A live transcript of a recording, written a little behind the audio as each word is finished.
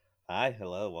Hi,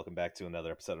 hello, welcome back to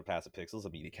another episode of Passive Pixels, a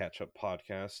media catch-up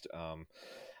podcast.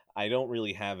 I don't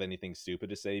really have anything stupid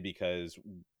to say because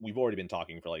we've already been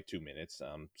talking for like 2 minutes.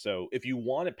 So if you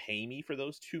want to pay me for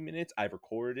those 2 minutes, I've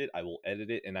recorded it, I will edit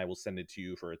it, and I will send it to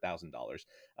you for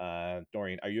 $1,000.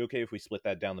 Dorian, are you okay if we split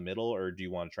that down the middle, or do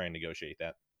you want to try and negotiate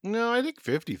that? No, I think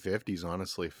 50-50 is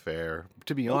honestly fair.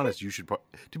 To be Okay. honest, you should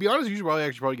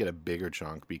probably get a bigger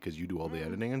chunk because you do all the Mm,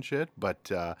 editing and shit. But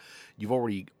you've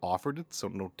already offered it, so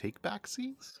no take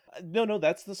backsies. No,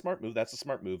 that's the smart move. That's the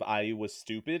smart move. I was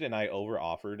stupid and I over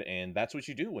offered, and that's what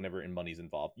you do whenever money's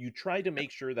involved. You try to make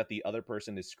sure that the other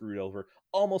person is screwed over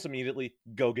almost immediately.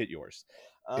 Go get yours.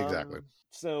 Exactly.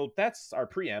 So that's our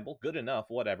preamble. Good enough.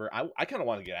 Whatever. I kind of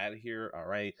want to get out of here. All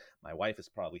right. My wife is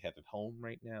probably headed home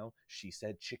right now. She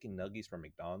said chicken nuggets from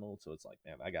McDonald's, so it's like,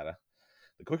 man, I gotta.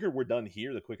 The quicker we're done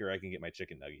here, the quicker I can get my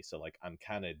chicken nuggets. So like, I'm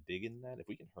kind of digging that. If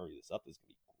we can hurry this up, this is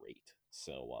gonna be great.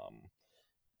 So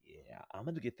yeah, I'm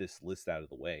gonna get this list out of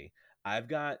the way. I've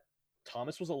got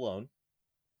Thomas Was Alone,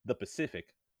 The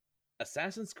Pacific,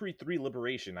 Assassin's Creed 3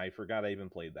 Liberation. I forgot I even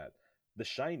played that. The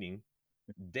Shining,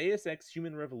 Deus Ex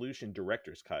Human Revolution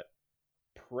Director's Cut,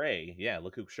 Prey. Yeah,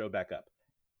 look who showed back up.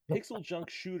 Pixel Junk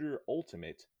Shooter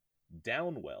Ultimate,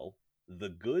 Downwell, The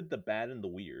Good, the Bad, and the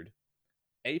Weird,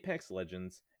 Apex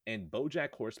Legends, and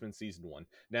BoJack Horseman Season 1.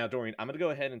 Now, Dorian, I'm going to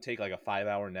go ahead and take like a 5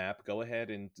 hour nap. Go ahead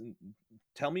and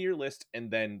tell me your list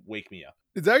and then wake me up.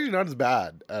 It's actually not as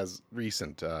bad as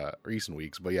recent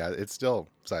weeks, but yeah, it's still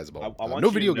sizable. I No want you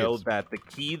to video know games. that the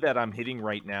key that I'm hitting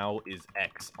right now is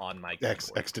X on my X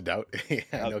keyboard. X to doubt. Yeah,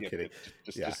 no Yep, kidding.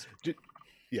 yep, Yeah, just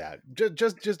yeah.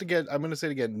 Just again, I'm gonna say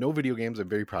it again. No video games. I'm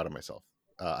very proud of myself.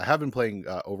 I have been playing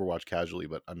Overwatch casually,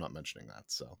 but I'm not mentioning that.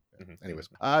 So, yeah. mhm, Anyways,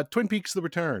 mhm. Twin Peaks: The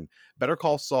Return, Better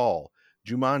Call Saul,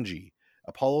 Jumanji,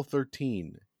 Apollo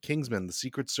 13, Kingsman: The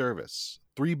Secret Service,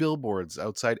 Three Billboards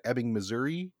Outside Ebbing,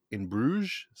 Missouri, In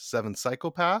Bruges, Seven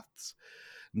Psychopaths,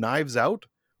 Knives Out,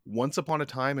 Once Upon a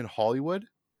Time in Hollywood,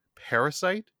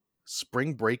 Parasite,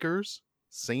 Spring Breakers,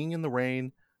 Singing in the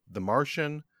Rain, The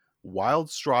Martian, Wild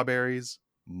Strawberries,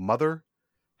 Mother,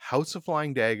 House of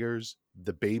Flying Daggers,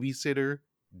 The Babysitter,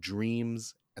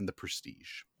 Dreams, and The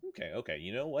Prestige. Okay.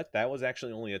 You know what? That was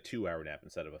actually only a 2 hour nap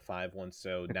instead of a 5 one.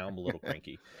 So now I'm a little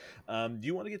cranky. Do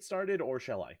you want to get started or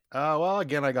shall I? Well,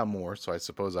 again, I got more, so I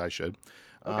suppose I should.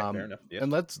 Okay, fair enough. Yes.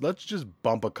 And let's just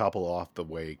bump a couple off the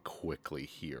way quickly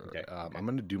here. Okay. Okay. I'm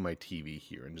going to do my TV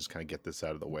here and just kind of get this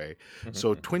out of the way. Mhm,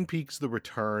 So, mhm. Twin Peaks: The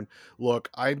Return. Look,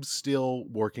 I'm still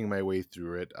working my way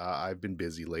through it. I've been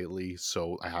busy lately,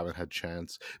 so I haven't had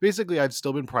chance. Basically, I've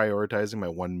still been prioritizing my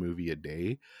one movie a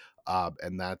day.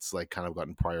 And that's like kind of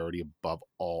gotten priority above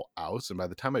all else. And by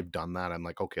the time I've done that, I'm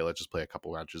like, okay, let's just play a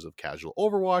couple matches of casual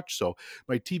Overwatch. So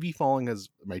my TV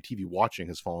watching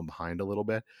has fallen behind a little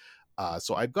bit.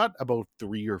 So I've got about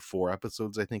 3 or 4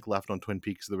 episodes, I think, left on Twin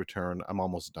Peaks: The Return. I'm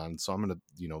almost done, so I'm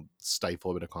gonna,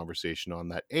 stifle a bit of conversation on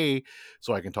that. A,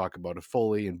 so I can talk about it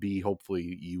fully, and B,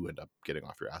 hopefully you end up getting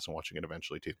off your ass and watching it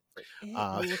eventually too.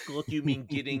 Uh, Look, you mean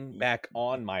getting back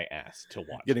on my ass to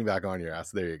watch getting it. back on your ass.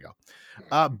 There you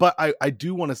go. But I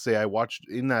do want to say I watched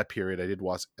in that period. I did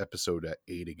watch episode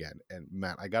 8 again, and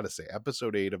man, I gotta say,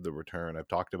 episode 8 of The Return. I've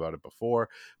talked about it before,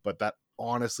 but that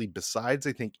honestly, besides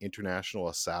I think International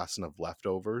Assassin of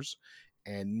Leftovers,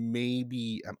 and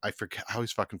maybe I forget. I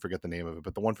always fucking forget the name of it,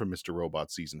 but the one from Mr. Robot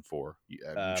season 4.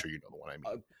 I'm Uh, sure you know the one I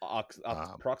mean.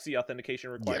 Um, Proxy authentication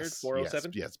required, Yes, yes,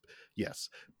 407. yes, yes.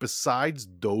 Besides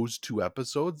those 2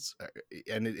 episodes,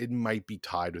 and it might be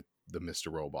tied with the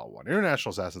Mr. Robot one. International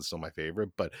Assassin's still my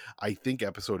favorite, but I think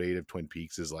episode 8 of Twin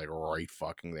Peaks is like right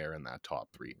fucking there in that top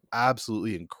 3.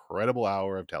 Absolutely incredible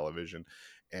hour of television.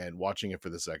 And watching it for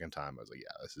the second time, I was like,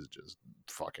 yeah, this is just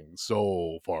fucking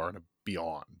so far and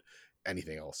beyond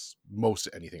most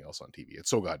anything else on TV. It's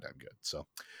so goddamn good. So,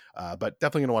 but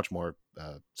definitely gonna watch more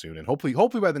soon, and hopefully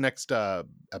by the next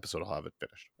episode I'll have it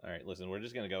finished. All right, listen, we're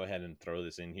just going to go ahead and throw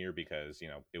this in here because,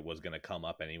 it was going to come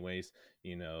up anyways.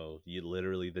 You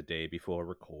literally the day before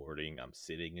recording, I'm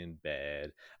sitting in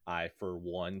bed. I, for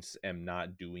once, am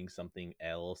not doing something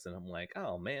else. And I'm like,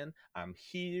 oh man, I'm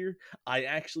here. I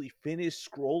actually finished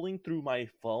scrolling through my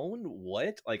phone.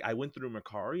 What? Like, I went through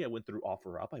Mercari, I went through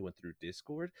OfferUp, I went through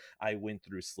Discord, I went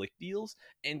through Slick Deals,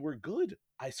 and we're good.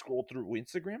 I scrolled through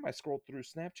Instagram, I scrolled through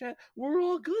Snapchat. We're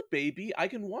all good, baby. I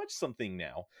can watch something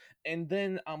now. And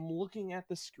then I'm looking at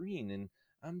the screen and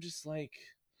I'm just like,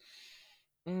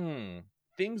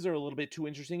 things are a little bit too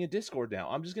interesting in Discord now.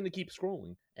 I'm just going to keep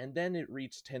scrolling. And then it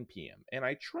reached 10 p.m. and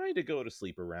I try to go to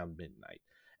sleep around midnight.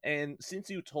 And since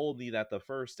you told me that the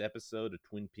first episode of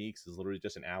Twin Peaks is literally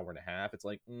just an hour and a half, it's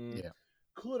like, Yeah.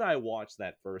 could I watch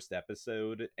that first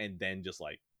episode and then just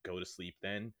like go to sleep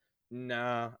then?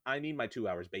 nah, I need my 2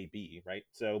 hours, baby, right?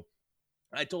 So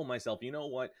I told myself, you know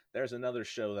what? There's another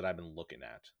show that I've been looking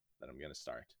at that I'm going to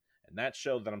start. And that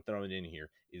show that I'm throwing in here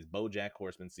is BoJack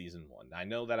Horseman season 1. I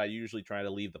know that I usually try to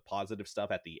leave the positive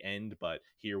stuff at the end, but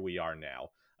here we are now.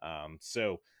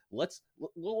 So let's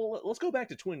go back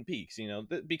to Twin Peaks,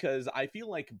 because I feel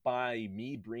like by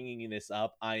me bringing this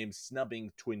up, I am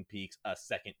snubbing Twin Peaks a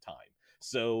second time.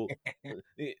 So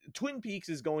Twin Peaks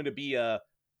is going to be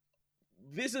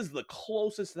this is the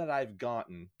closest that I've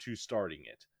gotten to starting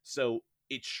it. So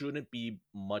it shouldn't be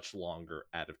much longer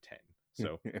out of 10.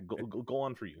 So go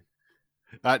on for you.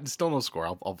 Still no score.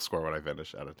 I'll score what I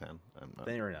finish out of 10.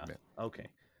 Fair enough. Yeah. Okay.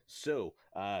 So,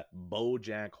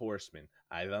 BoJack Horseman.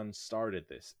 I've unstarted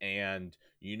this, and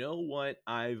you know what?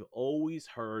 I've always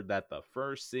heard that the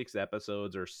first 6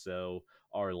 episodes or so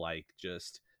are like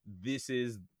just this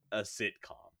is a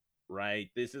sitcom, right?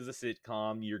 This is a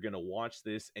sitcom. You're gonna watch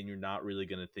this, and you're not really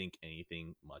gonna think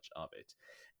anything much of it.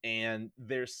 And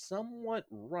they're somewhat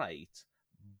right,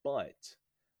 but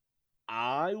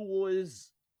I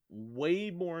was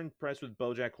way more impressed with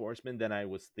BoJack Horseman than I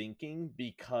was thinking,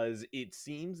 because it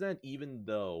seems that even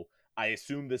though I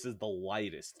assume this is the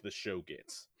lightest the show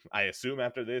gets, I assume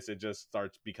after this it just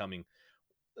starts becoming,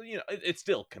 it's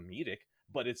still comedic,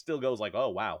 but it still goes like, oh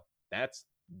wow, that's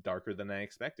darker than I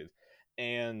expected.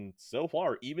 And so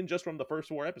far, even just from the first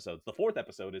 4 episodes, the fourth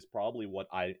episode is probably what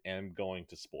I am going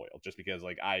to spoil, just because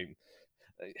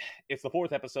it's the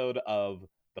fourth episode of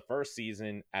the first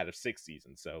season out of 6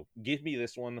 seasons. So give me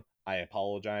this one. I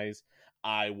apologize.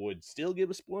 I would still give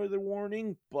a spoiler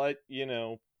warning, but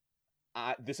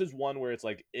this is one where it's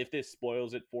like, if this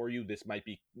spoils it for you, this might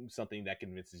be something that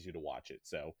convinces you to watch it.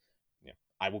 So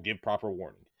I will give proper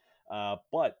warning.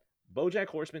 But BoJack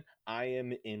Horseman, I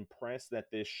am impressed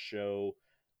that this show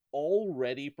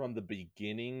already from the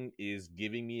beginning is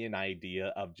giving me an idea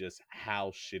of just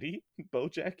how shitty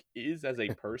BoJack is as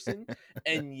a person,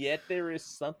 and yet there is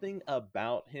something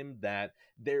about him that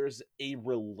there's a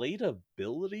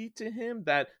relatability to him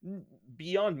that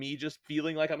beyond me just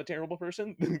feeling like I'm a terrible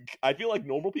person, I feel like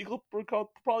normal people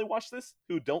probably watch this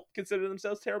who don't consider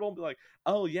themselves terrible and be like,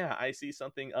 oh yeah, I see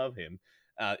something of him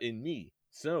in me.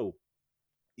 So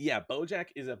yeah, BoJack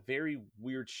is a very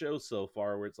weird show so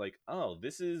far, where it's like, oh,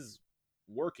 this is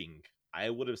working. I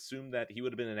would have assumed that he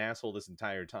would have been an asshole this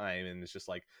entire time, and it's just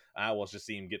like, let's just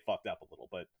see him get fucked up a little.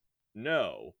 But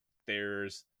no,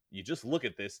 you just look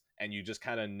at this and you just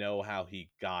kind of know how he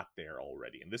got there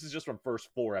already. And this is just from first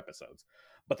 4 episodes.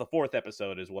 But the fourth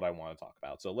episode is what I want to talk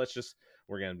about. So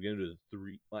we're gonna do the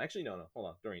three. Well, actually, no, hold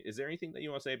on, Dorian. Is there anything that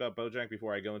you want to say about BoJack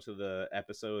before I go into the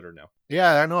episode, or no?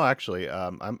 Yeah, I know actually.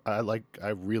 I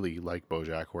really like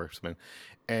BoJack Horseman,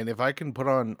 and if I can put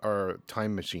on our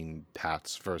time machine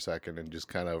hats for a second and just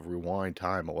kind of rewind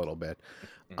time a little bit,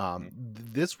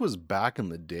 this was back in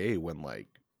the day when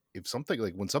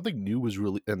when something new was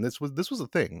really, and this was a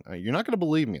thing. You're not going to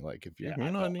believe me. Like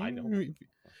I know.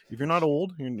 If you're not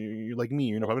old, you're like me.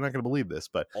 You're probably not going to believe this,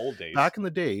 but Old days. back in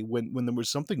the day when there was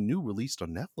something new released on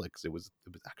Netflix, it was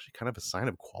actually kind of a sign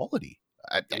of quality.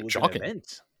 It was Shocking. an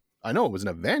event. I know, it was an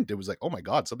event. It was like, oh my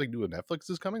god, something new on Netflix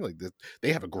is coming. Like this,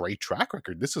 they have a great track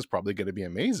record. This is probably going to be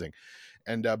amazing.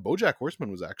 And BoJack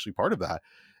Horseman was actually part of that.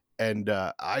 And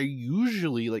I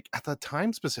usually, like, at the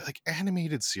time, specific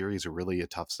animated series are really a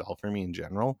tough sell for me in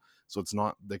general. So it's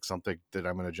not like something that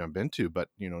I'm going to jump into. But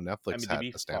Netflix had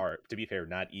a stamp. To be fair,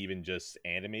 not even just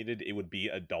animated; it would be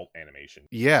adult animation.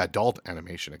 Yeah, adult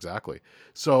animation, exactly.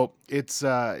 So it's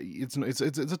a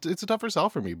tougher sell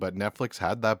for me, but Netflix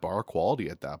had that bar quality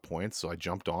at that point, so I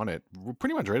jumped on it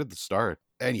pretty much right at the start.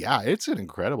 And yeah, it's an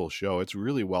incredible show. It's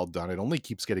really well done. It only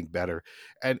keeps getting better.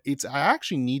 And I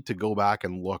actually need to go back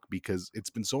and look because it's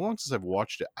been so long since I've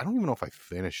watched it. I don't even know if I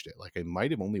finished it. Like I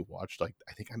might have only watched I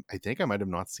think I might have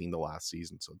not seen the last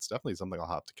season. So it's definitely something I'll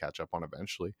have to catch up on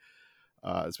eventually.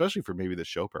 Especially for maybe the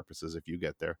show purposes if you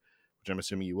get there, which I'm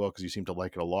assuming you will because you seem to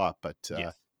like it a lot. But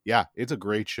Yes. yeah, it's a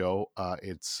great show.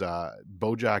 It's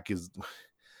BoJack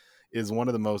is one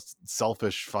of the most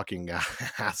selfish fucking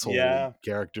asshole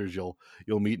characters you'll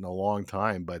meet in a long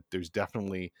time. But there's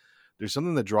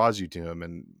something that draws you to him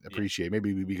and appreciate.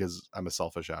 Maybe because I'm a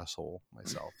selfish asshole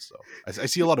myself, so I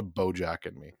see a lot of BoJack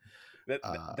in me.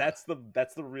 That's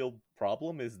the real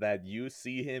problem, is that you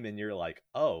see him and you're like,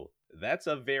 oh, that's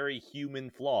a very human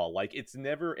flaw. Like it's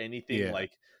never anything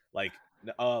like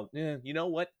you know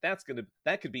what, that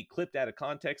could be clipped out of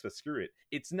context, but screw it,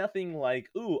 it's nothing like,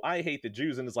 ooh, I hate the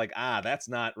Jews, and it's like, that's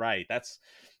not right, that's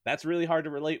really hard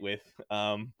to relate with.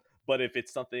 But if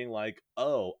it's something like,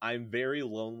 oh, I'm very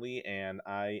lonely and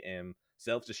I am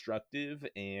self-destructive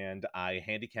and I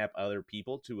handicap other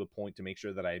people to a point to make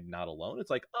sure that I'm not alone, it's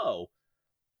like, oh,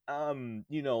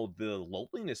 the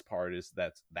loneliness part is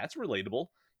that's relatable.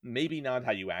 Maybe not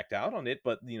how you act out on it,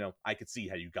 but I could see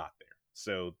how you got there.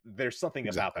 So there's something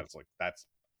about that. Exactly. It's like, that's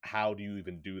how do you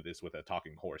even do this with a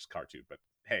talking horse cartoon? But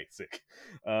hey, sick.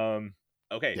 um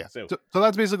okay, Yeah. so So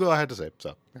that's basically all I had to say.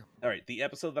 So yeah. all right, the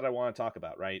episode that I want to talk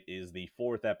about, right, is the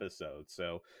fourth episode.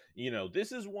 So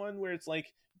this is one where it's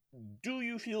like, do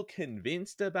you feel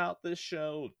convinced about this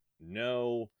show?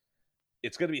 No.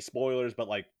 It's going to be spoilers, but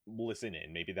like, listen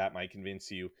in. Maybe that might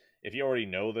convince you. If you already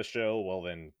know the show, well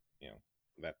then,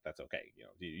 that's okay.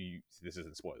 This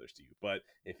isn't spoilers to you. But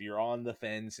if you're on the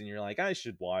fence and you're like, I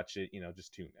should watch it,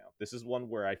 just tune out. This is one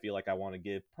where I feel like I want to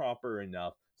give proper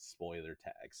enough spoiler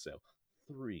tags. So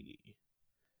 3,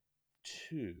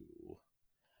 2,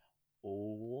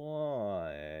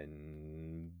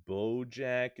 1.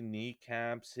 BoJack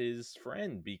kneecaps his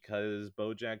friend because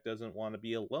BoJack doesn't want to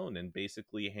be alone and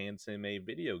basically hands him a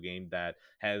video game that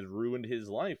has ruined his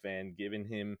life and given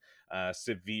him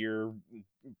severe,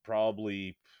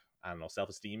 probably, I don't know,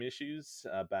 self-esteem issues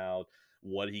about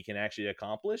what he can actually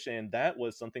accomplish. And that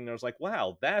was something that was like,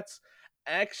 wow, that's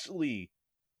actually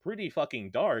pretty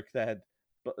fucking dark. That,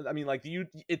 but I mean, like,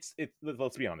 it's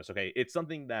let's be honest, okay, it's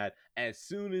something that as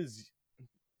soon as,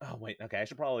 oh wait, okay, I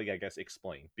should probably, I guess,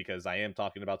 explain, because I am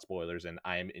talking about spoilers and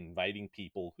I am inviting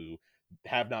people who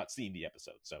have not seen the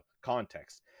episode. So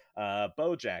context.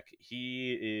 BoJack,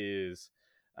 he is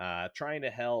trying to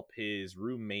help his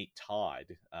roommate Todd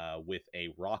with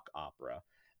a rock opera,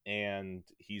 and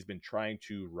he's been trying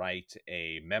to write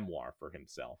a memoir for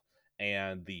himself.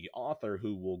 And the author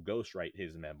who will ghostwrite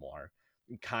his memoir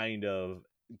kind of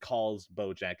calls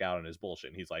BoJack out on his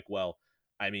bullshit. And he's like, well,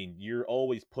 I mean, you're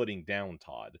always putting down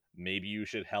Todd. Maybe you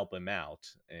should help him out.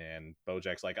 And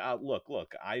BoJack's like,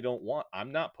 look,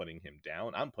 I'm not putting him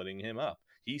down. I'm putting him up.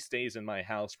 He stays in my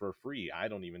house for free. I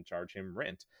don't even charge him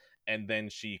rent. And then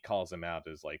she calls him out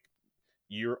as like,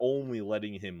 you're only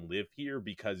letting him live here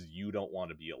because you don't want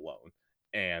to be alone.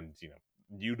 And,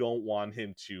 you don't want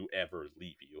him to ever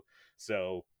leave you.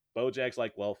 So BoJack's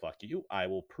like, well, fuck you. I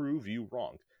will prove you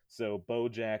wrong. So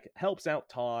BoJack helps out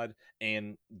Todd,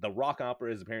 and the rock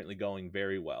opera is apparently going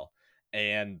very well.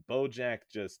 And BoJack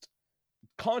just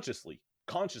consciously,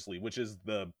 which is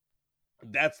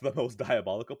that's the most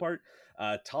diabolical part.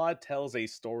 Todd tells a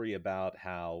story about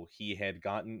how he had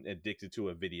gotten addicted to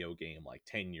a video game like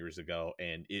 10 years ago,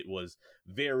 and it was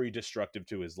very destructive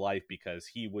to his life because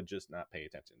he would just not pay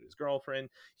attention to his girlfriend.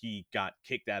 He got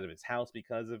kicked out of his house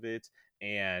because of it,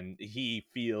 and he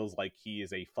feels like he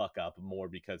is a fuck up more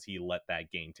because he let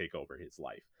that game take over his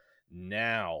life.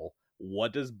 Now,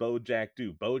 what does BoJack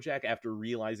do? BoJack, after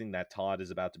realizing that Todd is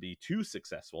about to be too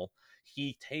successful,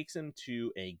 he takes him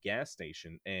to a gas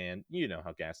station. And you know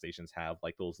how gas stations have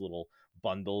like those little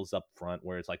bundles up front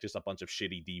where it's like just a bunch of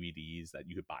shitty DVDs that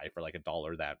you could buy for like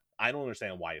 $1, that I don't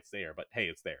understand why it's there, but hey,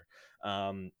 it's there.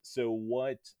 So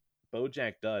what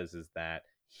BoJack does is that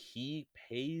he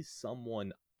pays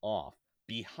someone off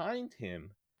behind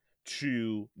him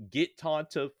to get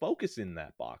Todd to focus in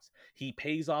that box. He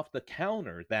pays off the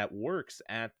counter that works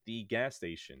at the gas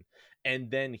station,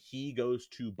 and then he goes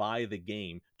to buy the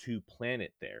game to plant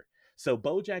it there. So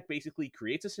BoJack basically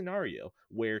creates a scenario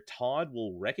where Todd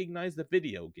will recognize the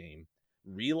video game,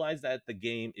 realize that the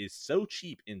game is so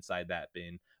cheap inside that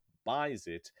bin, buys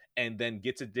it, and then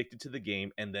gets addicted to the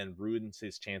game, and then ruins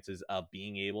his chances of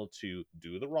being able to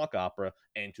do the rock opera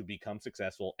and to become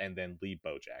successful and then leave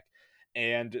BoJack.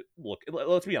 And look,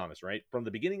 let's be honest, right? From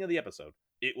the beginning of the episode,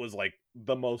 it was like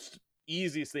the most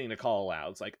easiest thing to call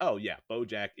out. It's like, oh yeah,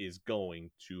 BoJack is going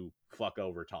to fuck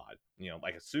over Todd.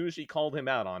 Like as soon as she called him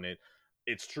out on it,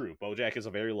 it's true. BoJack is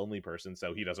a very lonely person,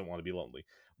 so he doesn't want to be lonely.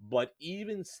 But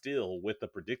even still, with the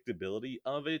predictability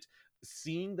of it,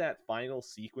 seeing that final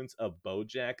sequence of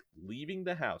BoJack leaving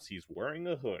the house, he's wearing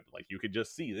a hood. Like you could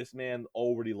just see this man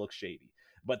already looks shady.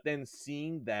 But then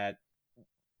seeing that,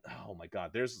 oh my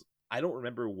god, I don't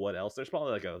remember what else. There's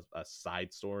probably like a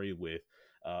side story with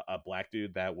a black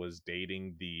dude that was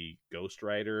dating the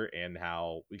ghostwriter and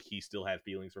how he still had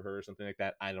feelings for her or something like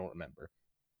that. I don't remember.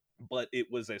 But it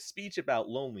was a speech about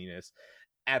loneliness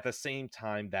at the same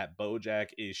time that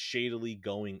BoJack is shadily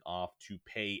going off to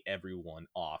pay everyone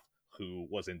off who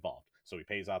was involved. So he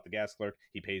pays off the gas clerk,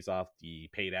 he pays off the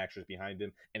paid actors behind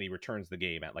him, and he returns the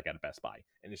game at a Best Buy.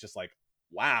 And it's just like,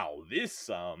 wow, this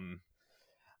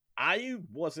I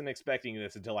wasn't expecting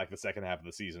this until like the second half of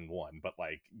the season 1, but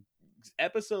like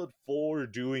episode 4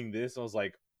 doing this, I was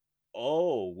like,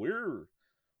 oh,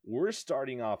 we're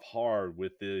starting off hard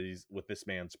with this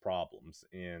man's problems.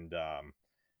 And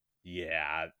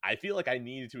Yeah, I feel like I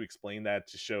needed to explain that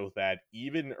to show that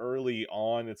even early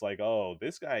on, it's like, oh,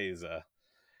 this guy is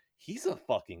he's a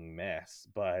fucking mess.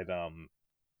 But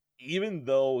even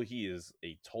though he is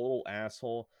a total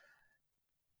asshole,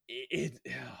 it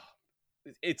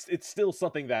it's still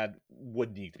something that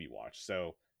would need to be watched.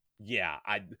 So yeah,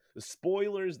 I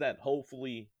spoilers that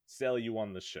hopefully sell you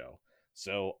on the show.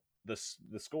 So the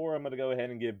score I'm gonna go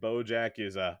ahead and give BoJack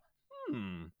is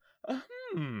hmm a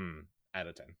hmm out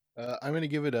of 10. I'm gonna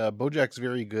give it a BoJack's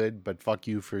very good, but fuck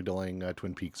you for delaying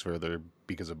Twin Peaks further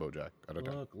because of BoJack out of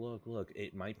 10. Look.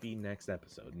 It might be next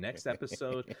episode. Next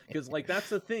episode, because like that's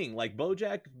the thing. Like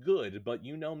BoJack, good, but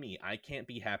you know me, I can't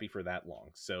be happy for that long.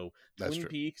 So That's Twin true.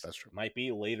 Peaks That's true. might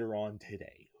be later on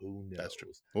today. Who knows? That's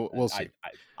true. We'll see.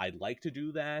 I'd like to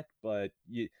do that, but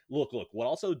look. What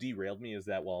also derailed me is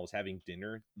that while I was having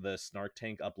dinner, the Snark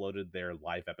Tank uploaded their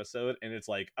live episode, and it's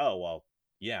like, oh well,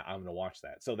 yeah, I'm gonna watch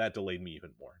that. So that delayed me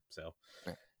even more. So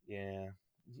yeah,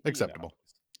 Acceptable.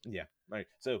 yeah. All right.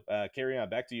 So carry on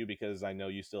back to you because I know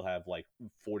you still have like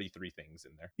 43 things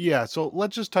in there. Yeah, so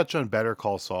let's just touch on Better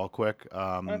Call Saul quick.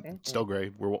 Okay. Still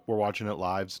great. We're watching it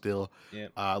live still. Yeah.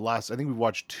 I think we've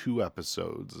watched 2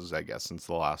 episodes, I guess, since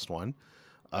the last one.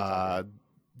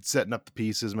 Setting up the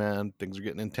pieces, man. Things are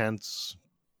getting intense.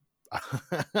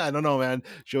 I don't know, man.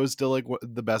 Show's still like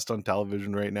the best on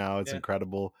television right now. It's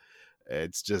incredible.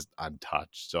 It's just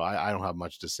untouched. So I don't have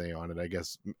much to say on it. I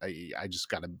guess I just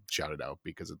got to shout it out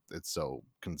because it's so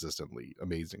consistently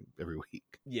amazing every week.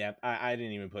 Yeah, I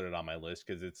didn't even put it on my list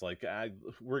because it's like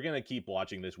we're going to keep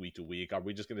watching this week to week. Are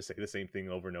we just going to say the same thing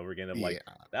over and over again of like,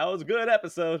 that was a good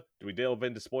episode? Do we delve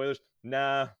into spoilers?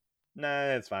 Nah,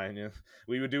 it's fine. Yeah.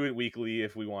 We would do it weekly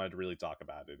if we wanted to really talk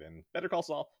about it. And Better Call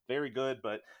Saul, very good,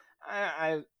 but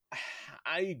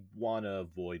I want to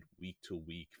avoid week to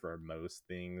week for most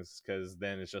things because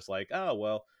then it's just like, oh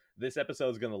well, this episode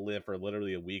is going to live for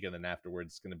literally a week, and then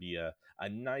afterwards it's going to be a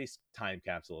nice time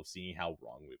capsule of seeing how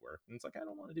wrong we were. And it's like, I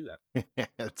don't want to do that.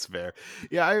 That's fair.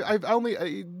 Yeah, I probably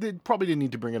didn't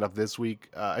need to bring it up this week.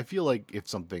 I feel like if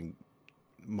something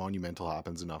monumental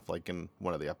happens enough, like in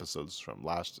one of the episodes from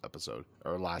last episode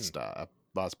or last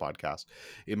podcast,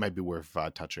 it might be worth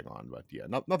touching on. But yeah,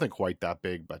 nothing quite that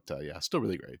big, but yeah, still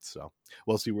really great. So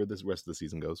we'll see where this rest of the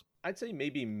season goes. I'd say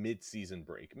maybe mid-season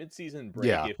break.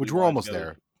 Yeah, which we're almost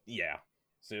there. Yeah.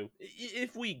 So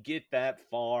if we get that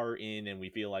far in and we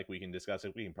feel like we can discuss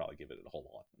it, we can probably give it a whole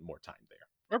lot more time there.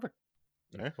 Perfect.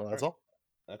 All right. Well, that's all.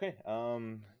 Okay.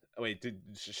 Wait,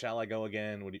 shall I go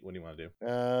again? What do you want to do?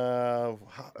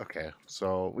 Okay.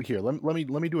 So here, let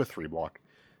me do a 3 block.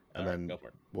 And all then go for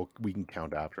it. we can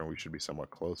count after, and we should be somewhat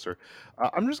closer.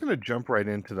 I'm just going to jump right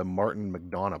into the Martin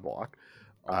McDonagh block,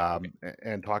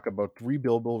 and talk about 3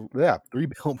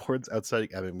 billboards outside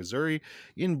Ebbing, Missouri,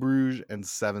 In Bruges, and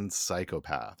 7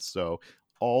 Psychopaths. So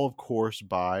all, of course,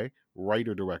 by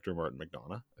writer-director Martin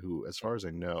McDonagh, who, as far as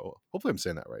I know, hopefully I'm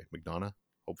saying that right, McDonagh,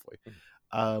 hopefully.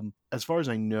 As far as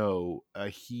I know,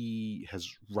 he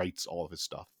writes all of his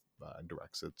stuff.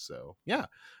 Directs it. So yeah,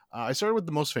 I started with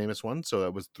the most famous one. So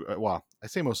that was well, I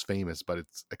say most famous, but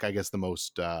it's like, I guess the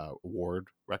most award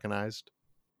recognized.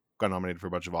 Got nominated for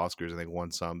a bunch of Oscars. I think won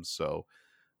some. So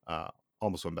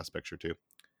almost won Best Picture too.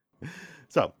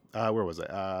 So where was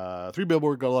I? 3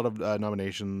 Billboard got a lot of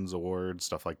nominations, awards,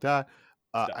 stuff like that.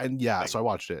 And yeah, so I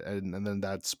watched it, and then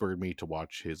that spurred me to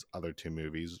watch his other 2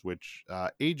 movies, which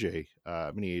AJ,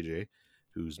 Mini AJ,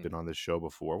 who's been on this show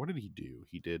before. What did he do?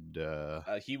 He did...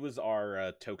 he was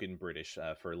our token British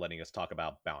for letting us talk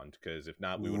about Bond, because if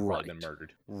not, we would have probably been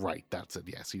murdered. Right, that's it.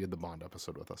 Yes, he did the Bond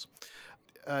episode with us.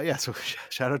 Yeah, so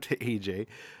shout out to AJ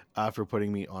for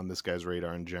putting me on this guy's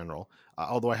radar in general.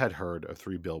 Although I had heard of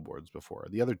 3 Billboards before.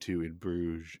 The other 2, In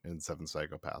Bruges and 7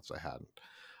 Psychopaths, I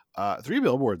hadn't. 3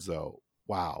 Billboards, though.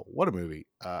 Wow, what a movie.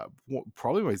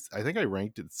 Probably I think I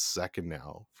ranked it second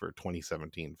now for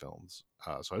 2017 films.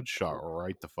 So I'd shot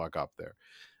right the fuck up there.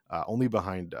 Only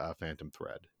behind Phantom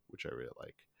Thread, which I really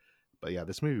like. But yeah,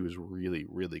 this movie was really,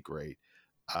 really great.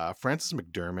 Frances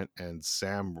McDermott and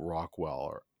Sam Rockwell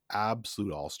are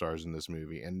absolute all-stars in this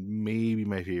movie, and maybe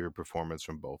my favorite performance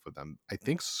from both of them. I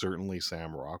think certainly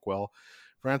Sam Rockwell.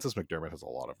 Frances McDermott has a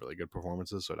lot of really good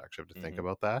performances, so I'd actually have to think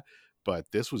about that. But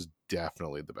this was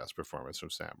definitely the best performance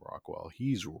from Sam Rockwell.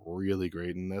 He's really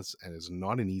great in this, and it's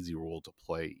not an easy role to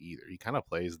play either. He kind of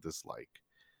plays this like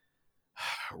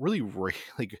really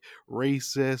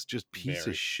racist, just piece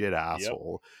of shit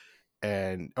asshole. Yep.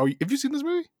 And have you seen this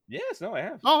movie? Yes, no, I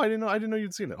have. Oh, I didn't know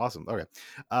you'd seen it. Awesome. Okay.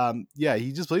 Yeah,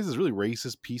 he just plays this really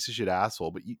racist piece of shit asshole,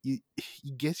 but he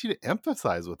gets you to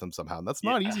empathize with him somehow, and that's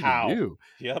not easy to do.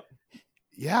 Yep.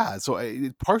 yeah, so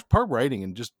part writing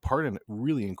and just part an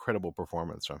really incredible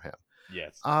performance from him.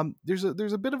 Yes. There's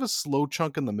a bit of a slow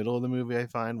chunk in the middle of the movie I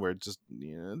find where it's just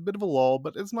a bit of a lull,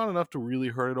 but it's not enough to really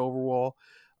hurt it overall.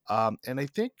 And I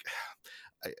think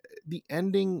I, the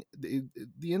ending,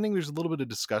 there's a little bit of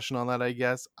discussion on that, I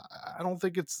guess. I don't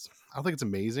think it's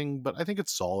amazing, but I think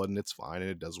it's solid and it's fine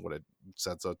and it does what it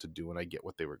sets out to do, and I get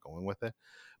what they were going with it.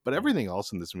 But Mm. everything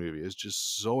else in this movie is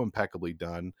just so impeccably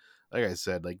done. Like I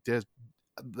said, like there's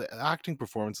the acting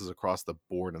performances across the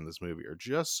board in this movie are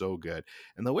just so good,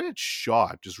 and the way it's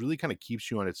shot just really kind of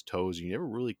keeps you on its toes. You never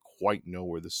really quite know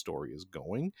where the story is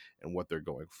going and what they're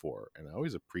going for, and I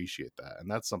always appreciate that.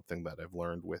 And that's something that I've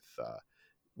learned with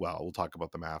well, we'll talk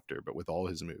about them after, but with all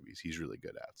his movies he's really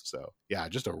good at. So yeah,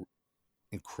 just a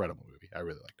incredible movie. I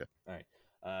really liked it. All right.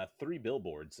 Three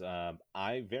Billboards.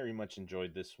 I very much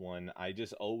enjoyed this one. I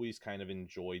just always kind of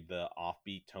enjoyed the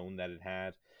offbeat tone that it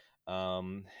had.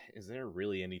 Is there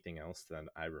really anything else that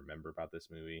I remember about this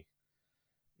movie?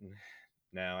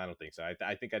 No, I don't think so.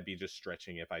 I think I'd be just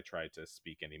stretching if I tried to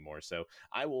speak anymore. So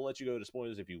I will let you go to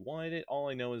spoilers if you wanted it. All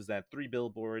I know is that Three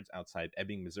Billboards Outside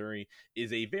Ebbing, Missouri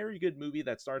is a very good movie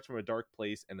that starts from a dark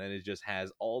place and then it just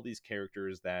has all these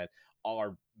characters that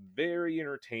are very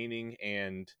entertaining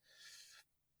and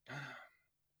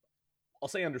I'll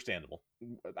say understandable.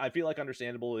 I feel like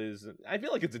understandable is, I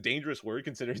feel like it's a dangerous word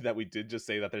considering that we did just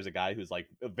say that there's a guy who's like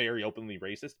very openly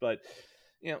racist, but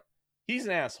you know, he's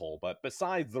an asshole, but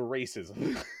besides the racism,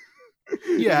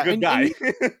 he's a Yeah, good guy.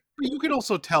 you can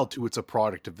also tell too it's a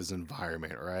product of his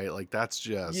environment, right? Like that's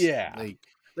just Yeah.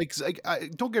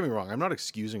 don't get me wrong, I'm not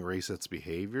excusing racists'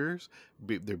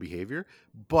 their behavior,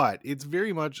 but it's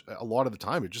very much a lot of the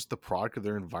time it's just the product of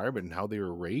their environment and how they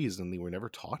were raised, and they were never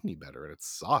taught any better, and it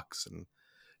sucks. And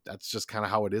that's just kind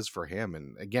of how it is for him.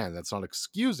 And again, that's not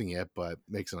excusing it, but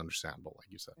makes it understandable,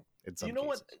 like you said, in You some know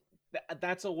what? cases.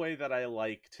 That's a way that I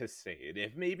like to say it.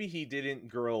 If maybe he didn't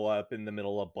grow up in the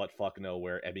middle of buttfuck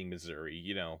nowhere, Ebbing,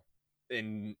 Missouri,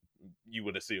 and you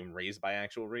would assume raised by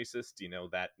actual racists,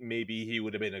 that maybe he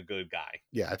would have been a good guy.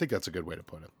 Yeah, I think that's a good way to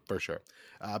put it, for sure.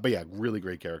 But yeah, really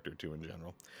great character too in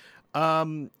general.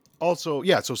 Um, Also,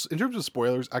 yeah. So in terms of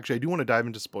spoilers, actually, I do want to dive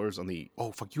into spoilers on the.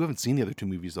 Oh fuck, you haven't seen the other two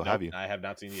movies, though, have Nope, you? I have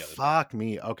not seen the others. No. Fuck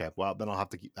me. Okay, well then I'll have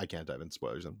to keep. I can't dive into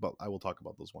spoilers, but I will talk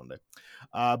about those one day.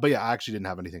 But yeah, I actually didn't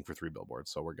have anything for Three Billboards,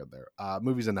 so we're good there.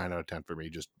 Movies a 9 out of 10 for me.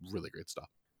 Just really great stuff.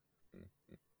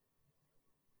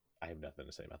 I have nothing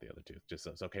to say about the other two. Just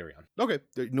so carry on. Okay,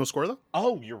 no score though.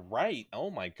 Oh, you're right. Oh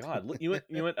my god. You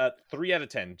went 3 out of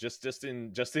 10. Just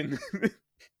in.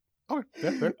 Okay,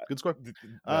 yeah, fair. Good score. No,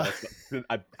 Uh, that's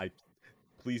not, I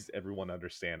please everyone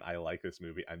understand. I like this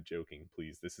movie. I'm joking.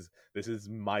 Please, this is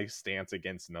my stance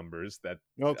against numbers. That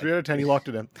no, 3 out of 10. He locked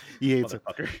it in. He hates it.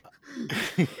 motherfucker.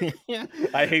 Yeah.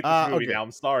 I hate this movie Okay. now.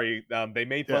 I'm sorry. They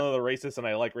made fun Yeah. of the racists, and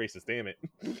I like racists. Damn it.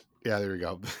 Yeah, there we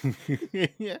go.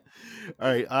 Yeah.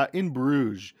 All right. In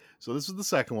Bruges. So this is the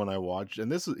second one I watched, and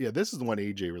this is the one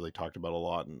AJ really talked about a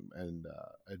lot and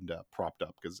propped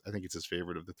up because I think it's his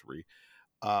favorite of the three.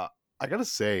 Uh, I gotta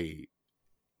say,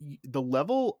 the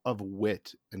level of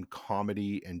wit and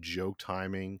comedy and joke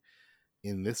timing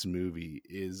in this movie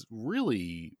is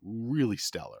really, really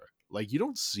stellar. Like you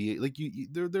don't see it. Like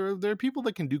there are people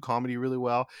that can do comedy really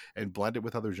well and blend it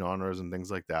with other genres and things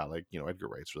like that. Like Edgar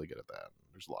Wright's really good at that.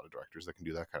 There's a lot of directors that can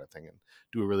do that kind of thing and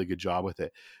do a really good job with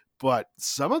it. But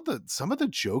some of the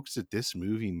jokes that this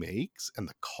movie makes and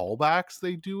the callbacks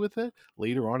they do with it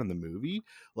later on in the movie,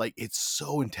 like it's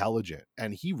so intelligent.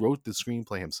 And he wrote the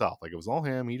screenplay himself. Like it was all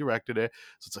him. He directed it.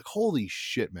 So it's like, holy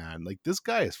shit, man! Like this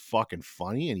guy is fucking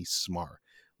funny and he's smart.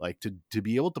 Like to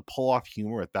be able to pull off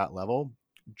humor at that level,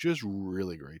 just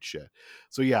really great shit.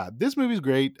 So yeah, this movie's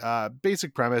great.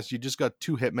 Basic premise: you just got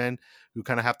two hitmen who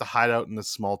kind of have to hide out in this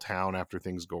small town after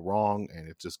things go wrong, and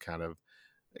it's just kind of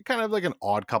like an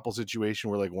odd couple situation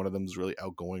where like one of them's really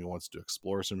outgoing and wants to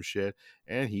explore some shit,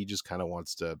 and he just kind of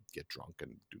wants to get drunk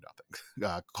and do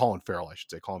nothing. Colin Farrell, I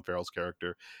should say. Colin Farrell's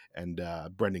character and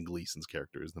Brendan Gleeson's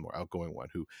character is the more outgoing one.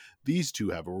 Who these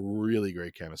two have really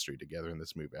great chemistry together in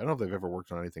this movie. I don't know if they've ever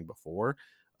worked on anything before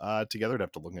together. I'd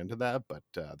have to look into that, but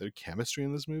their chemistry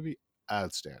in this movie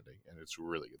outstanding, and it's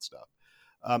really good stuff.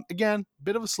 Again,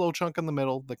 bit of a slow chunk in the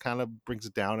middle that kind of brings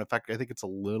it down. In fact, I think it's a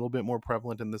little bit more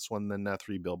prevalent in this one than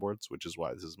Three Billboards, which is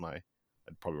why this is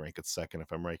I'd probably rank it second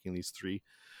if I'm ranking these three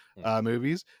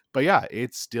movies. But yeah,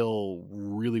 it's still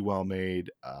really well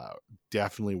made.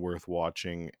 Definitely worth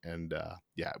watching. And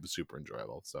yeah, it was super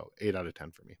enjoyable. So 8 out of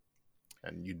 10 for me.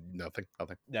 And you nothing,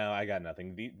 nothing. No, I got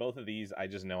nothing. Both of these, I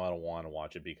just know I don't want to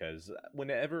watch it because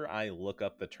whenever I look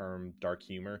up the term dark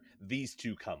humor, these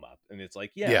two come up, and it's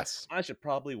like, yeah, Yes, I should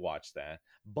probably watch that.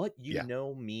 But you yeah,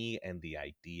 know me and the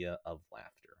idea of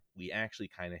laughter. We actually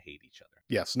kind of hate each other.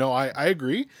 yes. No, I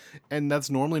agree, and that's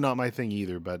normally not my thing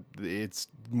either. But it's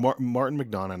Martin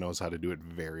McDonagh knows how to do it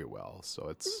very well. So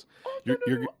it's Oh no,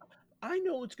 you're no, no! I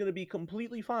know it's gonna be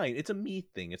completely fine. It's a me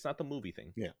thing. It's not the movie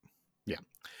thing. yeah. Yeah.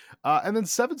 And then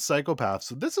Seven Psychopaths.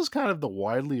 So this is kind of the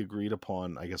widely agreed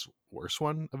upon, I guess, worst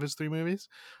one of his three movies.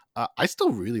 I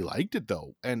still really liked it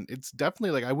though, and it's definitely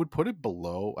like I would put it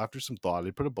below after some thought.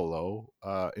 I'd put it below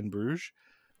In Bruges,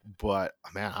 but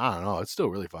man, I don't know. It's still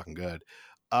really fucking good.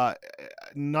 Uh,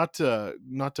 not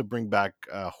to bring back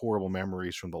horrible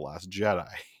memories from The Last Jedi,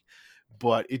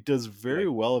 but it does very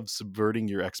Good. well of subverting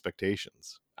your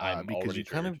expectations I'm because already you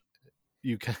kind triggered. of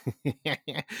you kind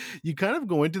you kind of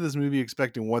go into this movie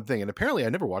expecting one thing, and apparently I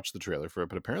never watched the trailer for it,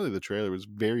 but apparently the trailer was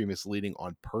very misleading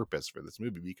on purpose for this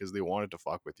movie because they wanted to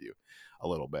fuck with you a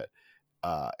little bit.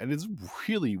 And it's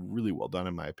really, really well done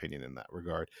in my opinion in that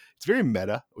regard. It's very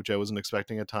meta, which I wasn't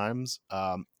expecting at times.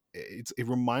 It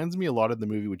reminds me a lot of the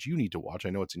movie which you need to watch. I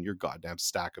know it's in your goddamn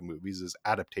stack of movies. Is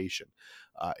Adaptation.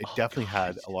 It Oh definitely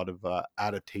God. had a lot of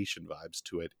adaptation vibes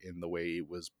to it in the way it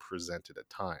was presented at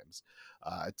times.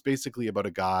 It's basically about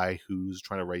a guy who's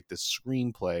trying to write this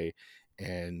screenplay,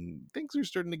 and things are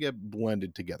starting to get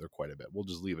blended together quite a bit. We'll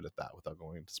just leave it at that without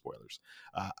going into spoilers.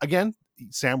 Again,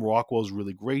 Sam Rockwell is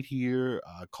really great here.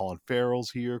 Colin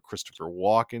Farrell's here. Christopher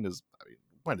Walken is, I mean,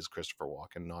 when is Christopher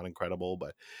Walken not incredible,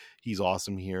 but he's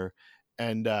awesome here.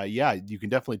 And yeah, you can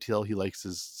definitely tell he likes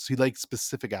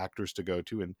specific actors to go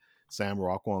to, and Sam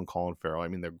Rockwell and Colin Farrell, I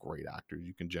mean, they're great actors.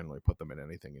 You can generally put them in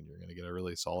anything and you're going to get a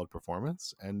really solid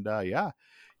performance. And yeah,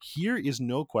 here is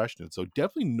no question. So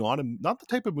definitely not the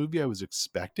type of movie I was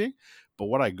expecting, but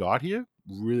what I got here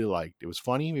really liked. It was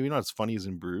funny, maybe not as funny as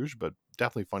In Bruges, but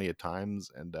definitely funny at times.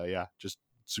 And yeah, just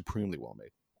supremely well made.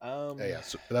 Um, Yeah,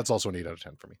 so that's also an 8 out of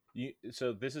 10 for me.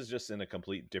 so this is just in a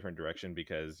complete different direction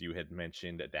because you had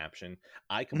mentioned adaption.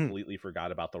 I Mhm. completely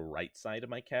forgot about the right side of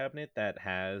my cabinet that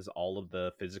has all of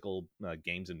the physical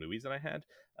games and movies that I had.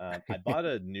 I bought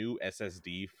a new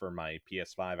SSD for my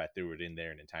PS5. I threw it in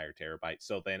there, an entire terabyte.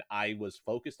 So then I was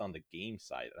focused on the game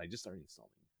side, and I just started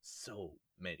installing so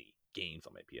many games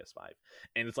on my PS5.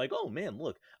 And it's like, oh man,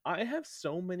 look, I have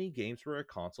so many games for a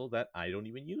console that I don't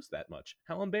even use that much.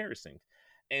 How embarrassing.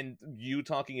 And you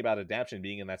talking about adaption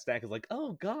being in that stack is like,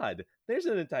 oh god, there's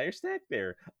an entire stack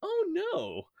there. Oh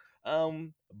no.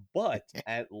 But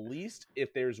at least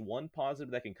if there's one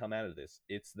positive that can come out of this,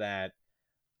 it's that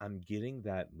I'm getting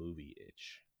that movie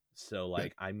itch. So Good.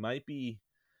 like I might be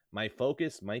my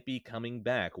focus might be coming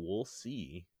back. We'll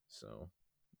see. So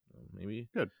maybe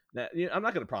Good. I'm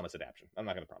not going to promise adaption. I'm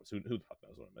not going to promise. Who the fuck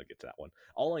knows when I'm going to get to that one?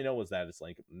 All I know is that it's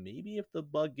like maybe if the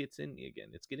bug gets in me again,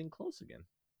 it's getting close again.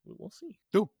 We'll see.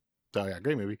 Cool. So yeah,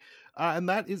 great movie. And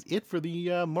that is it for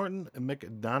the Martin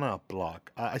McDonagh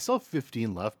block. I still have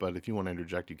 15 left, but if you want to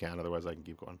interject, you can. Otherwise, I can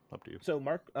keep going. Up to you. So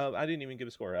Mark, I didn't even give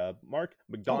a score. Mark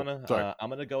Oh, McDonough, sorry. I'm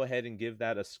gonna go ahead and give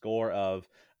that a score of.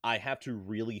 I have to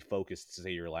really focus to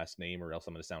say your last name, or else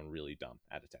I'm gonna sound really dumb.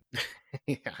 Out of 10.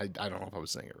 Yeah, I don't know if I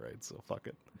was saying it right, so fuck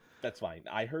it. That's fine.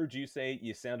 I heard you say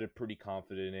you sounded pretty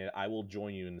confident in it. I will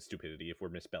join you in the stupidity if we're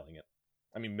misspelling it.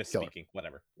 I mean, Killer. misspeaking,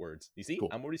 whatever words. You see, Cool.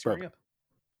 I'm already screwing Perfect. up.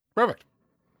 Perfect.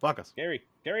 Fuck us. Gary,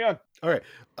 carry on. All right.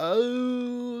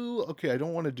 Oh, okay. I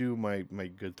don't want to do my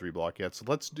good three block yet, so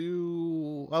let's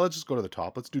do. Well, let's just go to the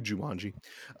top. Let's do Jumanji.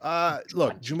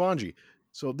 Look, Jumanji.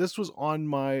 So this was on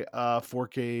my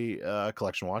 4K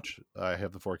collection watch. I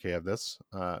have the 4K of this.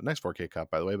 Nice 4K cut,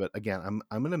 by the way. But again, I'm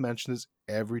going to mention this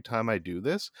every time I do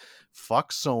this.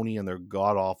 Fuck Sony and their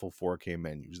god awful 4K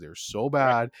menus. They're so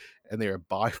bad, and they are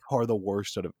by far the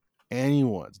worst out of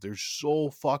anyone's. They're so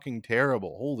fucking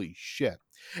terrible. Holy shit.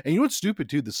 And you know what's stupid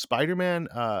too? The Spider-Man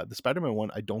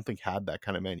one, I don't think had that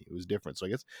kind of menu. It was different. So I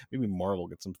guess maybe Marvel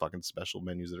gets some fucking special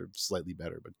menus that are slightly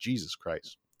better. But Jesus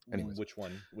Christ. Anyways, Which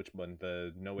one? Which one?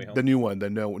 The No Way Home. the new one,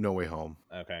 the No Way Home.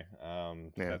 Okay.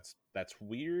 Yeah, That's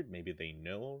weird. Maybe they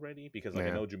know already because like I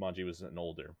yeah, know Jumanji was an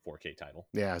older 4K title.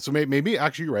 yeah. So maybe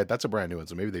actually you're right. That's a brand new one.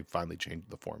 So maybe they finally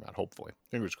changed the format. Hopefully,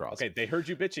 fingers crossed. Okay, they heard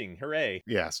you bitching. Hooray!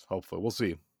 Yes, hopefully we'll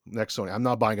see. Next Sony, I'm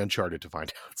not buying Uncharted to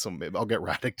find out. So maybe I'll get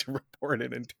Radic to report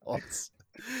it and tell us.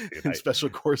 Dude, Special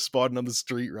correspondent on the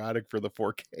street, Radic for the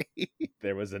 4K.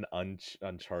 there was an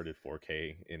Uncharted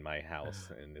 4K in my house,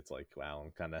 and it's like, wow,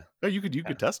 I'm kind of. No, you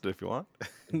could test it if you want.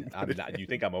 I'm not. You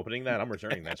think I'm opening that? I'm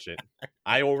returning that shit.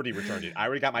 I already returned it. I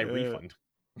already got my refund.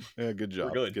 Yeah, good We're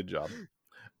job. good. Good job.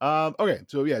 Okay,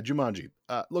 so yeah, Jumanji.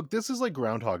 Look, this is like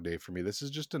Groundhog Day for me. This is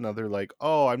just another like,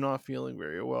 oh, I'm not feeling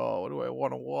very well. What do I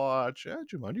want to watch? Yeah,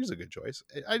 Jumanji's a good choice.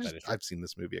 That is true. I've seen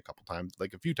this movie a couple times,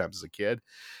 like a few times as a kid.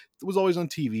 It was always on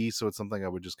TV, so it's something I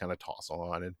would just kind of toss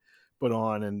on and put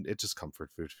on, and it's just comfort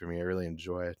food for me. I really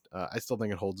enjoy it. I still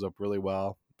think it holds up really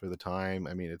well for the time.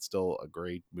 I mean, it's still a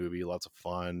great movie, lots of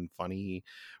fun, funny.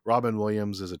 Robin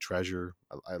Williams is a treasure.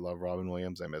 I love Robin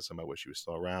Williams. I miss him. I wish he was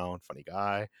still around. Funny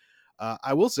guy.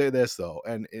 I will say this though,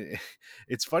 and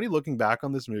it's funny looking back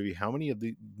on this movie, how many of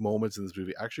the moments in this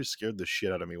movie actually scared the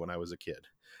shit out of me when I was a kid.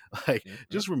 Like, Mm-hmm.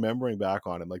 just remembering back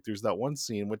on it, like there's that one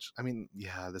scene, which I mean,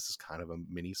 yeah, this is kind of a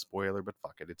mini spoiler, but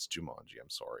fuck it, it's Jumanji. I'm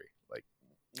sorry. Like,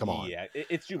 come on. Yeah,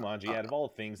 it's Jumanji. Uh, Out of all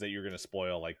the things that you're gonna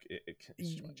spoil, like it's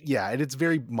Jumanji. yeah, and it's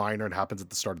very minor and happens at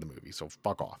the start of the movie, so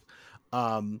fuck off.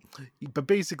 Um, but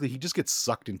basically, he just gets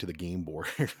sucked into the game board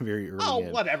very early Oh,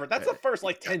 in. whatever. That's the first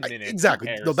like 10 minutes. Exactly.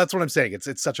 Who No, cares? that's what I'm saying.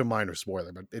 It's such a minor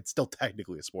spoiler, but it's still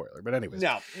technically a spoiler. But anyways,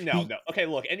 No, no, he, no. Okay,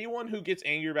 look. Anyone who gets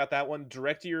angry about that one,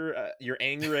 direct your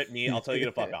anger at me. I'll tell you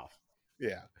to fuck off.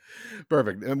 yeah,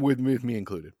 perfect, and with me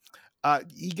included.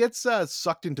 He gets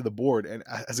sucked into the board, and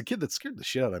as a kid, that scared the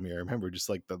shit out of me. I remember just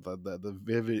like the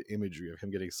vivid imagery of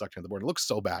him getting sucked into the board. It looks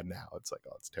so bad now. It's like,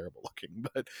 oh, it's terrible looking.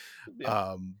 But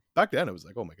Yeah. back then, it was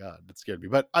like, oh my god, it scared me.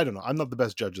 But I don't know. I'm not the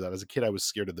best judge of that. As a kid, I was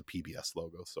scared of the PBS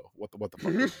logo. So what the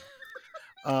fuck?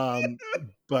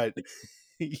 But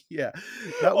yeah,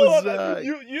 that was Hold on.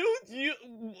 You.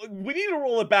 We need to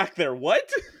roll it back there. What?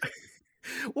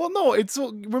 well, no, it's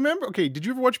remember. Okay, did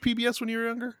you ever watch PBS when you were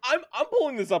younger? I'm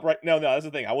pulling this up right. No, that's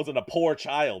the thing. I wasn't a poor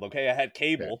child. Okay, I had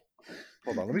Okay, cable.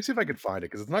 hold on. Let me see if I can find it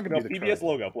because it's not going No to be the PBS current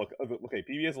one. logo. Look. Okay,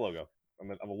 PBS logo. I'm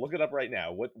gonna look it up right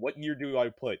now. What year do I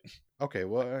put? Okay,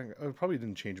 well, I probably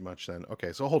didn't change much then.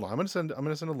 Okay, so hold on. I'm gonna send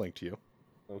a link to you.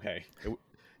 Okay.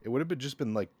 It would have been just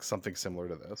been like something similar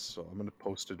to this. So I'm gonna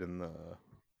post it in the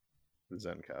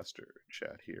Zencaster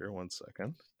chat here. One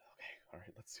second. All right.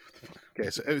 Let's see what the fuck.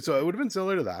 Okay, so it would have been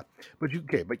similar to that, but you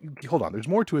hold on. There's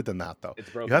more to it than that though.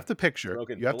 It's broken. You have to picture.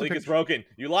 Broken. You have The to link is picture. broken.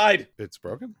 You lied. It's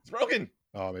broken. It's broken.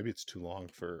 Oh, maybe it's too long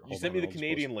for. You Hold sent on, me the I'll just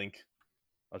Canadian link.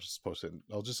 I'll just post it.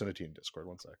 I'll just send it to you in Discord.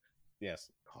 One sec.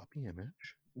 Yes. Copy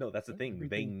image. No, that's the thing.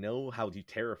 They know how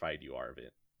terrified you are of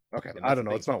it. Okay, And I that's don't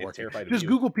the know. thing. It's not It's working. terrified of Just you.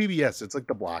 Google PBS. It's like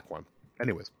the black one.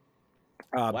 Anyways.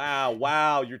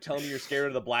 Wow. You're telling me you're scared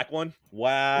of the black one?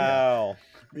 Wow.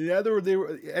 Yeah, they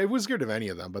were. I was scared of any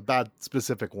of them, but that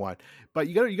specific one. But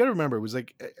you got to remember, it was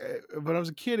like when I was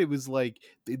a kid, it was like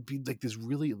it'd be like this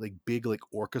really like big like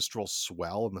orchestral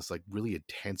swell and this like really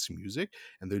intense music,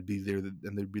 and there'd be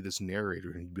this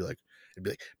narrator, and it'd be like,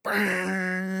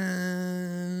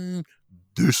 "Bang,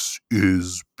 this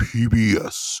is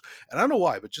PBS," and I don't know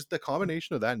why, but just the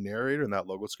combination of that narrator and that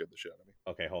logo scared the shit out of me.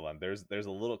 Okay, hold on. There's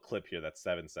a little clip here that's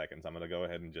 7 seconds. I'm gonna go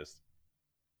ahead and just.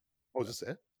 Oh, is this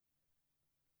it?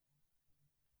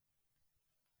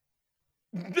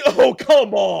 Oh,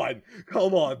 come on.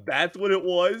 That's what it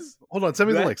was. Hold on, send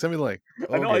me the link. Send me the link.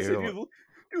 I know. I Okay, said, hold on.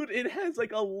 dude, it has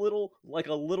like a little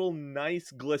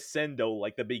nice glissando,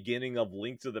 like the beginning of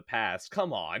Link to the Past.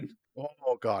 Come on.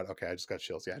 Oh god, okay, I just got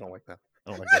chills. Yeah, I don't like that.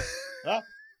 I don't like that. Ah,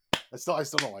 I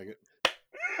still don't like it.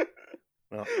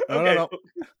 No. Okay.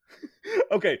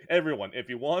 Okay, everyone, if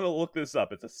you want to look this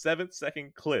up, it's a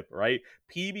 7-second clip, right?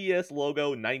 PBS logo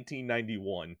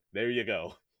 1991. There you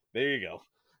go.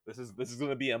 This is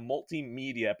going to be a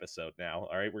multimedia episode now.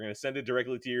 All right, we're going to send it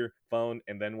directly to your phone,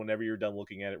 and then whenever you're done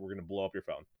looking at it, we're going to blow up your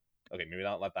phone. Okay, maybe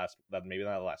not the last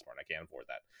part. I can't afford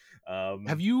that.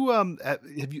 Have you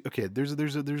okay, there's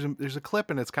a clip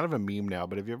and it's kind of a meme now,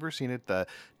 but have you ever seen it, the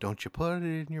 "Don't you put it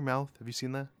in your mouth"? Have you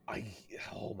seen that?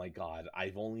 Oh my god,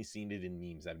 I've only seen it in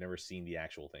memes. I've never seen the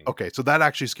actual thing. Okay, so that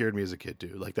actually scared me as a kid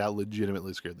too. Like that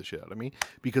legitimately scared the shit out of me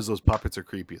because those puppets are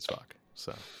creepy as fuck.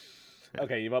 So yeah.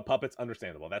 Okay, about puppets,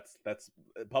 understandable. That's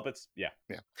puppets, yeah.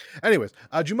 Anyways,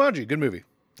 Jumanji, good movie.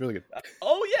 Really good.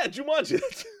 Oh yeah, Jumanji.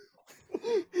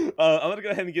 I'm gonna go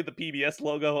ahead and give the PBS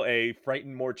logo a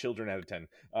frighten more children out of 10.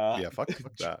 Yeah, fuck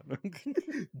that.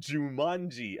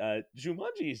 Jumanji.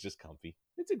 Jumanji is just comfy.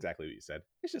 It's exactly what you said.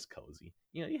 It's just cozy.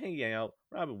 You know, you hang out.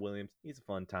 Robin Williams, he's a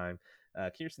fun time.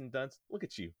 Kirsten Dunst, look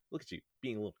at you,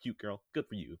 being a little cute girl. Good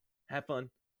for you. Have fun.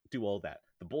 Do all that.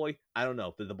 The boy, I don't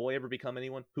know. Did the boy ever become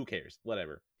anyone? Who cares?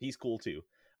 Whatever. He's cool too.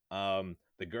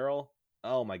 The girl,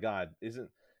 oh my god,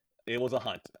 it was a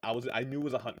hunt. I knew it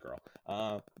was a hunt girl.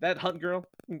 That hunt girl,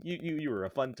 you were a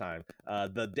fun time.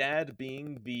 The dad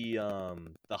being the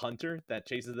hunter that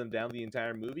chases them down the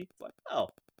entire movie. It's like, oh,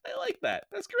 I like that.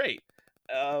 That's great.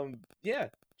 Yeah,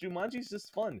 Jumanji's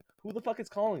just fun. Who the fuck is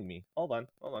calling me? Hold on.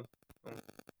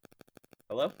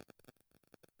 Hello?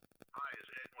 Hi, is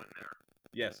Edwin there?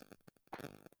 Yes.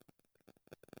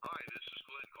 Hi, this is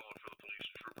Glenn calling for the police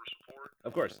and trooper support.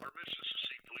 Of course. Our mission is to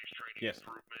seek police training Yes.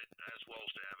 improvement, as well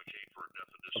as to advocate for a death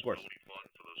and Of course. disability fund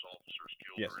for those officers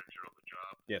killed Yes. or injured on the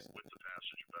job Yes. with the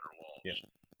passage of better laws. Yes.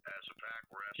 As a PAC,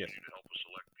 we're asking Yes. you to help us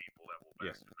select people that will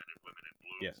back Yes. the men and women in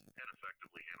blue Yes. and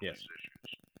effectively handle Yes. these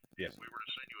issues. Yes. If we were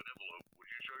to send you an envelope, would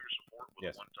you show your support with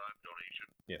Yes. a one-time donation?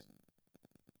 Yes.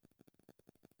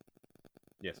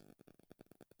 Yes.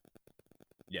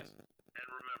 Yes. And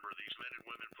remember, these men and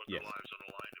women put Yes. their lives on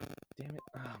the line to Damn it.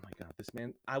 Oh my god, this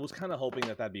man. I was kind of hoping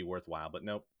that that'd be worthwhile, but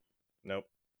nope. Nope.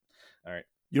 All right.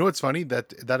 You know what's funny?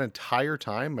 That entire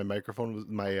time, my microphone was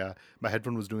my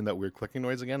headphone was doing that weird clicking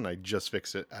noise again, and I just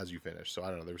fixed it as you finished. So I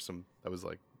don't know. There was some that was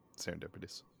like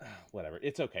serendipitous. Whatever.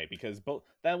 It's okay because both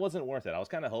that wasn't worth it. I was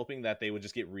kind of hoping that they would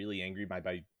just get really angry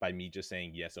by me just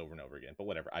saying yes over and over again. But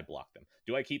whatever. I blocked them.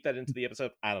 Do I keep that into the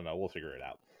episode? I don't know. We'll figure it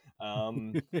out. By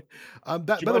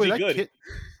the way, Jumanji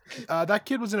that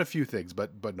kid was in a few things,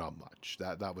 but not much.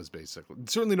 That was basically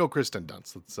certainly no Kristen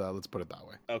Dunst. Let's put it that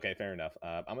way. Okay, fair enough.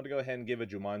 I'm gonna go ahead and give a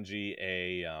Jumanji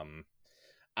a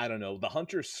I don't know, the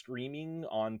hunter screaming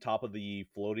on top of the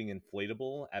floating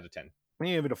inflatable out of 10. I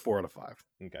gave it a 4 out of 5.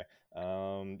 Okay.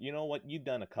 You know what? You've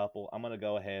done a couple. I'm gonna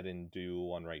go ahead and do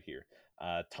one right here.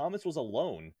 Thomas Was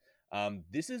Alone.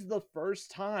 This is the first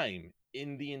time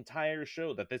in the entire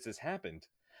show that this has happened.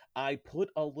 I put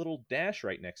a little dash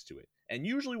right next to it. And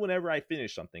usually whenever I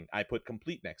finish something, I put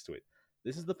complete next to it.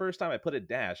 This is the first time I put a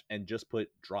dash and just put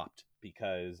dropped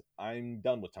because I'm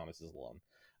done with Thomas Is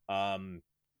Alone.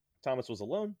 Thomas Was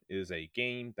Alone is a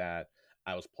game that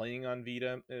I was playing on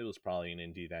Vita. It was probably an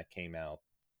indie that came out.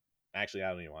 Actually,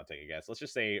 I don't even want to take a guess. Let's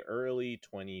just say early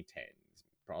 2010s,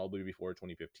 probably before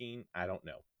 2015. I don't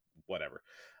know. Whatever.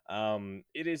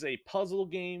 It is a puzzle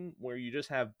game where you just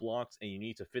have blocks and you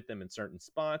need to fit them in certain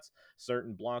spots.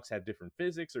 Certain blocks have different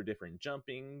physics or different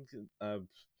jumping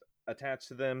attached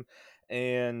to them,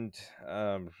 and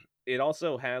it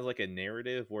also has like a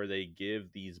narrative where they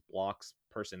give these blocks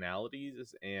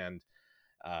personalities, and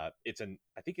I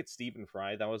think it's Stephen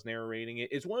Fry that was narrating it.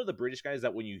 It's one of the British guys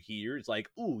that when you hear, it's like,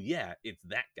 ooh, yeah, it's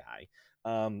that guy.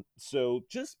 So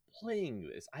just playing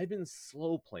this, I've been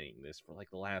slow playing this for like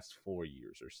the last 4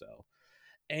 years or so.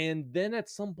 And then at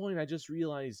some point I just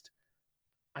realized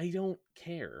I don't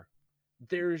care.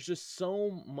 There's just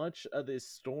so much of this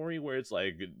story where it's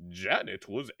like Janet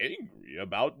was angry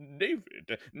about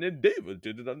David, and David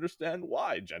didn't understand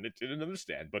why. Janet didn't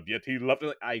understand, but yet he loved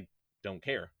it. I don't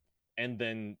care. And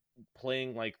then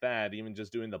playing like that, even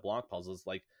just doing the block puzzles,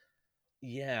 like,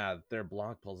 yeah, they're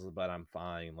block puzzles, but I'm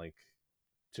fine. Like,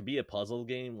 to be a puzzle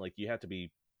game, like, you have to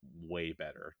be way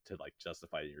better to like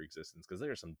justify your existence, because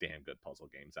there are some damn good puzzle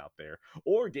games out there,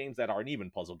 or games that aren't even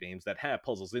puzzle games that have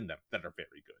puzzles in them that are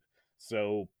very good.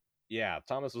 So yeah,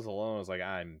 Thomas Was Alone. I was like,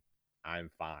 I'm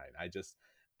fine. I just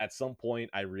at some point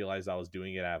I realized I was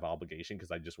doing it out of obligation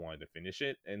because I just wanted to finish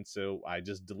it, and so I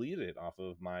just deleted it off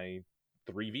of my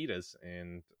 3 Vitas,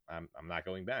 and I'm not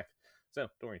going back. So,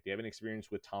 Dorian, do you have any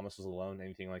experience with Thomas Was Alone,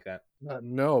 anything like that?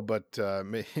 No, but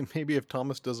maybe if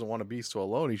Thomas doesn't want to be so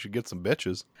alone, he should get some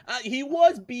bitches. He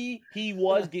was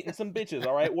getting some bitches,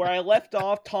 all right? Where I left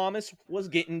off, Thomas was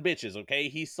getting bitches, okay?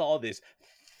 He saw this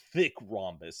thick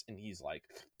rhombus, and he's like,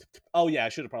 oh yeah, I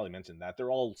should have probably mentioned that.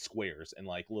 They're all squares and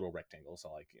like little rectangles,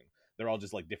 so like, you know, they're all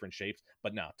just like different shapes.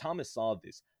 But now, Thomas saw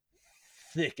this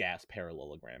thick-ass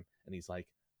parallelogram, and he's like,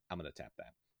 I'm gonna tap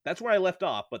that. That's where I left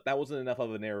off, but that wasn't enough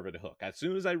of a narrative to hook. As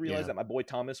soon as I realized that my boy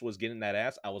Thomas was getting that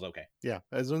ass, I was okay. Yeah,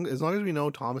 as long as we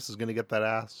know Thomas is going to get that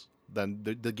ass, then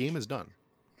the game is done.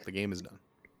 The game is done.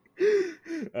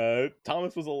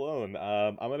 Thomas Was Alone.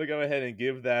 I'm going to go ahead and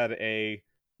give that a,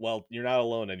 well, you're not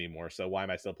alone anymore, so why am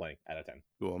I still playing out of 10?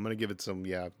 Cool, I'm going to give it some,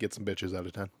 get some bitches out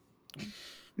of 10.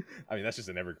 I mean, that's just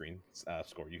an evergreen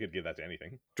score. You could give that to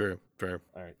anything. True. All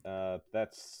right,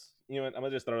 that's... You know what? I'm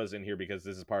going to just throw this in here because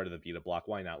this is part of the Vita block.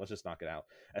 Why not? Let's just knock it out.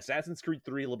 Assassin's Creed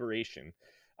 3 Liberation.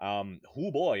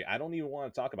 Oh boy, I don't even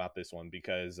want to talk about this one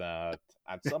because at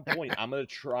some point I'm going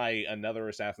to try another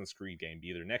Assassin's Creed game,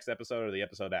 either next episode or the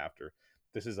episode after.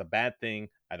 This is a bad thing.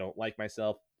 I don't like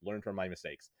myself. Learn from my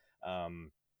mistakes.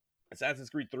 Assassin's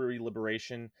Creed 3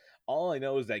 Liberation. All I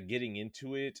know is that getting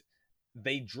into it,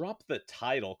 they drop the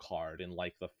title card in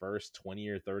like the first 20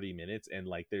 or 30 minutes, and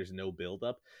like there's no build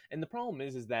up. And the problem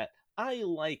is that I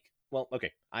liked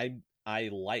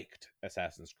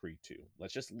Assassin's Creed 2.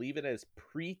 Let's just leave it as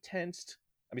pretense.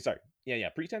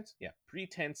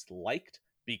 Pretense liked,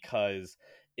 because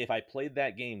if I played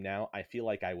that game now, I feel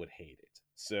like I would hate it.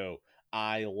 So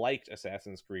I liked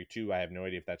Assassin's Creed 2. I have no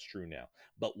idea if that's true now.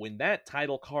 But when that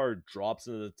title card drops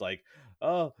and it's like,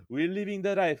 oh, we're living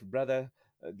the life, brother.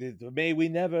 May we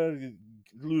never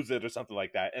lose it or something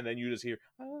like that, and then you just hear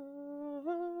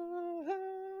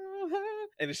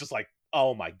and it's just like,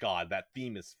 oh my god, that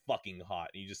theme is fucking hot.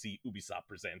 And you just see Ubisoft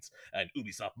presents an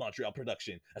Ubisoft Montreal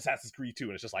production, Assassin's Creed 2,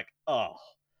 and it's just like, oh,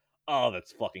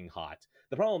 that's fucking hot.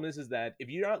 The problem is that if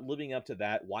you're not living up to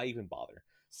that, why even bother?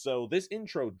 So this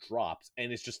intro drops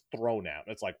and it's just thrown out.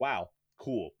 It's like, wow,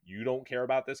 cool. You don't care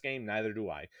about this game, neither do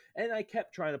I. And I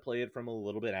kept trying to play it from a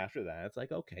little bit after that. It's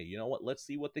like, okay, you know what? Let's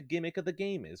see what the gimmick of the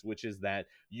game is, which is that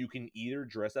you can either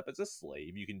dress up as a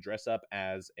slave, you can dress up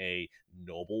as a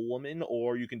noblewoman,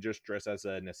 or you can just dress as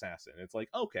an assassin. It's like,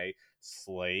 okay,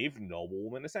 slave,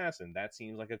 noblewoman, assassin. That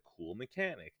seems like a cool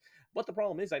mechanic. But the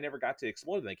problem is I never got to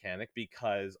explore the mechanic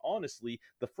because, honestly,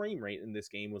 the frame rate in this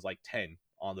game was like 10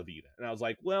 on the Vita. And I was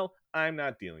like, well, I'm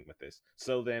not dealing with this.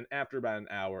 So then after about an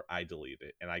hour, I deleted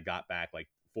it. And I got back like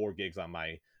 4 gigs on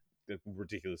my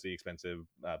ridiculously expensive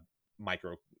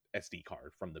micro SD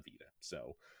card from the Vita.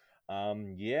 So,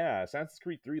 yeah, Assassin's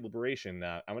Creed 3 Liberation.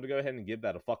 I'm going to go ahead and give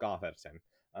that a fuck off out of 10.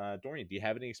 Dorian, do you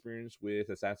have any experience with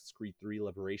Assassin's Creed 3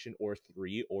 Liberation or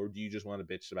 3, or do you just want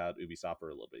to bitch about Ubisoft for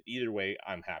a little bit? Either way,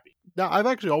 I'm happy. No, I've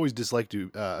actually always disliked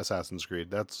Assassin's Creed.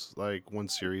 That's like one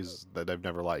series that I've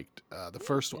never liked. I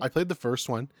played the first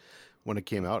one when it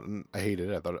came out, and I hated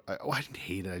it. I didn't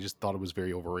hate it. I just thought it was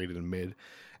very overrated and mid.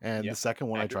 And the second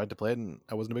one, I tried to play it, and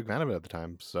I wasn't a big fan of it at the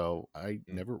time. So I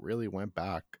never really went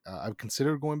back. I've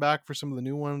considered going back for some of the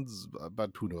new ones, but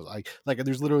who knows?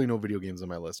 There's literally no video games on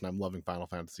my list, and I'm loving Final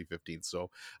Fantasy 15. So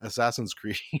Assassin's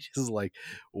Creed is like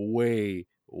way,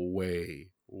 way,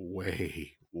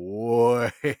 way,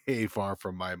 way far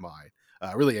from my mind.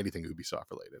 Really anything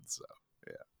Ubisoft related. So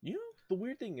yeah. You know, the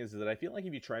weird thing is that I feel like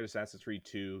if you tried Assassin's Creed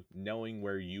 2, knowing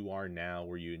where you are now,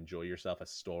 where you enjoy yourself a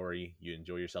story, you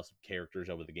enjoy yourself some characters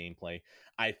over the gameplay,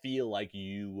 I feel like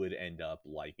you would end up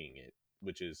liking it,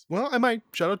 which is... Well, I might.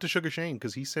 Shout out to Sugar Shane,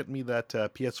 because he sent me that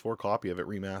PS4 copy of it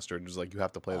remastered. It was like, you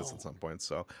have to play this at some point.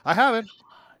 So I haven't.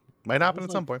 Might happen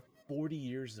at some point. 40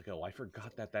 years ago. I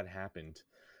forgot that happened.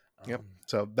 Yep.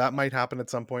 So that might happen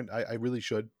at some point. I really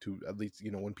should, to at least,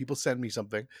 when people send me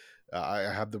something,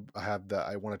 I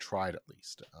want to try it at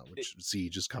least.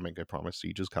 Siege is coming. I promise,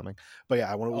 Siege is coming. But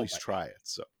yeah, I want to at least try it.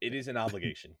 So it is an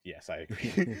obligation. Yes, I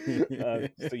agree.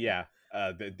 So yeah,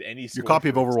 your copy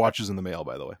of Overwatch is in the mail,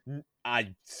 by the way.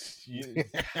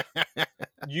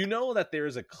 You know that there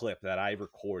is a clip that I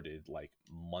recorded like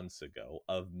months ago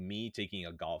of me taking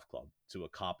a golf club to a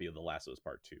copy of The Last of Us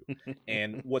Part 2.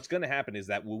 And what's going to happen is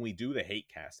that when we do the hate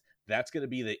cast, that's going to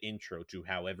be the intro to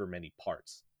however many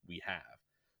parts we have.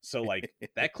 So like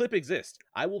that clip exists.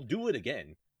 I will do it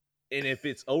again. And if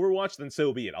it's Overwatch, then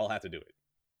so be it. I'll have to do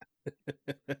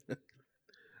it.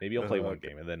 Maybe I'll play one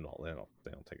game and then I'll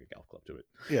take a golf club to it.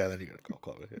 Yeah, then you got a golf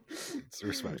club. It's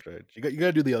respect, right? You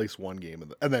got to do at least one game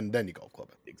and then you golf club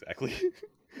it. Exactly.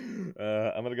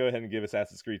 I'm gonna go ahead and give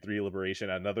Assassin's Creed 3 Liberation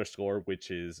another score,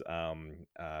 which is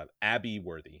Abby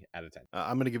worthy out of 10.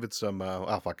 I'm gonna give it some.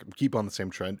 Keep on the same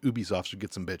trend. Ubisoft should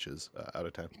get some bitches out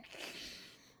of 10.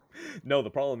 No, the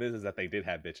problem is that they did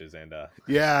have bitches, and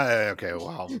yeah. Okay.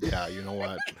 Wow. Yeah. You know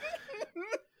what?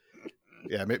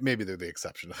 Yeah, maybe they're the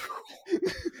exception.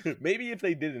 Maybe if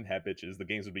they didn't have bitches, the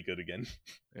games would be good again.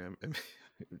 Yeah,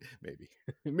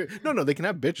 maybe. No, they can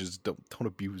have bitches. Don't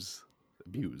abuse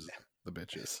the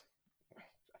bitches.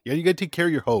 Yeah, you gotta take care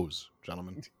of your hoes,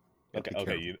 gentlemen.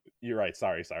 Okay, you're right.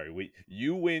 Sorry.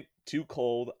 You went too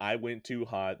cold. I went too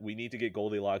hot. We need to get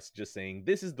Goldilocks. Just saying,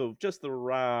 this is just the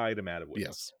right amount of women.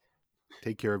 Yes.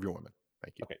 Take care of your women.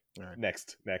 Thank you. Okay. All right.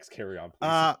 Next, carry on,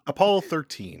 please. Apollo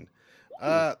 13.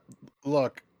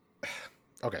 Look.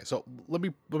 Okay, so let me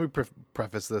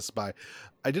preface this by,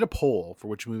 I did a poll for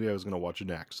which movie I was going to watch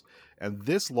next, and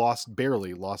this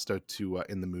barely lost out to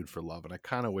In the Mood for Love, and I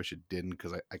kind of wish it didn't,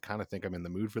 because I kind of think I'm in the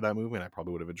mood for that movie, and I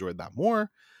probably would have enjoyed that more,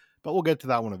 but we'll get to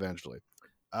that one eventually.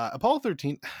 Apollo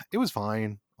 13, it was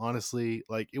fine, honestly.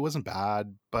 Like, it wasn't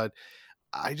bad, but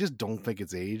I just don't think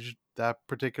it's aged that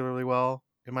particularly well,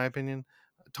 in my opinion.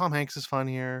 Tom Hanks is fun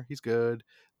here. He's good.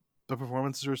 The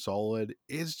performances are solid.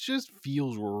 It just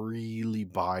feels really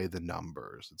by the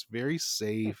numbers. It's very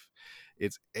safe.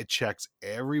 It checks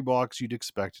every box you'd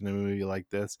expect in a movie like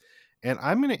this. And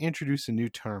I'm going to introduce a new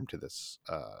term to this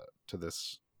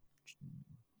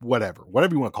whatever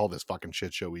you want to call this fucking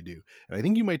shit show we do. And I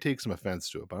think you might take some offense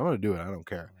to it, but I'm going to do it. I don't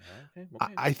care.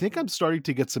 Okay. I think I'm starting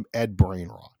to get some Ed brain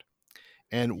rot.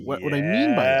 And what I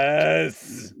mean by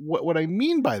that, what I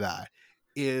mean by that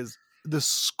is, the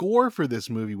score for this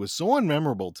movie was so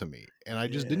unmemorable to me, and I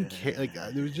just didn't care. Like,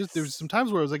 there was some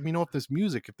times where I was like,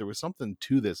 if there was something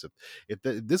to this, if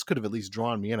this could have at least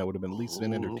drawn me in, I would have been at least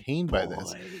been entertained by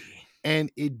this.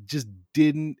 and it just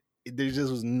didn't. There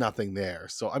just was nothing there.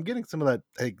 So I'm getting some of that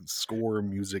like score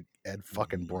music and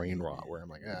fucking brain rot where I'm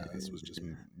like, this was just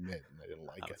mid, and I didn't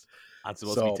like I'm, it. I'm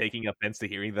supposed to be So taking offense to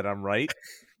hearing that I'm right.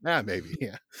 maybe,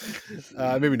 yeah,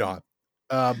 maybe not.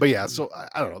 But yeah, so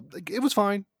I don't know. Like, it was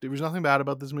fine. There was nothing bad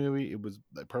about this movie. It was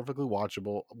perfectly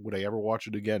watchable. Would I ever watch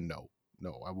it again? No,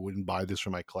 I wouldn't buy this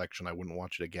for my collection. I wouldn't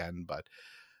watch it again. But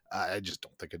I just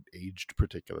don't think it aged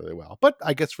particularly well. But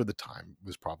I guess for the time, it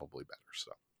was probably better.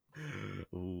 So.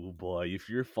 Oh boy, if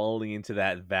you're falling into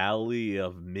that valley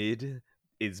of mid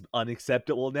is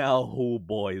unacceptable now, oh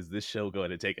boy, is this show going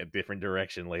to take a different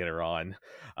direction later on.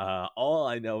 All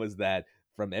I know is that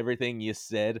from everything you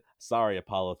said, sorry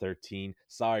Apollo 13,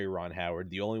 sorry Ron Howard,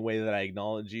 the only way that I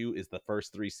acknowledge you is the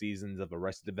first 3 seasons of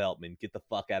Arrested Development. Get the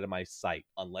fuck out of my sight,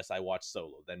 unless I watch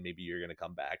Solo, then maybe you're going to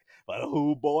come back. But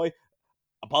oh boy,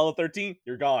 Apollo 13,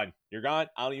 you're gone. You're gone.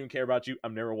 I don't even care about you.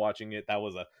 I'm never watching it. That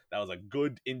was a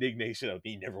good indignation of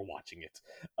me never watching it.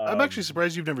 I'm actually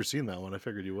surprised you've never seen that one. I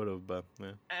figured you would have, but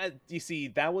yeah. You see,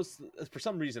 that was for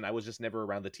some reason I was just never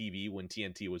around the TV when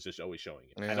TNT was just always showing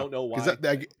it. Yeah. I don't know why.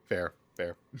 Fair.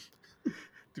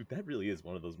 Dude, that really is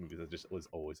one of those movies that just was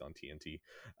always on TNT.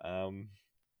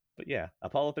 But yeah,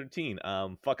 Apollo 13.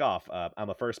 Fuck off. I'm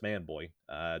a first man boy.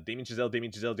 Damien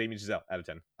Chazelle out of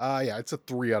 10. Yeah, it's a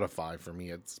 3 out of 5 for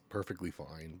me. It's perfectly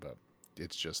fine, but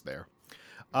it's just there.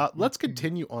 Let's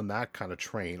continue on that kind of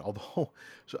train. Although,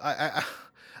 so I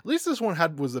at least this one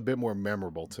was a bit more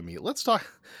memorable to me. Let's talk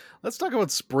about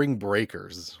Spring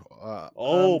Breakers.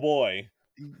 Boy.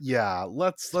 Yeah,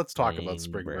 let's talk about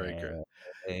Spring Breakers.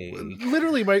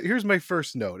 Literally, here's my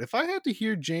first note. If I had to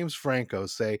hear James Franco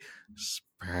say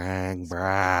Spring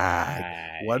Break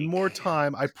one more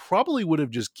time, I probably would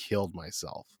have just killed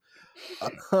myself.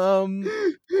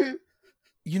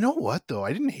 You know what though?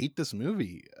 I didn't hate this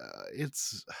movie.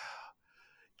 It's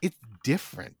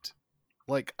different.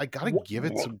 Like, I gotta give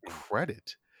it some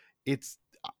credit.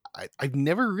 I've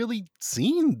never really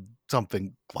seen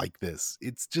something like this.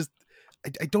 It's just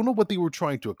I don't know what they were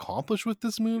trying to accomplish with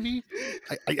this movie.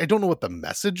 I don't know what the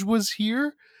message was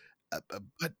here,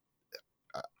 but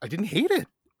I didn't hate it.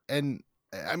 And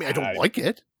I mean, I don't like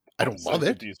it. I don't love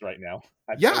it. Confused right now.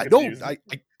 Yeah, no,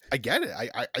 I get it.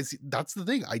 I see. That's the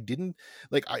thing. I didn't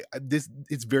like. This.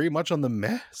 It's very much on the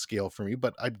meh scale for me,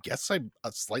 but I guess I'm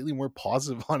slightly more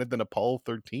positive on it than Apollo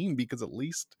 13 because at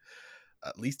least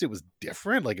it was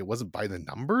different. Like, it wasn't by the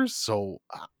numbers. So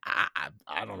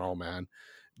I don't know, man.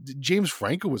 James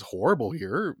Franco was horrible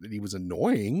here. He was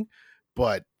annoying,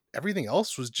 but everything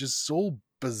else was just so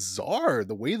bizarre.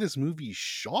 The way this movie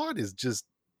shot is just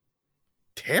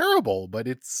terrible, but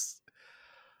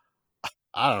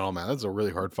I don't know, man. That's a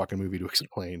really hard fucking movie to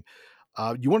explain.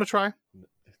 You want to try?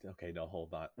 Okay, no,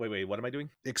 hold on. Wait, what am I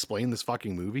doing? Explain this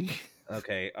fucking movie?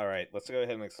 Okay, all right. Let's go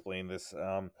ahead and explain this.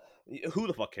 Who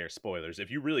the fuck cares? Spoilers.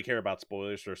 If you really care about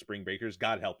spoilers for Spring Breakers,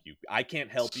 God help you. I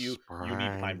can't help you. You need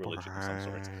to find religion of some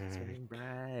sort. Spring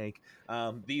Break.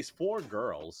 These 4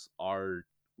 girls are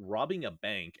robbing a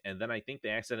bank, and then I think they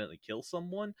accidentally kill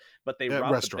someone, but they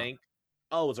rob the bank.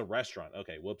 Oh, it was a restaurant.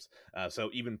 Okay, whoops. So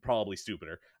even probably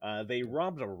stupider. They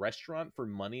robbed a restaurant for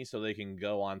money so they can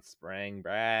go on spring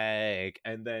break.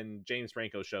 And then James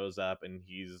Franco shows up, and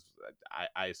he's,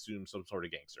 I assume, some sort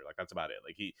of gangster. Like, that's about it.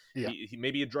 Like, he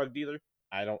may be a drug dealer.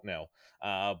 I don't know.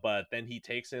 But then he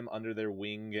takes him under their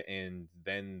wing, and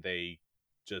then they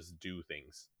just do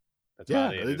things. That's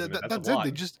about it. That's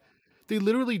it. They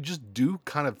literally just do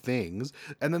kind of things,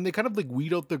 and then they kind of like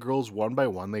weed out the girls one by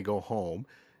one. They go home.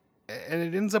 And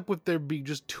it ends up with there being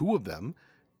just 2 of them.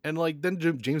 And like then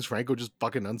James Franco just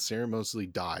fucking unceremoniously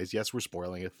dies. Yes, we're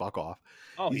spoiling it. Fuck off.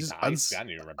 Oh, he dies. I didn't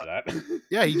even remember that.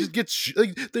 Yeah, he just gets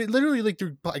like they literally like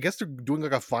I guess they're doing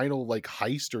like a final like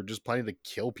heist or just planning to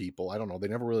kill people. I don't know. They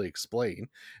never really explain.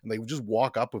 And they just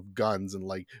walk up with guns and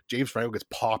like James Franco gets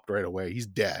popped right away. He's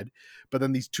dead. But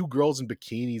then these 2 girls in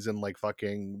bikinis and like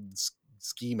fucking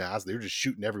ski masks, they're just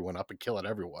shooting everyone up and killing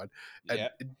everyone, and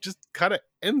it just kind of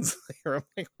ends there. I'm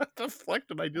like, what the fuck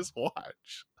did I just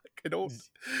watch? Like,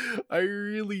 I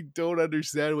really don't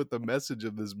understand what the message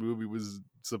of this movie was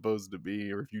supposed to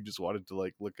be, or if you just wanted to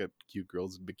like look at cute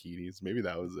girls in bikinis. Maybe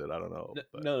that was it. I don't know.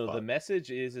 No, the message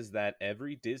is that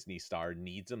every Disney star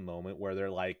needs a moment where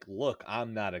they're like, look,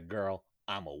 I'm not a girl,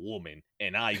 I'm a woman,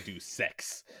 and I do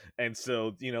sex. And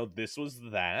so, this was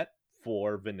that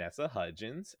for Vanessa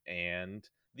Hudgens and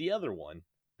the other one,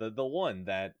 the one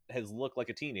that has looked like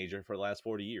a teenager for the last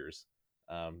 40 years.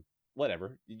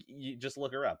 Whatever, you just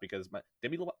look her up because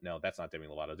Demi Lovato. No, that's not Demi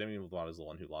Lovato. Demi Lovato is the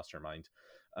one who lost her mind.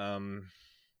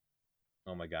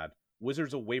 Oh my god,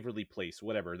 Wizards of Waverly Place,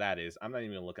 whatever that is. I'm not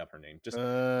even gonna look up her name. Just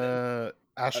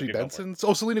Ashley okay, go for it. Benson.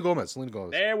 Oh, Selena Gomez. Selena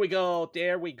Gomez. There we go.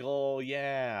 There we go.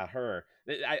 Yeah, her.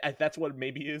 That's what it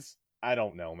maybe is. I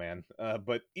don't know, man.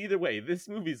 But either way, this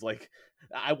movie's like,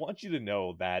 I want you to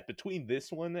know that between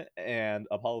this one and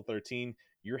Apollo 13,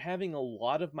 you're having a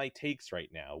lot of my takes right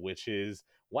now, which is,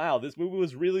 wow, this movie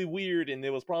was really weird and it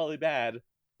was probably bad,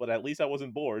 but at least I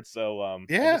wasn't bored. So,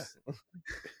 Yeah.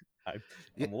 I'm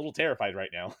a little terrified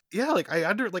right now. Yeah, like I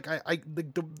under like I like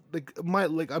the like my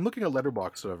like I'm looking at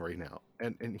Letterboxd right now,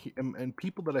 and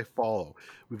people that I follow,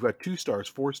 we've got 2 stars,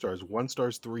 4 stars, 1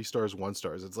 stars, 3 stars, 1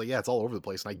 stars. It's like, yeah, it's all over the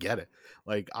place, and I get it.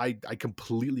 Like I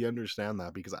completely understand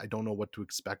that, because I don't know what to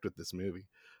expect with this movie,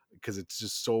 because it's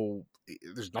just so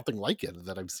there's nothing like it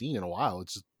that I've seen in a while.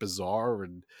 It's just bizarre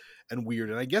and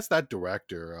weird. And I guess that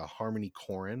director, Harmony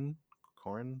Korine,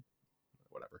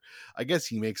 whatever, I guess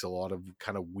he makes a lot of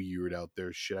kind of weird out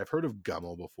there shit. I've heard of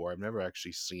Gummo before. I've never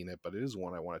actually seen it, but it is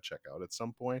one I want to check out at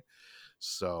some point.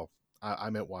 So I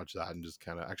might watch that and just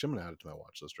kind of, actually I'm gonna add it to my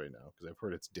watch list right now, because I've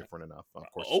heard it's different enough. Of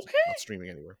course, it's not streaming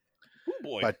anywhere. Oh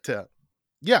boy. But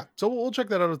yeah, so we'll check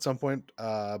that out at some point.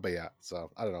 But yeah,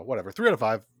 so I don't know, whatever. 3 out of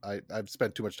 5. I've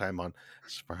spent too much time on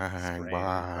Spring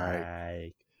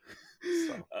Break.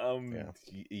 So,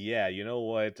 yeah, you know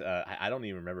what? I don't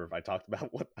even remember if I talked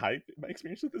about what my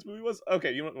experience with this movie was.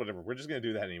 Okay, you know what? Whatever. We're just gonna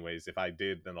do that anyways. If I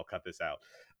did, then I'll cut this out.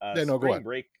 Yeah, no, go Spring ahead.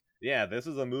 Break. Yeah, this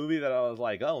is a movie that I was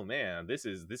like, oh man, this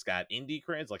got indie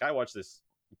creds. Like I watched this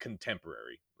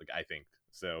contemporary. Like I think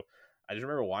so. I just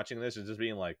remember watching this and just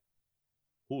being like,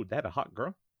 "Ooh, that a hot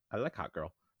girl? I like hot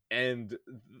girl." And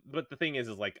but the thing is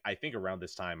like I think around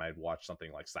this time I'd watched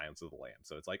something like Silence of the Lambs,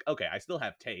 so it's like, okay, I still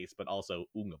have taste, but also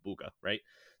oonga booga, right?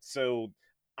 So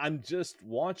I'm just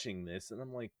watching this and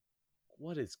I'm like,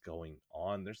 what is going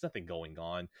on? There's nothing going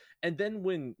on. And then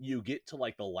when you get to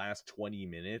like the last 20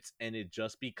 minutes and it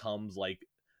just becomes like,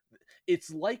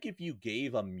 it's like if you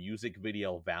gave a music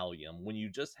video Valium, when you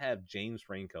just have James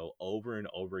Franco over and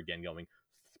over again going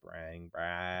Spring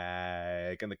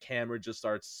Break, and the camera just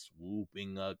starts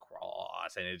swooping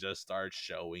across and it just starts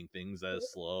showing things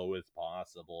as slow as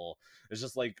possible. It's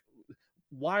just like,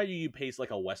 why do you pace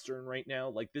like a Western right now?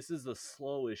 Like, this is the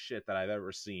slowest shit that I've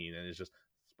ever seen, and it's just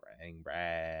Spring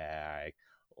Break.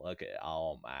 Look at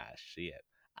all my shit.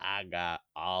 I got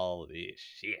all this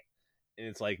shit. And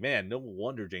it's like, man, no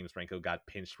wonder James Franco got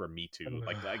pinched for Me Too.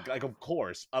 Like of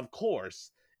course.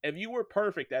 If you were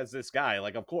perfect as this guy,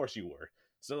 like, of course you were.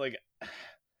 So, like,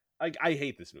 I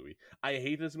hate this movie. I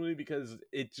hate this movie because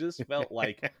it just felt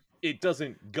like it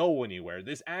doesn't go anywhere.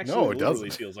 This actually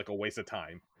literally feels like a waste of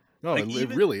time. No, like, it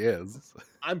really is.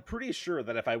 I'm pretty sure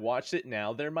that if I watched it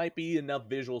now, there might be enough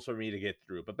visuals for me to get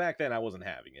through. But back then, I wasn't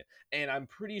having it. And I'm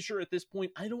pretty sure at this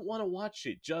point, I don't want to watch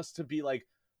it just to be like,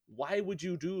 why would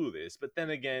you do this? But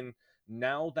then again,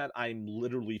 now that I'm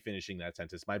literally finishing that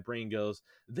sentence, my brain goes,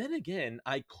 then again,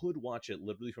 I could watch it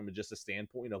literally from just a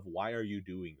standpoint of why are you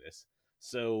doing this?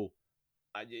 So,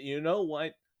 you know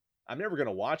what? I'm never going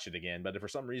to watch it again, but if for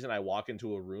some reason I walk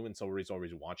into a room and somebody's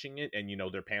always watching it and, you know,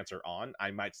 their pants are on,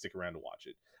 I might stick around to watch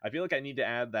it. I feel like I need to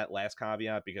add that last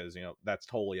caveat because, you know, that's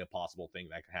totally a possible thing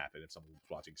that could happen if someone's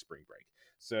watching Spring Break.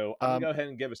 So I'm going to go ahead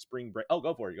and give a Spring Break. Oh,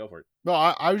 go for it. Go for it. No,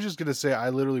 I was just going to say I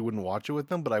literally wouldn't watch it with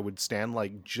them, but I would stand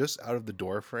like just out of the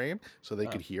door frame so they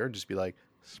could hear and just be like,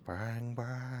 Spring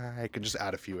Break, and just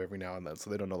add a few every now and then so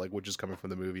they don't know like which is coming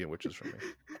from the movie and which is from me.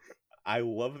 I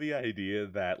love the idea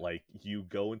that like you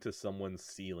go into someone's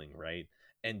ceiling, right?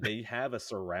 And they have a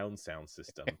surround sound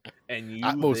system, and you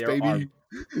Atmos, baby.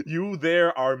 You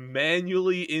there are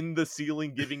manually in the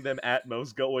ceiling giving them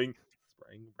Atmos, going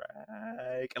Spring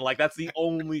Break, and like that's the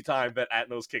only time that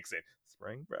Atmos kicks in.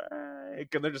 Spring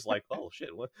Break, and they're just like, oh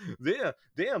shit, what?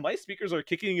 Damn, my speakers are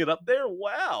kicking it up there.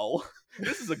 Wow,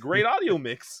 this is a great audio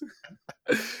mix.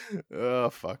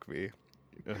 Oh fuck me.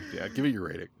 Yeah, give it your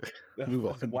rating. Move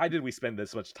on. Why did we spend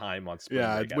this much time on Spring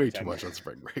Break? Yeah, way too much on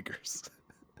Spring Breakers.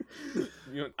 You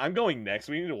know, I'm going next.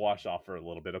 We need to wash off for a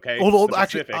little bit, okay? Hold on.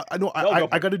 Actually,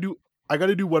 I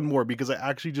gotta do one more because I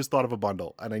actually just thought of a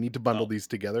bundle and I need to bundle these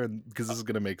together and because this is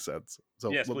gonna make sense.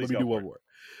 So yes, let me do one more.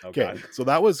 Okay. So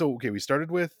that was we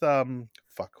started with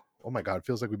oh my god, it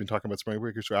feels like we've been talking about Spring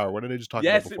Breakers for an hour. What did I just talk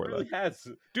about before that? Yes, it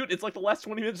really has. Dude, it's like the last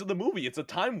 20 minutes of the movie. It's a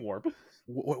time warp.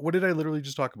 What did I literally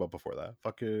just talk about before that?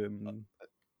 Fucking...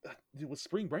 It was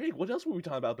Spring Break. What else were we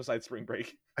talking about besides Spring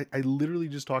Break? I literally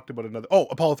just talked about another... Oh,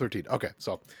 Apollo 13. Okay,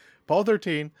 so Apollo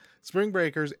 13, Spring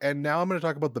Breakers, and now I'm going to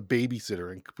talk about The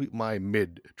Babysitter and complete my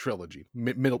mid-trilogy.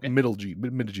 Middle G,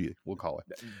 we'll call it.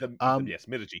 Yes,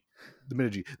 Mid-G. The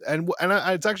Mid-G. And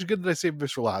it's actually good that I saved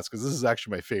this for last because this is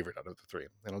actually my favorite out of the three,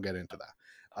 and I'll get into that.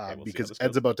 Okay, we'll see how because this Ed's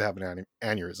goes. about to have an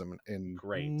aneurysm in,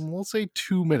 Great. we'll say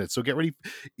 2 minutes. So get ready.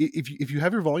 If you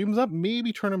have your volumes up,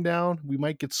 maybe turn them down. We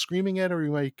might get screaming Ed, or we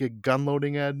might get gun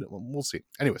loading Ed. We'll see.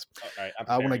 Anyways, All right, I'm when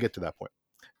I preparing. get to that point.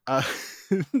 Uh,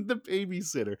 the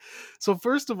babysitter. So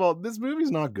first of all, this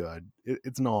movie's not good.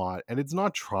 It's not, and it's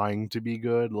not trying to be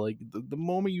good. Like the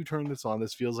moment you turn this on,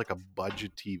 this feels like a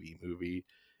budget TV movie.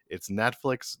 It's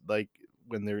Netflix. Like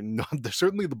when they're not, they're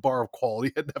certainly the bar of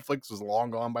quality at Netflix was long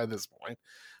gone by this point.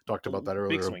 Talked about that Big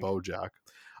earlier. swing.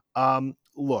 BoJack.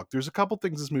 Look, there's a couple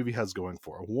things this movie has going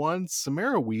for. One,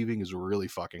 Samara Weaving is really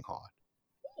fucking hot.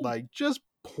 Like just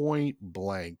point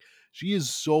blank, she is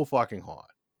so fucking hot.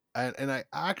 And I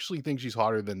actually think she's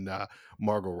hotter than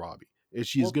Margot Robbie. Is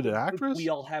she as good an actress? We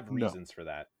all have No. reasons for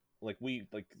that.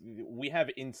 We have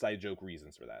inside joke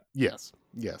reasons for that. Yes,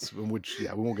 which we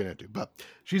won't get into, but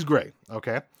she's great.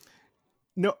 Okay,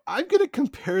 no, I'm gonna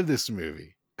compare this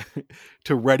movie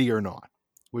to Ready or Not,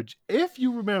 which, if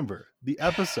you remember the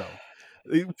episode,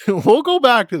 we'll go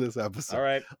back to this episode. All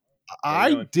right,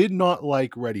 I did not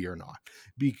like Ready or Not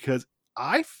because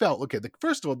I felt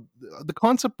first of all, the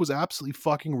concept was absolutely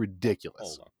fucking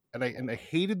ridiculous, and I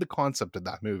hated the concept of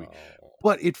that movie.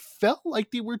 But it felt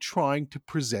like they were trying to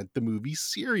present the movie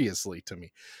seriously to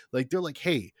me. Like they're like,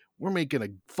 "Hey, we're making a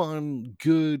fun,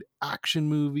 good action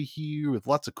movie here with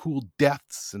lots of cool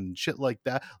deaths and shit like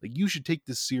that. Like you should take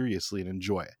this seriously and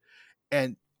enjoy it."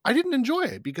 And I didn't enjoy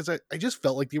it because I just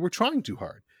felt like they were trying too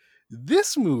hard.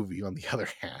 This movie, on the other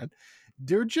hand,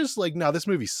 they're just like, no, this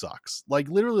movie sucks. Like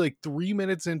literally like 3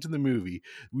 minutes into the movie,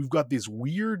 we've got these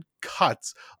weird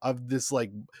cuts of this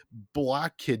like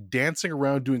black kid dancing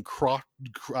around doing crotch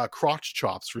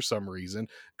chops for some reason,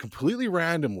 completely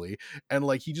randomly. And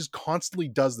like, he just constantly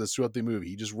does this throughout the movie.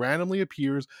 He just randomly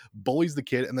appears, bullies the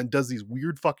kid, and then does these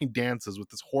weird fucking dances with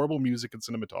this horrible music and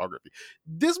cinematography.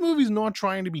 This movie's not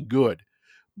trying to be good,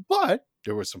 but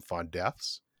there were some fun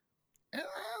deaths. And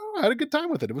I had a good time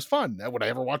with it. It was fun. Would I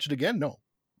ever watch it again? No,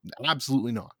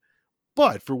 absolutely not.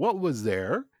 But for what was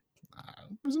there,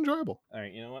 it was enjoyable. All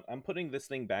right, you know what? I'm putting this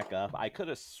thing back up. I could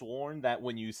have sworn that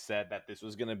when you said that this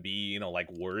was gonna be,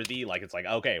 like worthy, like it's like,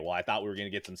 okay, well, I thought we were gonna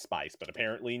get some spice, but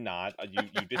apparently not.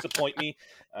 You disappoint me.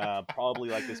 Probably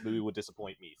like this movie would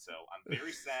disappoint me. So I'm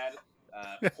very sad.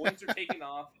 Points are taken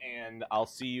off, and I'll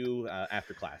see you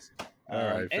after class. All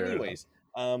right. Anyways.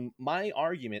 My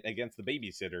argument against The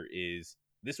Babysitter is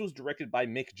this was directed by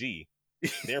Mick G,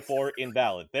 therefore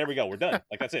invalid. There we go. We're done.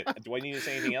 Like, that's it. Do I need to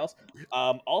say anything else?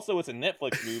 Also, it's a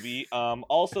Netflix movie.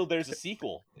 Also, there's a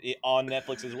sequel on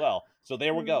Netflix as well. So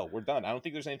there we go. We're done. I don't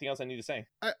think there's anything else I need to say.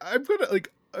 I'm gonna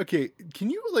okay. Can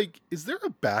you is there a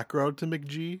background to Mick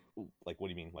G? Like, what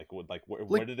do you mean?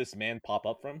 Where did this man pop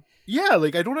up from? Yeah, I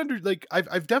don't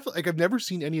I've definitely I've never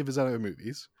seen any of his other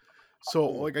movies,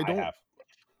 so I don't. I have.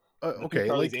 Okay,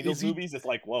 Charlie's Angels movies. It's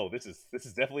like, whoa, this is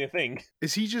definitely a thing.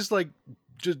 Is he just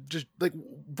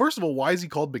first of all, why is he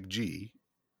called Big G?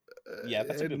 Yeah,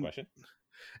 that's a good question.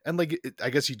 And I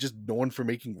guess he's just known for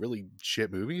making really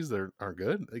shit movies that aren't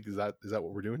good. Like, is that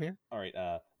what we're doing here? All right,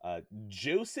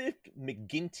 Joseph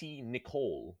McGinty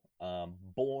Nicole,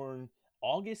 born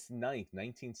August 9th,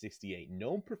 1968,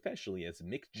 known professionally as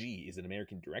Mick G, is an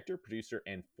American director, producer,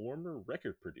 and former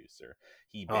record producer.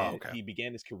 He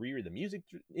began his career in the music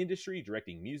industry,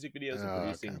 directing music videos and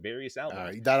producing various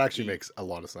albums. That actually makes a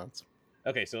lot of sense.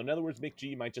 Okay, so in other words, Mick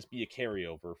G might just be a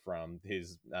carryover from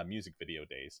his music video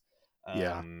days.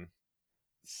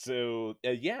 So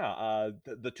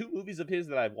the two movies of his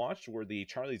that I've watched were the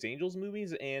Charlie's Angels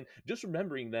movies, and just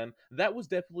remembering them, that was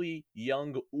definitely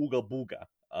young Ooga Booga.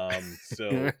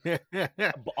 So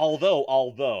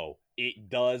although it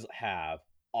does have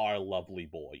our lovely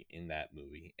boy in that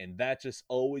movie, and that just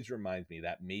always reminds me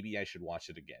that maybe I should watch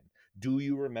it again. Do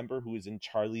you remember who is in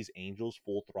Charlie's Angels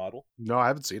Full Throttle? No, I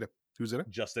haven't seen it. Who's in it?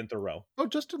 Justin Theroux. Oh,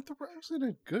 Justin Theroux's in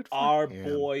it. Good for Our him.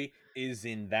 boy is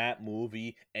in that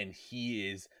movie, and he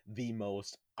is the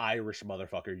most Irish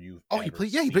motherfucker you've ever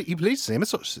seen. He plays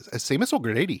Seamus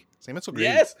O'Grady.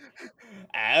 Yes.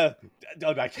 I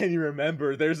can't even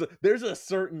remember. There's a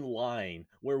certain line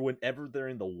where whenever they're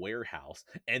in the warehouse,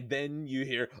 and then you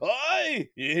hear, "Oi!"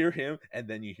 You hear him, and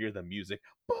then you hear the music.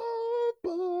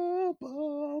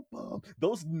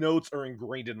 Those notes are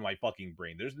ingrained in my fucking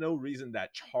brain. There's no reason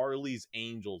that Charlie's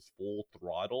Angels Full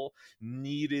Throttle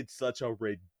needed such a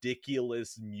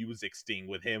ridiculous music sting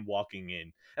with him walking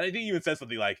in. And I think he even said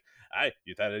something like,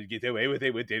 you thought I'd get away with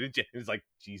it, didn't you? And it's like,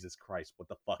 Jesus Christ, what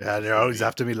the fuck? Yeah, they're always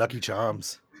after me, Lucky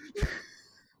Charms.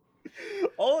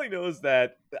 All I know is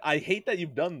that I hate that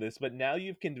you've done this, but now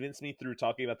you've convinced me through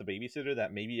talking about The Babysitter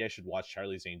that maybe I should watch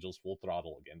Charlie's Angels Full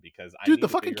Throttle again because I Dude, need the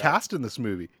to fucking figure out. cast in this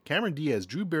movie: Cameron Diaz,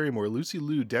 Drew Barrymore, Lucy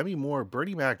Liu, Demi Moore,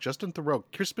 Bernie Mac, Justin Theroux,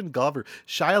 Crispin Glover,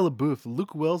 Shia LaBeouf,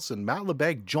 Luke Wilson, Matt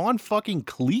LeBlanc, John fucking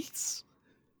Cleese.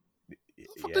 How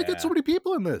the fuck they get so many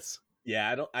people in this?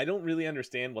 Yeah, I don't really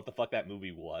understand what the fuck that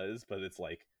movie was, but it's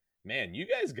like, man, you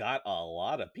guys got a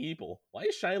lot of people. Why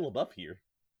is Shia LaBeouf here?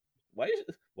 What?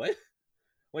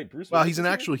 Wait, Bruce. Well, Willis he's an is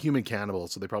here? actual human cannibal,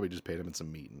 so they probably just paid him in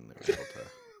some meat and they were able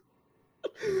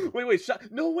to. Wait,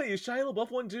 no way, is Shia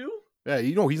LaBeouf one too? Yeah,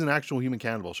 he's an actual human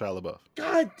cannibal, Shia LaBeouf.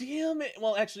 God damn it!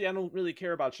 Well, actually, I don't really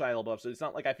care about Shia LaBeouf, so it's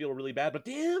not like I feel really bad. But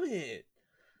damn it!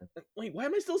 Wait, why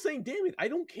am I still saying damn it? I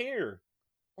don't care.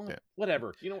 Well, Yeah.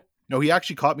 Whatever. You know. No, he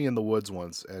actually caught me in the woods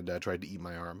once and tried to eat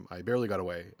my arm. I barely got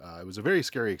away. It was a very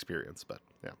scary experience, but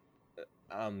yeah.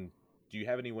 Do you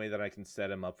have any way that I can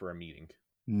set him up for a meeting?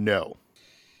 No.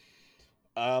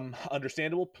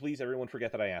 Understandable. Please, everyone,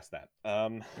 forget that I asked that.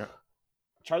 Yeah.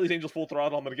 Charlie's Angels Full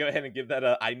Throttle. I'm gonna go ahead and give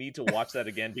that I need to watch that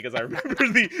again because I remember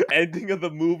the ending of the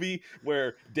movie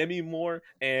where Demi Moore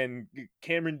and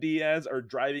Cameron Diaz are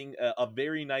driving a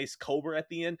very nice Cobra at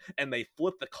the end, and they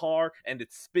flip the car and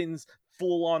it spins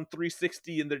full on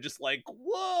 360, and they're just like,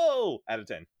 "Whoa!" Out of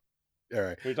 10. All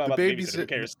right. We're talking about the Babysitter. Who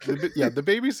cares? The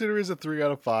Babysitter is a 3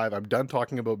 out of 5. I'm done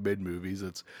talking about mid movies.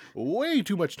 It's way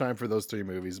too much time for those 3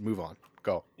 movies. Move on.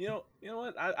 Go. You know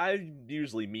what? I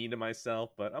usually mean to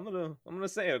myself, but I'm gonna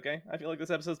say it, okay? I feel like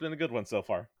this episode's been a good one so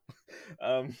far.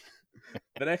 The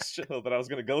next show that I was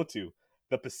gonna go to,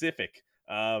 The Pacific.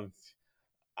 I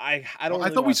don't.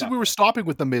 I thought we said we were stopping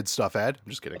with the mid stuff, Ed. I'm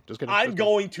just kidding. I'm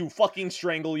going to fucking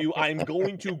strangle you. I'm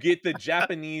going to get the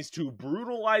Japanese to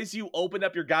brutalize you, open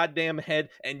up your goddamn head,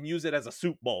 and use it as a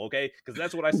soup bowl, okay? Because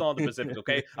that's what I saw in the Pacific,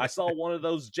 okay? I saw one of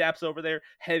those Japs over there,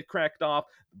 head cracked off,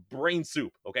 brain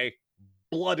soup, okay?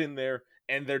 Blood in there,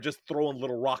 and they're just throwing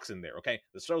little rocks in there, okay?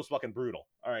 The show's fucking brutal.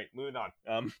 All right, moving on.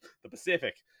 The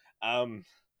Pacific.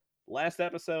 Last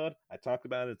episode, I talked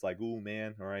about it. It's like, ooh,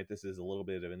 man, all right, this is a little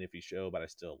bit of an iffy show, but I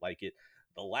still like it.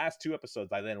 The last 2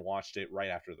 episodes, I then watched it right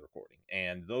after the recording,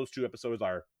 and those 2 episodes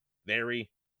are very,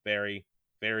 very,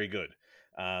 very good.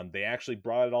 They actually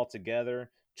brought it all together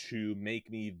to make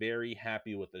me very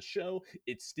happy with the show.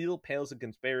 It still pales in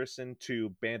comparison to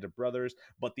Band of Brothers,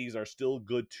 but these are still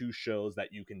good 2 shows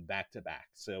that you can back to back.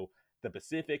 So The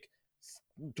Pacific,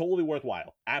 totally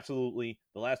worthwhile. Absolutely.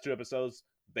 The last 2 episodes,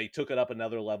 they took it up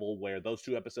another level where those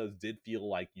 2 episodes did feel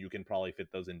like you can probably fit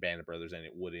those in Band of Brothers and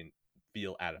it wouldn't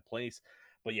feel out of place.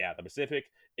 But yeah, The Pacific,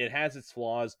 it has its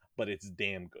flaws, but it's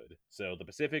damn good. So The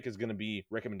Pacific is going to be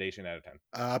recommendation out of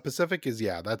 10. Pacific is,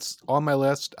 that's on my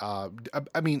list. I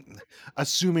mean,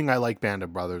 assuming I like Band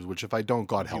of Brothers, which if I don't,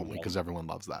 God help me, because everyone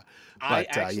loves that. But, I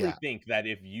actually think that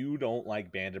if you don't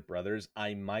like Band of Brothers,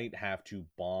 I might have to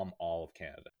bomb all of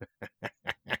Canada.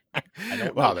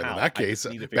 Well, then in that case,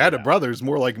 Band of Brothers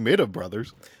more like Mid of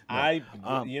Brothers.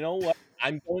 No. You know what?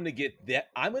 I'm going to get that.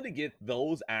 I'm going to get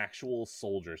those actual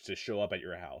soldiers to show up at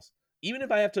your house. Even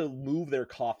if I have to move their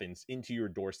coffins into your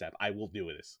doorstep, I will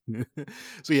do this.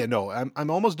 So yeah, no, I'm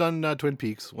almost done Twin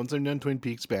Peaks. Once I'm done Twin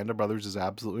Peaks, Band of Brothers is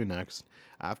absolutely next.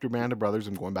 After Band of Brothers,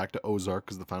 I'm going back to Ozark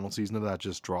because the final season of that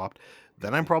just dropped.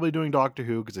 Then I'm probably doing Doctor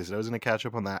Who because I said I was going to catch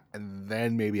up on that, and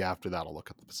then maybe after that I'll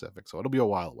look at the Pacific. So it'll be a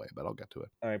while away, but I'll get to it.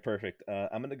 All right, perfect.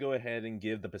 I'm going to go ahead and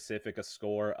give the Pacific a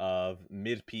score of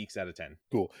mid peaks out of 10.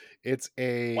 Cool. It's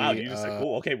a wow. You just said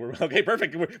cool. Okay, we're okay.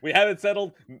 Perfect. We have it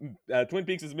settled. Twin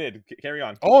Peaks is mid. Carry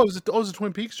on. Oh, it was a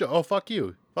Twin Peaks show. Oh, fuck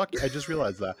you. Fuck you. I just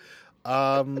realized that.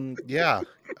 Yeah.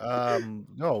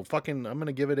 No, fucking, I'm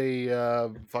gonna give it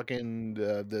a fucking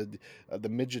the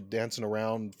midget dancing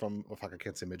around from, oh fuck, I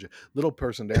can't say midget, little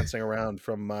person dancing around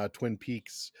from Twin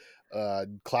Peaks,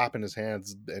 clapping his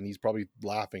hands, and he's probably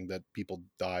laughing that people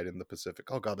died in the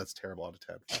Pacific. Oh god, that's terrible. Out of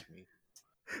 10. Fuck me.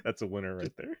 That's a winner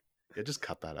right there. Yeah, just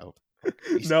cut that out.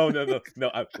 No.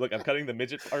 Look, I'm cutting the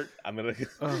midget part. I'm gonna.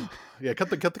 Yeah,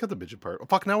 cut the midget part. Oh,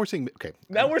 fuck. Now we're saying okay.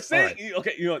 Now we're saying right.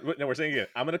 okay. You know what? No, we're saying again.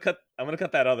 I'm gonna cut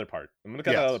that other part.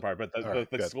 That other part. But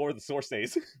the score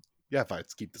stays. Yeah, fine.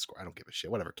 Let's keep the score. I don't give a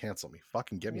shit. Whatever. Cancel me.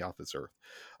 Fucking get me off this earth.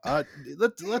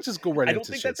 Let's just go right. I don't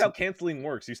think that's how canceling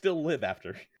works. You still live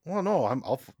after. Well, no.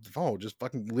 I'll just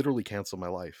fucking literally cancel my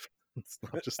life. It's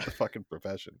not just the fucking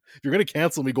profession. If you're gonna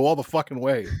cancel me, go all the fucking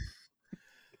way.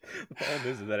 The problem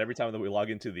is that every time that we log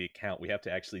into the account, we have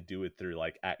to actually do it through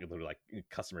like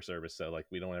customer service. So like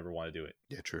we don't ever want to do it.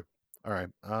 Yeah, true. All right.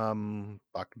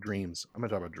 Fuck dreams. I'm gonna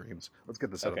talk about dreams. Let's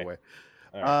get this out of the way.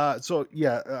 Right. So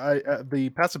yeah, the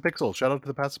Passive Pixel. Shout out to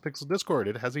the Passive Pixel Discord.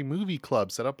 It has a movie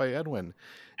club set up by Edwin.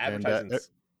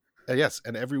 Advertisements. Yes,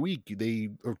 and every week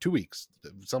or 2 weeks,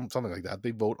 something like that,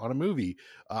 they vote on a movie.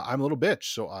 I'm a little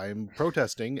bitch, so I'm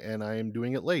protesting and I'm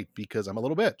doing it late because I'm a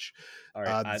little bitch. All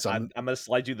right, Some I'm gonna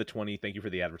slide you the 20. Thank you for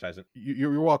the advertisement.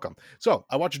 you're welcome. So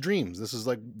I watched Dreams. This is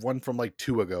like one from like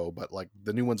 2 ago, but like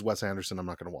the new one's Wes Anderson. I'm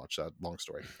not going to watch that. Long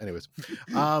story. Anyways,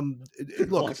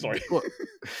 look, Long story. look.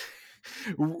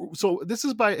 So this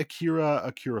is by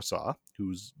Akira Kurosawa,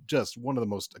 who's just one of the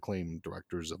most acclaimed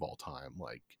directors of all time.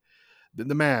 Like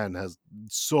the man has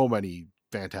so many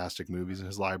fantastic movies in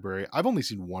his library. I've only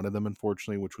seen one of them,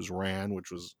 unfortunately, which was Ran,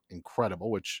 which was incredible,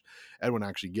 which Edwin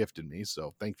actually gifted me.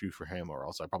 So thank you for him, or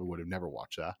else I probably would have never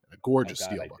watched that. A gorgeous Oh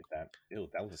God, I steelbook. did that. Ew,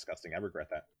 that was disgusting. I regret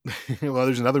that. Well,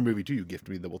 there's another movie too you gifted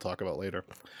me that we'll talk about later.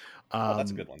 Oh,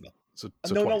 that's a good one though. So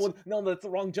No, twice. no, that's the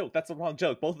wrong joke. That's the wrong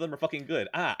joke. Both of them are fucking good.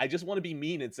 I just want to be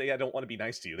mean and say I don't want to be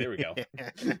nice to you. There we go.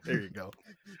 There you go.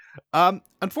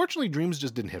 Unfortunately, Dreams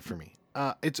just didn't hit for me.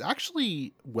 It's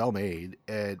actually well made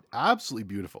and absolutely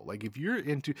beautiful. Like if you're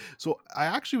into, so I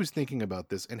actually was thinking about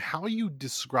this and how you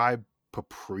describe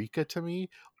Paprika to me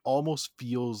almost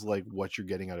feels like what you're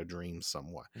getting out of Dreams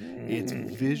somewhat. It's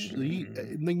visually,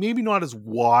 like maybe not as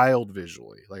wild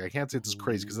visually. Like I can't say it's as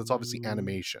crazy because that's obviously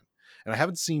animation, and I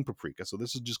haven't seen Paprika, so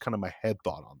this is just kind of my head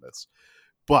thought on this.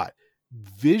 But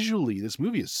visually this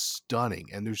movie is stunning,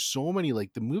 and there's so many,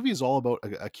 like the movie is all about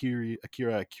Akira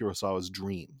Kurosawa's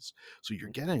dreams, so you're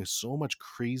getting so much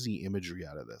crazy imagery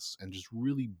out of this and just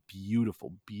really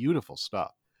beautiful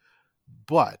stuff.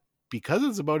 But because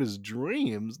it's about his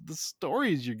dreams, the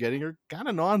stories you're getting are kind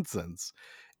of nonsense,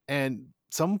 and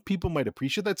some people might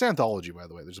appreciate that. It's anthology, by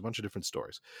the way. There's a bunch of different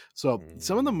stories, so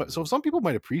some people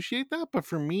might appreciate that, but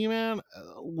for me, man,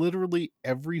 literally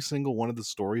every single one of the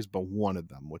stories but one of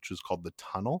them, which is called The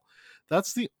Tunnel,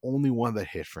 that's the only one that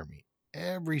hit for me.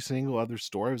 Every single other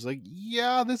story I was like,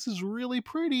 yeah, this is really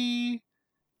pretty,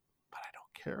 but I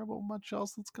don't care about much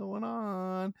else that's going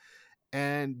on.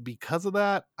 And because of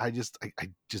that, I just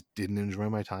didn't enjoy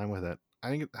my time with it. I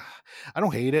think I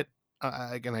don't hate it.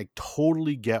 And I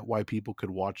totally get why people could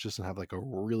watch this and have like a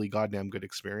really goddamn good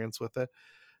experience with it.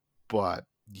 But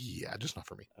yeah, just not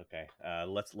for me. Okay,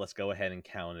 let's go ahead and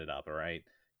count it up. All right,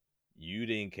 you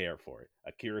didn't care for it.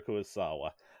 Akira Kurosawa,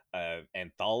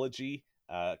 anthology,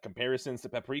 comparisons to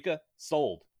Paprika,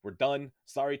 sold. We're done.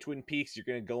 Sorry, Twin Peaks, you're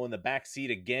gonna go in the back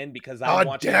seat again because I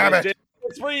watched it.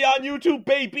 It's free on YouTube,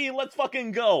 baby. Let's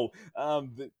fucking go. No,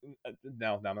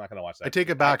 I'm not gonna watch that. I take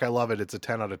it back. I love it. It's a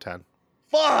 10 out of 10.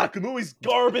 Fuck, the movie's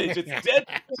garbage. It's dead.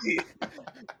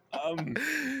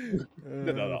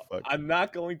 No. Fuck. I'm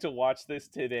not going to watch this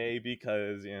today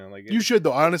because you should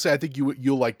though. Honestly, I think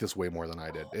you'll like this way more than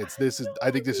I did.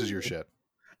 I think this is your shit.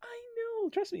 I know.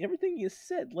 Trust me, everything you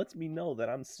said lets me know that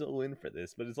I'm still in for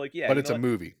this. But it's like, yeah, but it's a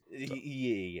movie.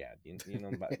 Yeah.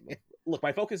 Look,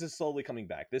 my focus is slowly coming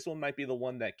back. This one might be the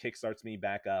one that kickstarts me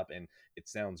back up, and it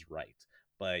sounds right.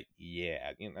 But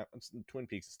yeah, Twin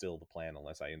Peaks is still the plan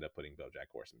unless I end up putting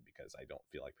BoJack Horseman because I don't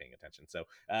feel like paying attention. So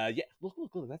yeah, look,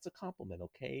 that's a compliment,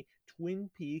 okay? Twin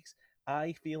Peaks,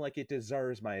 I feel like it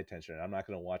deserves my attention. I'm not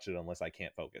going to watch it unless I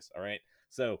can't focus, all right?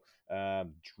 So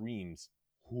Dreams,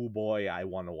 oh boy, I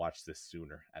want to watch this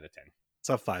sooner out of 10. It's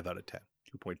a 5 out of 10.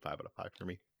 2.5 out of 5 for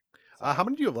me. How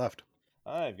many do you have left?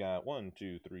 I've got 1,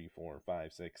 2, 3, 4,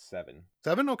 5, 6, 7.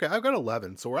 7? Okay, I've got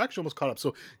 11. So we're actually almost caught up.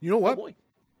 So you know what? Oh boy.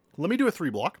 Let me do a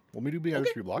 3 block. Let me do a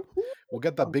 3 block. We'll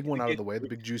get that big one out of the way, the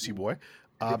big juicy boy.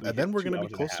 And then we're going to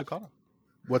be close to caught up.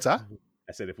 What's that?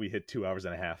 I said if we hit 2 hours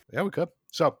and a half. Yeah, we could.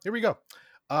 So here we go.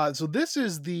 So this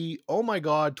is the, oh my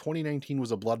God, 2019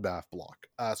 was a bloodbath block.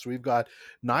 So we've got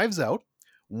Knives Out,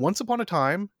 Once Upon a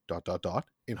Time, ...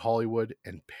 in Hollywood,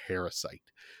 and Parasite.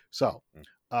 So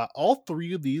all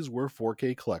 3 of these were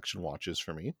 4K collection watches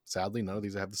for me. Sadly, none of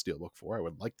these I have the steelbook for. I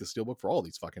would like the steelbook for all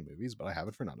these fucking movies, but I have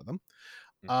it for none of them.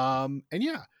 And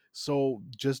yeah, so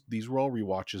just these were all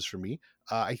rewatches for me.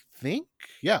 I think,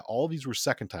 yeah, all of these were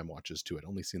second time watches to it.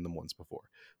 Only seen them once before.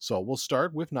 So we'll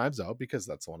start with Knives Out because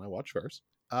that's the one I watched first.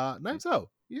 Knives Out,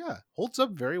 yeah, holds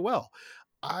up very well.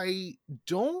 I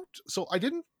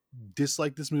didn't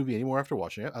dislike this movie anymore after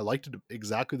watching it. I liked it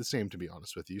exactly the same, to be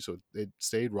honest with you. So it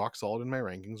stayed rock solid in my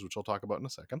rankings, which I'll talk about in a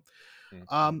second.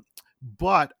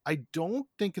 But I don't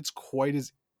think it's quite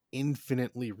as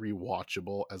infinitely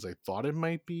rewatchable as I thought it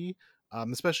might be,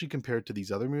 especially compared to these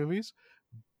other movies.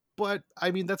 But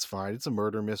I mean, that's fine. It's a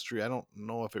murder mystery. I don't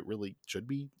know if it really should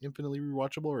be infinitely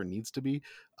rewatchable or needs to be.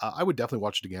 I would definitely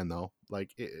watch it again though,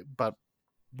 but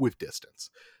with distance.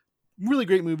 Really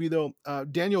great movie though.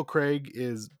 Daniel Craig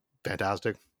is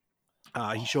fantastic.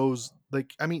 He shows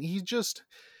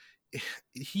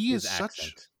he is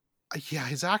such. Yeah,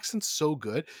 his accent's so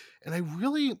good, and I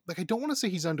really like. I don't want to say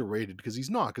he's underrated because he's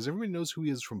not, because everybody knows who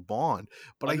he is from Bond.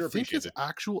 But I think his Underappreciated.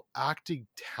 actual acting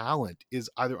talent is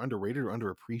either underrated or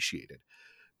underappreciated.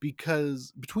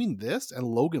 Because between this and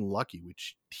Logan Lucky,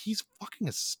 which he's fucking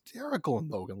hysterical in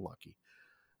Logan Lucky,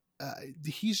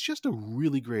 he's just a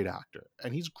really great actor,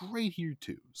 and he's great here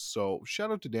too. So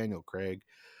shout out to Daniel Craig.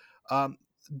 Um,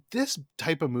 this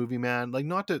type of movie, man, like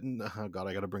not to, oh God,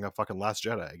 I got to bring up fucking Last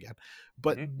Jedi again,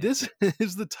 but this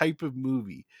is the type of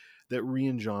movie that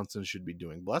Rian Johnson should be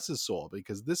doing. Bless his soul,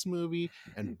 because this movie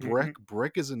and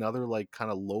Brick is another like kind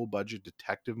of low budget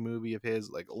detective movie of his,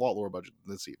 like a lot lower budget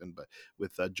than this even, but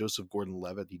with Joseph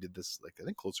Gordon-Levitt, he did this like I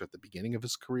think closer at the beginning of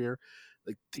his career.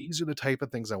 Like these are the type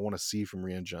of things I want to see from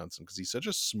Rian Johnson because he's such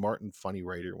a smart and funny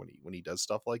writer when he does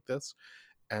stuff like this.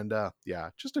 And yeah,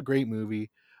 just a great movie.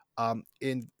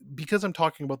 And because I'm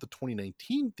talking about the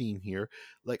 2019 theme here,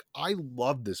 like I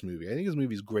love this movie. I think this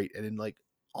movie is great, and in like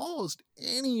almost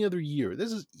any other year,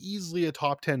 this is easily a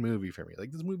top 10 movie for me.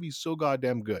 Like this movie is so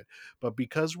goddamn good. But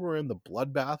because we're in the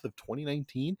bloodbath of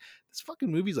 2019, this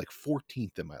fucking movie is like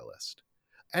 14th in my list.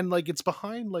 And like it's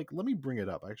behind, like, let me bring it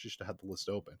up. I actually should have had the list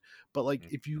open. But like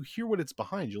if you hear what it's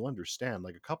behind, you'll understand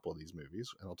like a couple of these movies,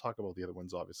 and I'll talk about the other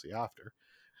ones obviously after.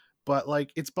 But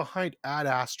like it's behind Ad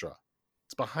Astra,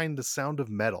 it's behind The Sound of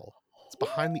Metal, it's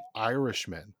behind The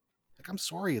Irishman. Like I'm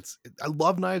sorry, I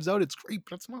love Knives Out, it's great,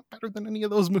 but it's not better than any of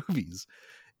those movies,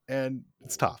 and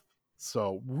it's tough.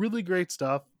 So really great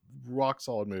stuff, rock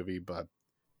solid movie. But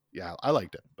yeah, I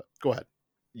liked it. But go ahead.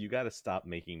 You got to stop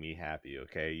making me happy,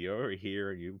 okay? You're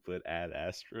here and you put Ad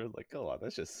Astra. Like, oh,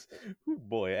 that's just, oh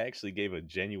boy, I actually gave a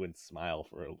genuine smile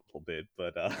for a little bit.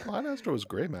 But Ad Astra was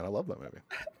great, man. I love that movie.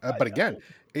 I But again,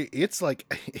 know. it's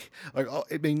like, like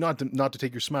I mean, not to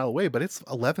take your smile away, but it's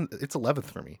 11th. It's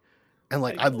 11th for me. And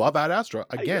like I I know. love Ad Astra.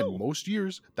 I Again, know. most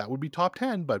years that would be top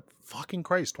 10, but fucking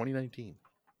Christ, 2019.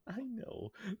 I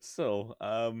know. So,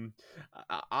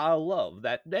 I love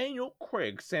that Daniel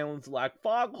Craig sounds like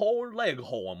Foghorn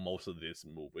Leghorn most of this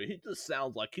movie. He just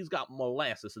sounds like he's got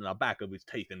molasses in the back of his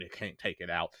teeth and he can't take it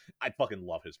out. I fucking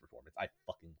love his performance. I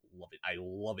fucking love it. I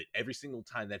love it. Every single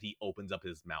time that he opens up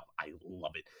his mouth, I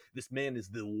love it. This man is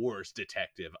the worst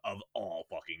detective of all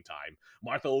fucking time.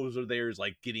 Martha over there is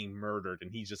like getting murdered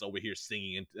and he's just over here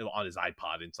singing on his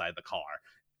iPod inside the car.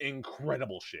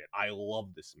 Incredible shit. I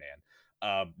love this man.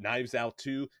 Knives Out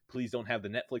 2, please don't have the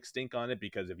Netflix stink on it,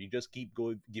 because if you just keep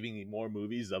giving me more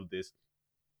movies of this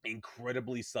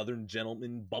incredibly southern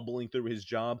gentleman bubbling through his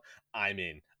job, I'm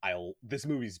in. This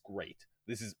movie's great.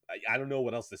 I don't know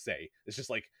what else to say. It's just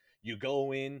like you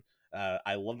go in.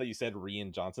 I love that you said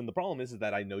Rian Johnson. The problem is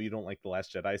that I know you don't like The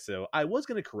Last Jedi, so I was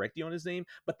going to correct you on his name,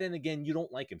 but then again, you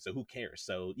don't like him, so who cares?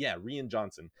 So yeah, Rian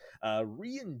Johnson.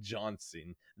 Rian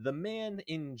Johnson, the man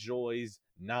enjoys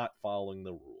not following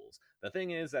the rules. The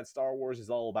thing is that Star Wars is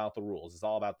all about the rules. It's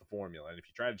all about the formula. And if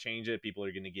you try to change it, people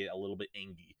are going to get a little bit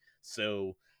angry.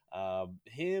 So,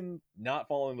 him not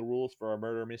following the rules for a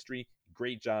murder mystery,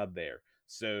 great job there.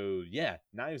 So, yeah,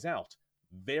 Knives Out.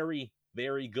 Very,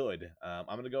 very good. I'm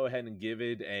going to go ahead and give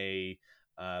it a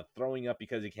throwing up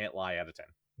because he can't lie out of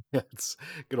 10. It's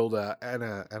good old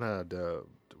Anna de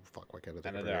fuck, why can't I think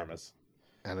Anna of de her name? Armas.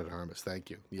 Anna de Armas. Thank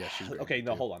you. Yeah, she's great. Okay,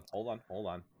 no, too. hold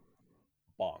on.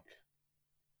 Bonk.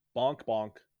 Bonk,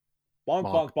 bonk. Bonk,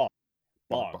 Bonk. bonk, bonk.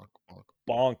 Bonk,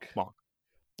 bonk, Bonk.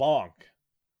 bonk, Bonk.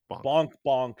 bonk. Bonk,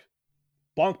 bonk.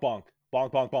 Bonk, bonk.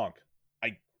 Bonk, bonk, bonk.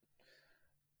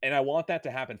 I want that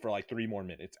to happen for like 3 more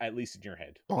minutes, at least in your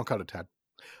head. Bonk out of 10.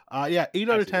 Yeah, 8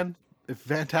 out of Absolutely. 10.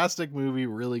 Fantastic movie,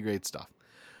 really great stuff.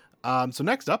 So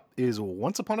next up is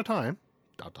Once Upon a Time, ...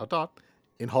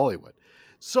 in Hollywood.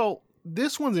 So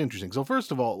this one's interesting. So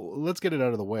first of all, let's get it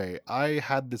out of the way. I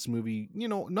had this movie,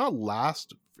 not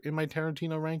last in my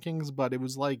Tarantino rankings, but it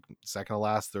was like second to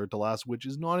last, third to last, which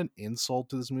is not an insult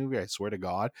to this movie, I swear to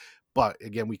God. But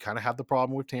again, we kind of have the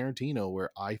problem with Tarantino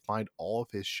where I find all of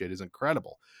his shit is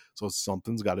incredible. So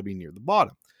something's got to be near the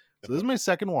bottom. So this is my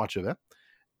second watch of it.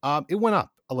 It went up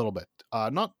a little bit.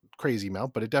 Not crazy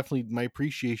amount, but my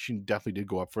appreciation definitely did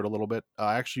go up for it a little bit.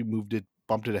 I actually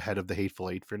bumped it ahead of The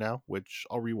Hateful Eight for now, which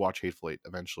I'll rewatch Hateful Eight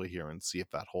eventually here and see if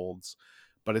that holds.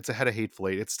 But it's ahead of Hateful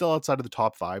Eight. It's still outside of the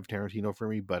top 5 Tarantino for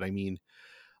me, but I mean,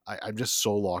 I'm just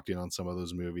so locked in on some of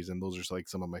those movies, and those are like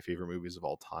some of my favorite movies of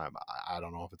all time. I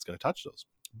don't know if it's going to touch those.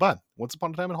 But Once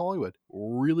Upon a Time in Hollywood,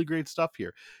 really great stuff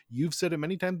here. You've said it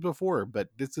many times before, but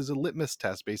this is a litmus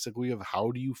test basically of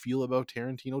how do you feel about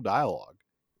Tarantino dialogue.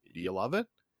 Do you love it?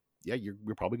 Yeah, you're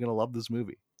probably going to love this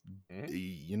movie. Mhm.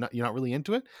 You're not really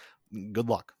into it? Good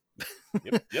luck.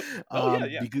 Yep. Oh yeah,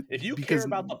 yeah. because If you care because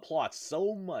about the plot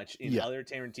so much in yeah, other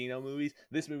Tarantino movies,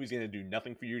 this movie's gonna do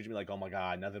nothing for you. You're gonna be like, oh my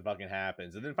god, nothing fucking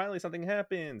happens, and then finally something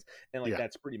happens, and like yeah,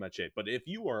 that's pretty much it. But if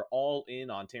you are all in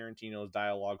on Tarantino's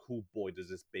dialogue, who boy does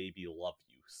this baby love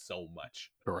you so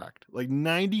much. correct. Like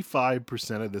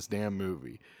 95% of this damn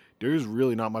movie, there's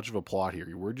really not much of a plot here.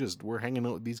 We're hanging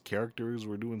out with these characters.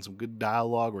 We're doing some good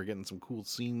dialogue. We're getting some cool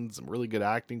scenes, some really good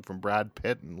acting from Brad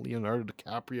Pitt and Leonardo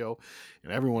DiCaprio,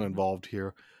 and everyone Mhm. involved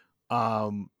here.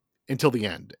 Um, until the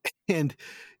end, and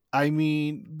I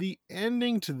mean, the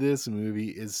ending to this movie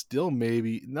is still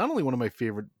maybe not only one of my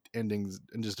favorite endings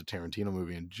in just a Tarantino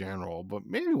movie in general, but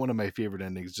maybe one of my favorite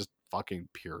endings, just fucking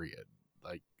period,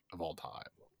 like of all time.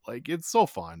 Like it's so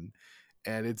fun,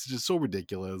 and it's just so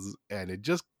ridiculous, and it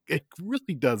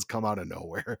really does come out of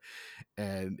nowhere,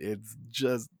 and it's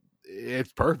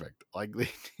perfect. Like they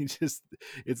just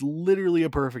it's literally a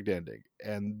perfect ending,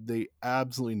 and they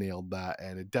absolutely nailed that,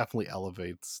 and it definitely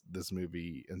elevates this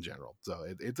movie in general. So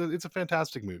it's a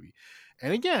fantastic movie.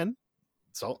 And again,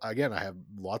 I have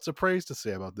lots of praise to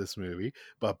say about this movie,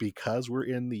 but because we're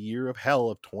in the year of hell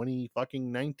of 20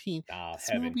 fucking 19, Ah, this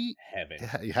heaven, movie heaven.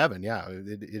 heaven, yeah,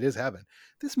 it is heaven.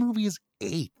 This movie is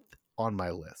eighth on my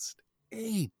list.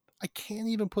 Eighth. I can't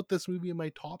even put this movie in my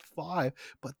top 5,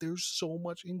 but there's so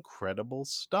much incredible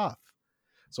stuff.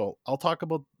 So I'll talk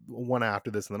about one after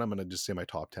this, and then I'm going to just say my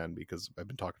top 10 because I've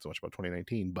been talking so much about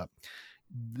 2019. But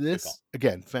Good call. this,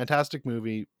 again, fantastic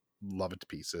movie. Love it to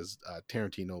pieces.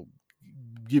 Tarantino,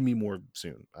 give me more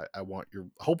soon. I want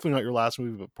hopefully not your last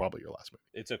movie, but probably your last movie.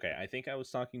 It's okay. I think I was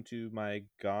talking to my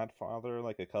godfather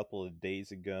like a couple of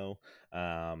days ago.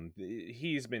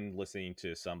 He's been listening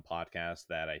to some podcast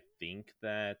that I think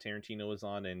that Tarantino was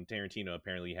on, and Tarantino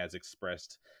apparently has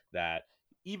expressed that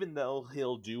even though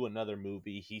he'll do another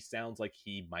movie, he sounds like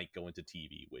he might go into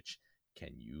TV. Which can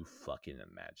you fucking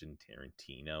imagine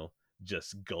Tarantino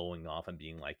just going off and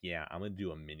being like, "Yeah, I'm gonna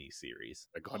do a mini series."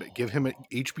 I got it. Give him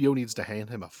HBO needs to hand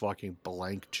him a fucking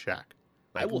blank check.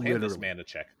 I Like will hand this literally. man a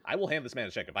check. I will hand this man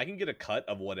a check. If I can get a cut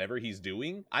of whatever he's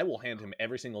doing, I will hand him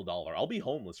every single dollar. I'll be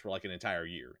homeless for like an entire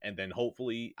year, and then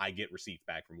hopefully I get receipts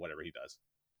back from whatever he does.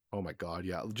 Oh my god,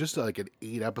 yeah. Just like an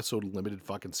 8 episode limited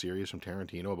fucking series from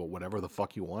Tarantino about whatever the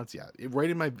fuck he wants. Yeah. Right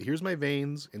in my here's my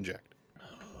veins, inject.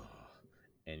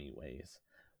 Anyways,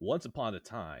 once upon a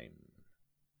time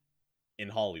in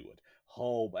Hollywood.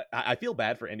 Oh, but I feel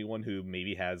bad for anyone who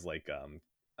maybe has like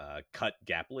cut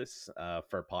gapless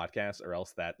for podcasts, or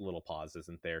else that little pause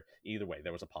isn't there. Either way,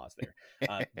 there was a pause there.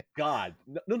 God,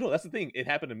 no, that's the thing. It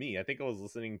happened to me. I think I was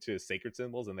listening to Sacred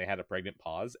Symbols, and they had a pregnant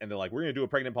pause, and they're like, "We're gonna do a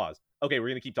pregnant pause." Okay, we're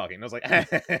gonna keep talking. And I was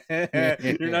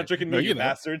like, "You're not tricking me, No, you you know.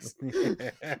 bastards."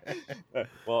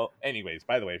 Well, anyways,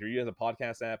 by the way, if you're using a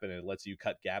podcast app and it lets you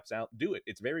cut gaps out, do it.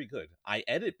 It's very good. I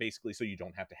edit basically so you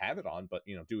don't have to have it on, but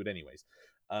do it anyways.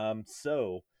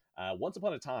 Once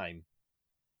upon a time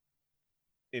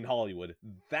in Hollywood,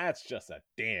 that's just a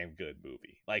damn good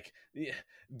movie. Like,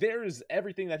 there's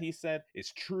everything that he said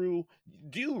is true.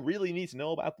 Do you really need to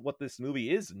know about what this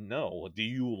movie is? No. Do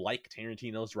you like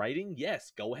Tarantino's writing?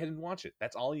 Yes. Go ahead and watch it.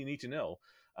 That's all you need to know.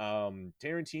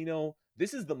 Tarantino,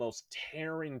 this is the most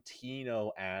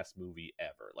Tarantino ass movie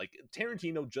ever. Like,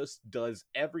 Tarantino just does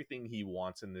everything he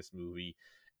wants in this movie,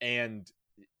 and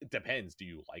it depends. Do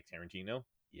you like Tarantino?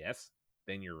 Yes,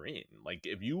 then you're in. Like,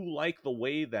 if you like the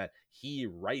way that he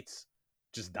writes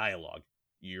just dialogue,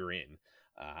 you're in.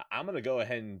 I'm gonna go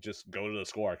ahead and just go to the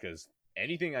score, because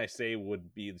anything I say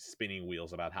would be spinning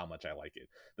wheels about how much I like it.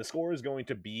 The score is going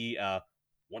to be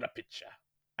what a picture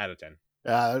out of 10.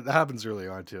 Yeah, that happens early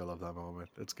on too. I love that moment.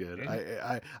 It's good.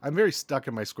 I'm very stuck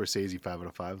in my Scorsese 5 out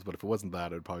of 5s, but if it wasn't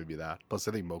that, it'd probably be that. Plus,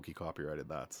 I think Moki copyrighted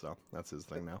that, so that's his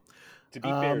thing now. To be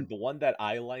fair, the one that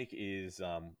I like is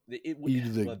it would You do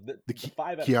the the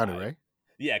 5 out of 5. Keanu, right?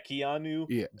 Yeah, Keanu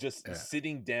Yeah, just yeah,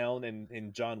 sitting down,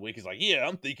 and John Wick is like, "Yeah,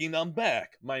 I'm thinking I'm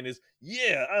back." Mine is,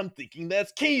 "Yeah, I'm thinking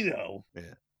that's Kano."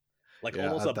 yeah, Like, yeah.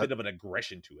 almost a bit of an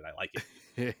aggression to it. I like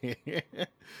it.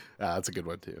 That's a good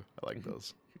one too. I like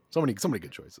those. So many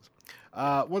good choices.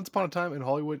 Yeah. Once Upon a Time in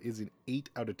Hollywood is an 8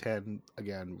 out of 10.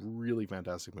 Again, really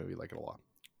fantastic movie. Like it a lot.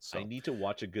 So I need to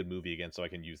watch a good movie again so I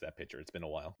can use that picture. It's been a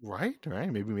while. right.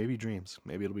 Maybe dreams.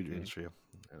 Maybe it'll be dreams for you.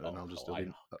 And then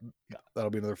that'll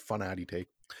be another fun Addy take.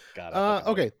 God, I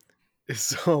fucking Okay.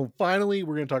 So finally,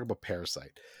 we're gonna talk about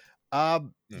Parasite.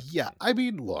 Yeah. I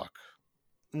mean, look.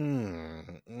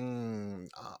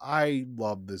 I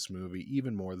love this movie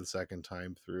even more the second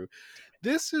time through.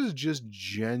 This is just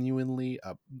genuinely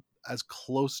as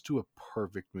close to a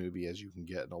perfect movie as you can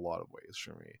get in a lot of ways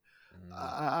for me.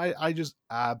 I just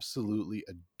absolutely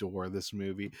adore this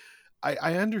movie.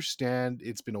 I understand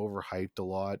it's been overhyped a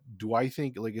lot. Do I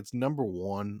think like it's number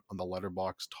one on the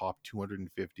Letterbox top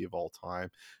 250 of all time?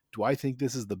 Do I think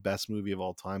this is the best movie of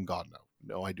all time? God, no.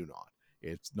 No, I do not.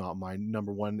 It's not my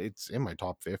number one. It's in my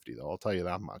top 50, though. I'll tell you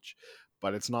that much.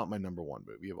 But it's not my number one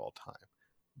movie of all time.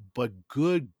 But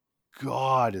good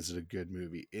God, is it a good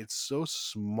movie? It's so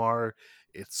smart.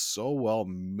 It's so well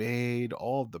made.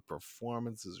 All of the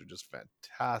performances are just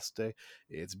fantastic.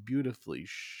 It's beautifully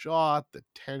shot. The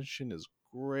tension is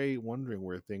great, wondering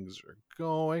where things are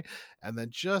going. And then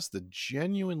just the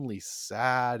genuinely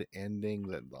sad ending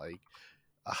that, like,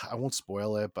 I won't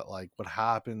spoil it, but like what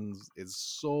happens is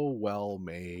so well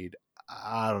made.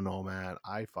 I don't know, man.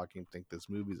 I fucking think this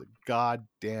movie's a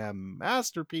goddamn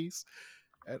masterpiece.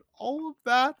 And all of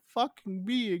that fucking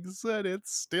being said,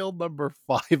 it's still number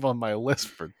 5 on my list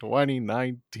for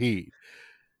 2019.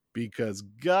 Because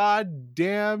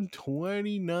goddamn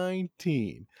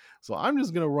 2019. So I'm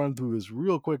just going to run through this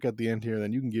real quick at the end here, and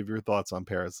then you can give your thoughts on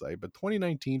Parasite. But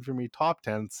 2019 for me, top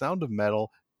 10, Sound of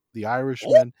Metal, The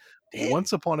Irishman,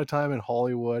 Once Upon a Time in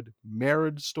Hollywood,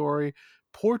 Marriage Story,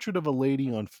 Portrait of a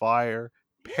Lady on Fire,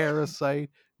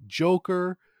 Parasite,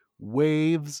 Joker,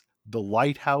 Waves, The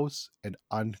Lighthouse, and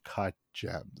Uncut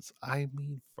Gems. I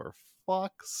mean, for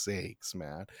fuck's sakes,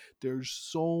 man. There's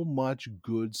so much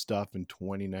good stuff in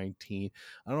 2019.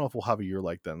 I don't know if we'll have a year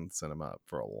like that in cinema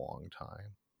for a long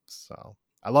time. So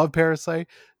I love Parasite,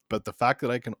 but the fact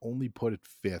that I can only put it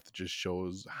 5th just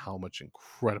shows how much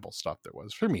incredible stuff there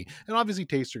was for me. And obviously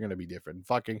tastes are going to be different.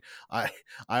 Fucking I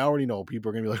already know people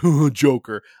are going to be like, oh,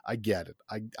 Joker. I get it.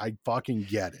 I fucking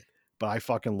get it. But I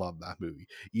fucking love that movie.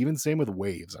 Even same with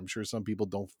Waves. I'm sure some people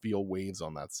don't feel Waves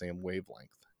on that same wavelength.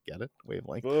 Get it?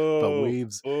 Wavelength. But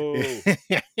Waves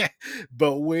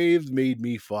but Waves made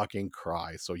me fucking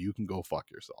cry, so you can go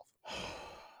fuck yourself.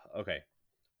 Okay,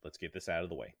 let's get this out of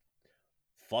the way.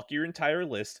 Fuck your entire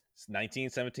list.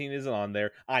 1917 isn't on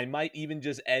there. I might even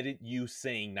just edit you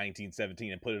saying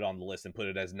 1917 and put it on the list and put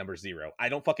it as number 0. I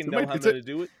don't fucking know how I'm going to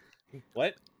do it.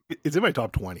 What? It's in my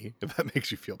top 20, if that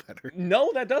makes you feel better.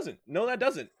 No, that doesn't.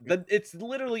 It's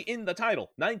literally in the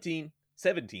title.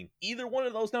 1917. Either one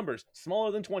of those numbers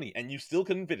smaller than 20, and you still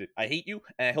couldn't fit it. I hate you,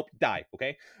 and I hope you die.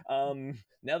 Okay.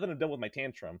 Now that I'm done with my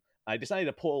tantrum, I decided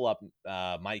to pull up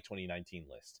my 2019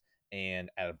 list, and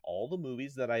out of all the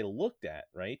movies that I looked at,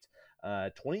 right,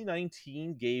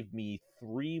 2019 gave me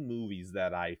 3 movies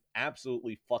that I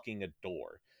absolutely fucking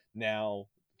adore. Now,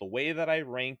 the way that I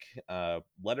rank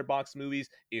Letterboxd movies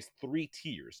is 3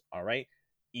 tiers. All right,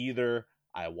 either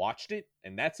I watched it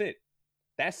and that's it.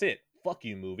 Fuck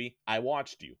you, movie. I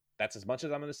watched you. That's as much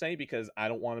as I'm going to say because I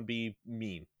don't want to be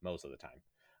mean most of the time.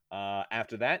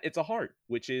 After that, it's a heart,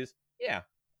 which is, yeah,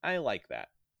 I like that.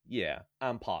 Yeah,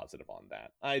 I'm positive on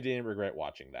that. I didn't regret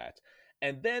watching that.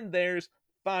 And then there's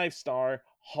 5-star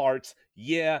hearts.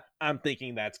 Yeah, I'm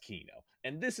thinking that's Kino.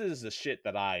 And this is the shit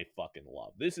that I fucking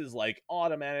love. This is like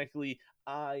automatically,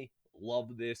 I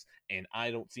love this, and I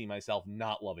don't see myself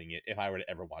not loving it if I were to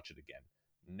ever watch it again.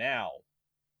 Now,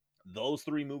 those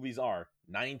 3 movies are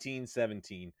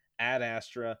 1917, Ad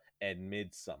Astra, and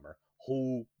Midsommar.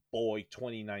 Oh boy,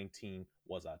 2019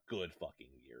 was a good fucking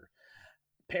year.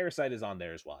 Parasite is on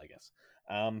there as well, I guess.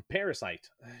 Parasite.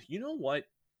 You know what?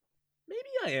 Maybe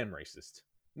I am racist.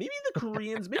 Maybe the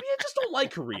Koreans, maybe I just don't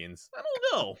like Koreans. I don't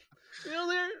know. You know,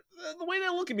 they're the way they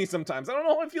look at me sometimes. I don't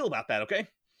know how I feel about that, okay?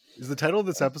 Is the title of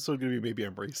this episode going to be Maybe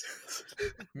I'm Racist?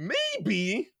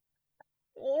 Maybe.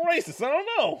 Well, racist, I don't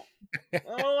know. I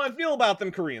don't know how I feel about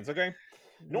them Koreans, okay?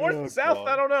 North and South, God.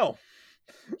 I don't know.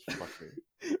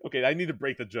 Okay, I need to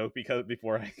break the joke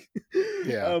before I...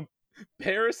 Yeah.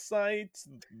 Parasite,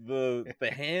 the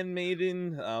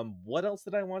Handmaiden. What else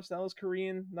did I watch that was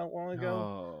Korean not long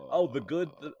ago? Oh, The Good,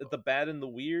 the Bad, and the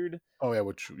Weird. Oh yeah,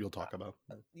 which you'll talk about.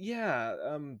 Yeah.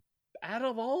 Out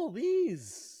of all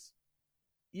these,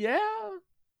 yeah,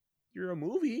 you're a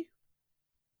movie.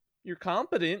 You're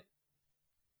competent.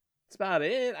 That's about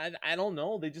it. I don't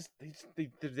know. They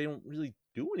don't really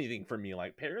do anything for me.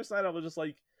 Like Parasite, I was just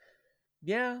like,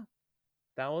 yeah,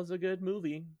 that was a good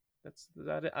movie. That's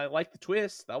that. I like the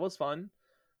twist. That was fun.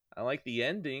 I like the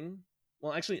ending.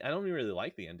 Well, actually, I don't even really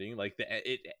like the ending. Like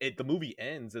the movie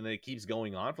ends and then it keeps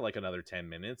going on for like another 10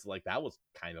 minutes. Like that was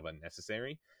kind of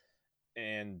unnecessary.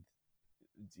 And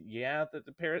yeah,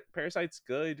 the Parasite's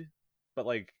good, but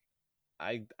like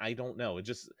I don't know. It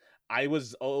just I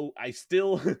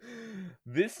still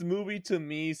this movie to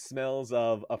me smells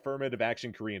of affirmative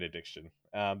action Korean addiction.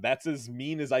 That's as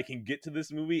mean as I can get to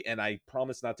this movie, and I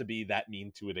promise not to be that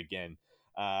mean to it again.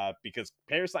 Because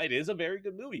Parasite is a very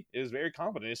good movie. It is very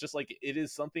competent. It's just like it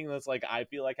is something that's like I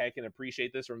feel like I can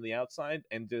appreciate this from the outside,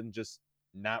 and then just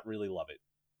not really love it.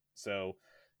 So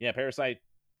yeah, Parasite,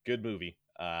 good movie.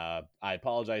 I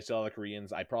apologize to all the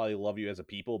Koreans. I probably love you as a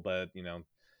people, but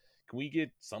can we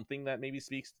get something that maybe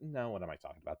speaks? No, what am I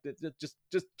talking about?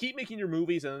 Just keep making your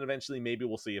movies, and then eventually maybe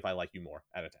we'll see if I like you more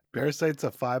out of 10. Parasite's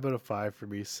a 5 out of 5 for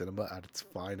me. Cinema at its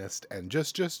finest. And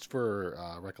just for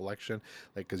recollection,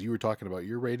 like because you were talking about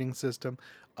your rating system,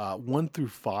 1 through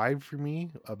 5 for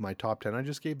me of my top 10 I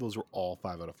just gave, those were all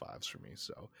 5 out of 5s for me.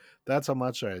 So that's how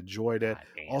much I enjoyed it. God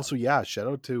damn. Also, yeah, shout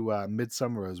out to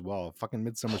Midsummer as well. Fucking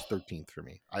Midsummer's 13th for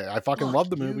me. I fucking Fuck love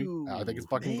the movie. you, I think it's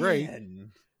fucking great.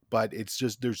 man. But it's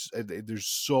just there's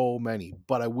so many.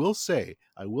 But I will say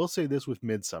this with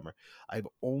Midsummer. I've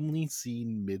only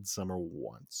seen Midsummer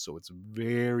once, so it's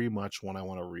very much one I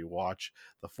want to rewatch.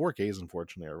 The 4Ks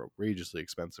unfortunately are outrageously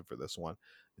expensive for this one.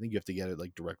 I think you have to get it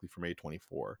like directly from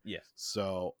A24. Yes.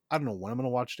 So I don't know when I'm gonna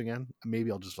watch it again.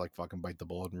 Maybe I'll just like fucking bite the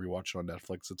bullet and rewatch it on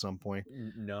Netflix at some point.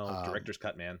 No, director's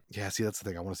cut, man. Yeah, see, that's the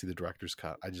thing. I want to see the director's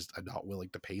cut. I'm not willing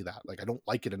to pay that. Like, I don't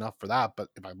like it enough for that. But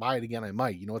if I buy it again, I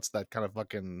might. It's that kind of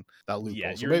fucking that loophole.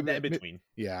 Yeah, So you're in that in between.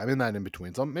 Yeah, I'm in that in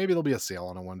between. So maybe there'll be a sale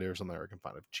on it one day or something, or I can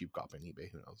find a cheap copy on eBay.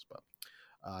 Who knows? But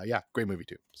yeah, great movie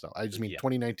too. So I just mean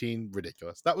 2019,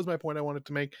 ridiculous. That was my point I wanted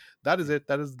to make. That is it.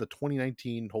 That is the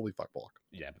 2019 holy fuck block.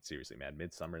 Yeah, but seriously, man,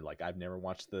 Midsummer, like I've never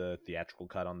watched the theatrical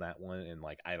cut on that one, and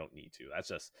like I don't need to.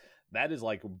 That is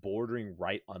like bordering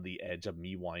right on the edge of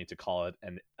me wanting to call it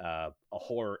a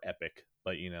horror epic.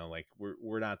 But like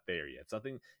we're not there yet.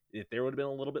 Something, if there would have been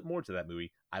a little bit more to that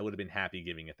movie, I would have been happy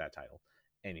giving it that title.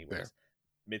 Anyways, Fair.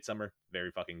 Midsummer,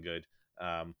 very fucking good.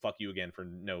 Fuck you again for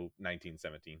no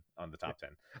 1917 on the top 10.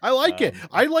 I like it.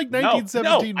 I like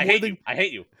 1917 more than I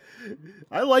hate you.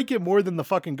 I like it more than the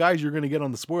fucking guys you're gonna get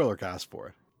on the spoiler cast for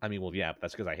it. I mean, well, yeah,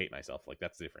 that's because I hate myself. Like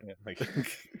that's different. Like,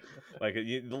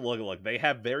 look, they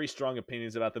have very strong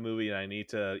opinions about the movie, and I need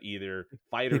to either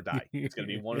fight or die. It's gonna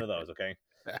be one of those. Okay.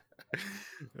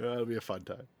 That'll be a fun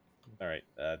time. All right.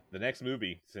 The next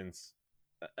movie, since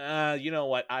you know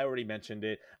what, I already mentioned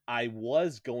it. I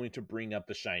was going to bring up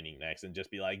The Shining next and just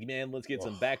be like, man, let's get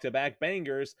some back-to-back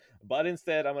bangers, but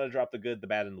instead I'm going to drop the good, the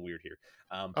bad, and the weird here.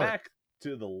 Back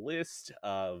to the list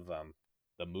of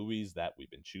the movies that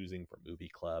we've been choosing for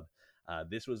Movie Club.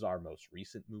 This was our most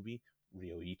recent movie,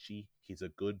 Ryoichi. He's a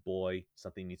good boy.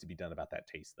 Something needs to be done about that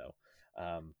taste, though.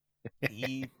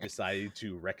 He decided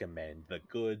to recommend the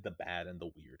good, the bad, and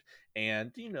the weird.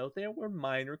 And, there were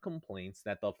minor complaints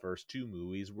that the first two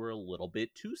movies were a little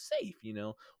bit too safe.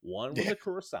 One was a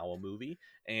Kurosawa movie,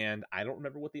 and I don't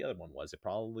remember what the other one was. It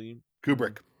probably...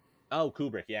 Kubrick. Oh,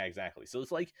 Kubrick. Yeah, exactly. So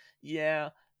it's like, yeah,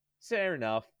 fair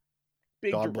enough.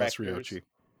 Big God bless directors. Ryoichi.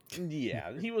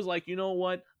 Yeah, he was like, you know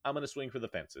what? I'm going to swing for the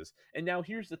fences. And now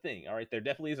here's the thing. All right, there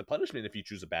definitely is a punishment if you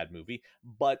choose a bad movie,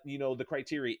 but, the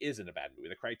criteria isn't a bad movie.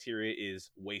 The criteria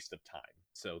is waste of time.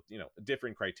 So, a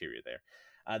different criteria there.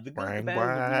 The good, the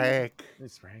bad,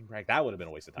 that would have been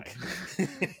a waste of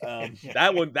time.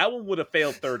 That one would have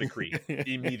failed third decree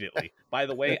immediately. By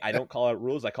the way, I don't call out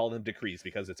rules. I call them decrees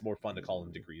because it's more fun to call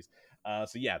them decrees.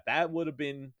 So yeah, that would have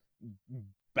been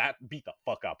beat the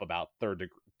fuck up about third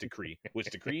decree. Which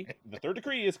decree? The third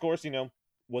decree is, of course,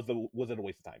 was it a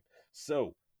waste of time?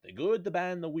 So the good, the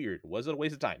bad, and the weird. Was it a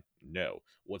waste of time? No.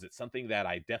 Was it something that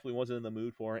I definitely wasn't in the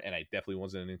mood for and I definitely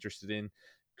wasn't interested in?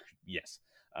 Yes.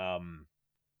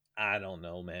 I don't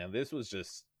know, man. This was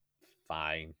just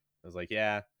fine. I was like,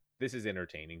 yeah, this is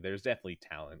entertaining. There's definitely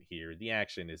talent here. The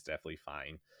action is definitely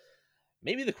fine.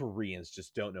 Maybe the Koreans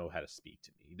just don't know how to speak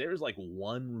to me. There's like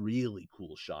one really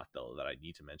cool shot, though, that I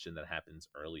need to mention that happens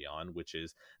early on, which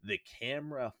is the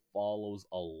camera follows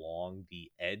along the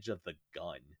edge of the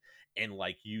gun. And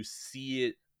like you see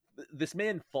it, this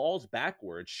man falls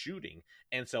backwards shooting.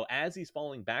 And so as he's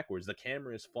falling backwards, the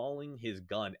camera is following his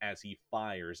gun as he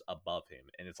fires above him.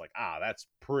 And it's like, that's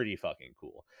pretty fucking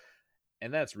cool.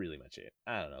 And that's really much it.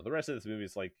 I don't know. The rest of this movie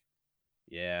is like,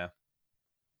 yeah.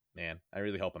 Man, I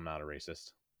really hope I'm not a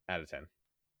racist. Out of 10.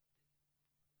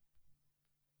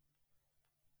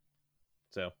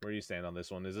 So, where do you stand on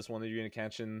this one? Is this one that you're going to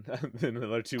catch in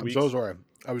another 2 weeks? I'm so sorry.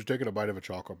 I was taking a bite of a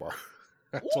chocolate bar.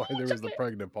 That's why there was the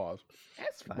pregnant pause.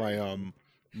 That's fine.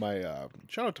 My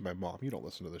shout out to my mom. You don't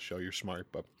listen to the show. You're smart,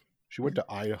 but she went to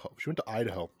Idaho. She went to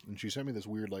Idaho, and she sent me this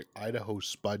weird like Idaho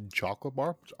Spud chocolate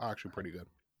bar. It's actually pretty good.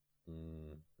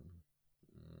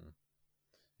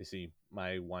 You see,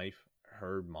 my wife,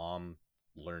 her mom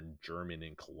learned German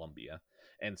in Colombia,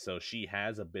 and so she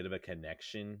has a bit of a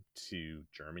connection to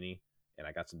Germany, and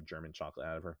I got some German chocolate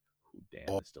out of her. Ooh,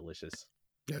 damn, it's delicious.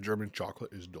 Yeah, German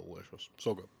chocolate is delicious.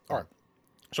 So good. All right.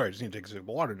 Sorry, I just need to take a sip of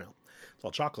water now. It's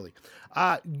all chocolatey.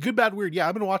 Good, Bad, Weird. Yeah,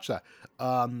 I'm gonna watch that.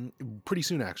 Pretty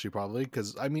soon actually, probably,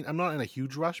 because I mean I'm not in a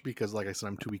huge rush because, like I said,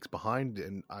 I'm 2 weeks behind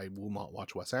and I will not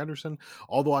watch Wes Anderson.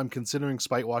 Although I'm considering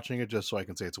spite watching it just so I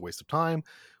can say it's a waste of time.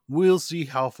 We'll see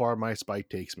how far my spite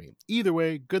takes me. Either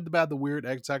way, Good, the Bad, the Weird.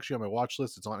 It's actually on my watch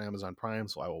list. It's on Amazon Prime,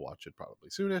 so I will watch it probably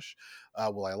soonish.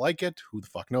 Will I like it? Who the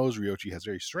fuck knows? Ryochi has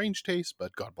very strange taste,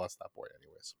 but God bless that boy,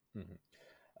 anyways.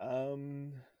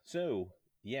 So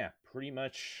yeah, pretty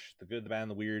much the good, the bad,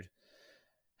 and the weird.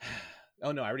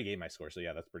 Oh no, I already gave my score, so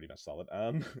yeah, that's pretty much solid.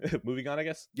 Moving on, I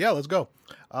guess. Yeah, let's go.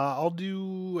 I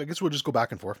guess we'll just go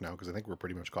back and forth now because I think we're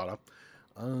pretty much caught up.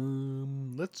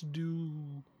 Let's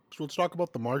talk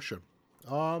about The Martian.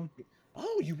 Oh,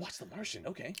 you watched The Martian?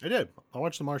 Okay. I did. I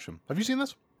watched The Martian. Have you seen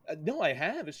this? No, I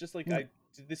have. It's just like Yeah.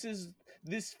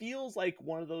 this feels like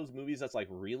one of those movies that's like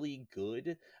really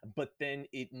good, but then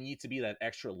it needs to be that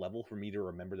extra level for me to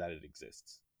remember that it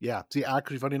exists. Yeah. See,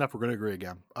 actually, funny enough, we're going to agree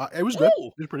again. It was good. Whoa!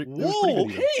 It was pretty Whoa!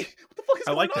 good. Okay, what the fuck is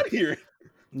I going liked on it. here?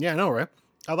 Yeah, I know, right?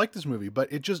 I like this movie,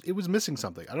 but it was missing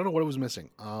something. I don't know what it was missing,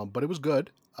 but it was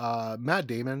good. Matt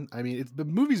Damon. I mean, the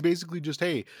movie's basically just,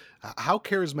 hey, how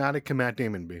charismatic can Matt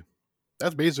Damon be?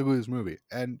 That's basically this movie,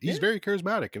 and he's very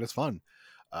charismatic, and it's fun.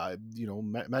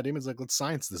 Matt Damon's like, let's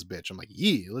science this bitch. I'm like,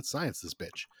 yeah, let's science this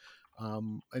bitch.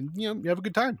 And you have a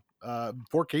good time.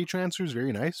 4K transfer is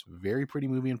very nice, very pretty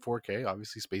movie in 4K.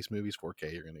 Obviously, space movies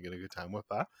 4K, you're gonna get a good time with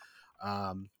that.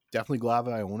 Definitely glad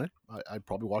that I own it. I'd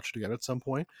probably watch it again at some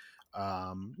point.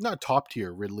 Not top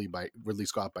tier Ridley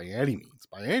Scott by any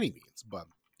means, but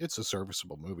it's a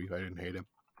serviceable movie. I didn't hate it.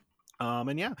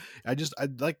 And yeah, I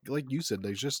like you said,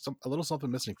 there's just a little something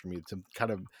missing for me to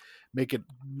kind of make it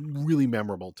really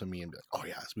memorable to me and be like, oh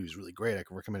yeah, this movie's really great. I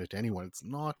can recommend it to anyone. It's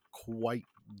not quite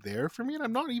there for me, and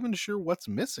I'm not even sure what's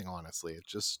missing. Honestly,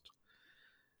 it's just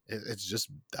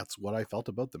that's what I felt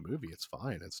about the movie. It's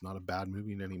fine. It's not a bad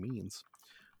movie in any means.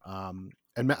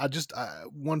 And I just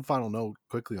one final note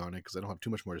quickly on it because I don't have too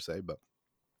much more to say,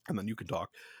 and then you can talk.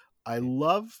 I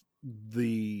love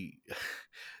the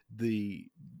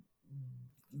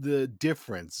the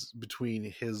difference between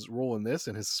his role in this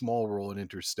and his small role in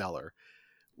Interstellar,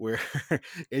 where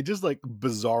it just like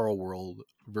bizarro world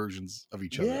versions of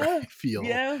each other. I feel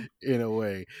in a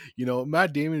way,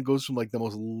 Matt Damon goes from like the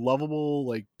most lovable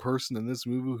like person in this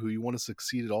movie who you want to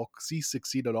succeed at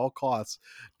all costs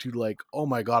to like, oh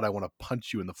my god, I want to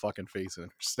punch you in the fucking face in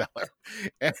Interstellar,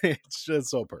 and it's just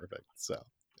so perfect. So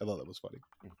I thought that was funny.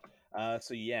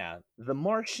 So yeah, The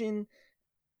Martian.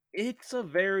 It's a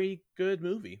very good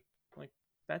movie. Like,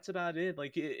 that's about it.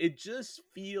 Like, it just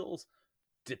feels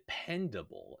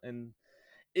dependable. And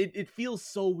it feels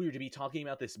so weird to be talking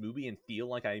about this movie and feel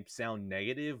like I sound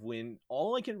negative when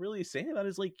all I can really say about it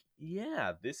is like,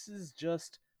 yeah, this is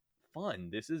just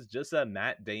fun. This is just a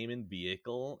Matt Damon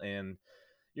vehicle. And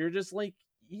you're just like,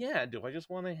 yeah, do I just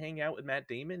want to hang out with Matt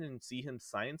Damon and see him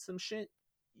sign some shit?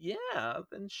 Yeah,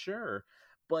 then sure.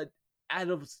 But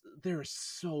there are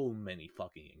so many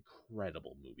fucking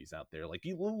incredible movies out there. Like,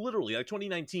 you literally, like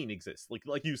 2019 exists.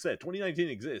 Like you said, 2019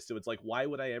 exists. So it's like, why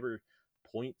would I ever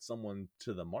point someone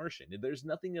to The Martian? There's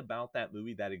nothing about that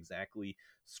movie that exactly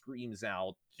screams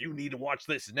out, you need to watch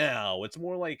this now. It's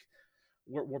more like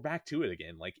we're back to it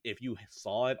again. Like, if you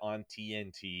saw it on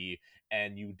TNT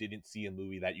and you didn't see a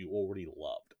movie that you already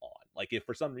loved on, like if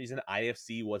for some reason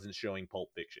IFC wasn't showing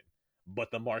Pulp Fiction,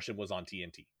 but The Martian was on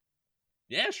TNT,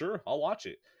 yeah, sure, I'll watch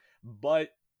it. But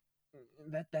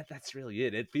that's really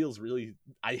it. It feels really,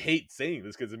 I hate saying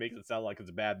this because it makes it sound like it's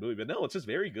a bad movie, but no, it's just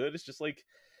very good. It's just like,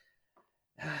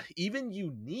 even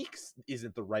unique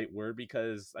isn't the right word,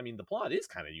 because I mean the plot is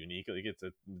kind of unique. Like, it's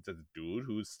a dude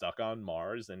who's stuck on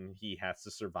Mars and he has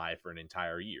to survive for an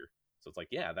entire year. So it's like,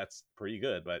 yeah, that's pretty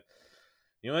good. But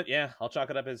you know what? Yeah, I'll chalk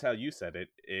it up as how you said it.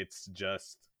 It's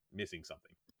just missing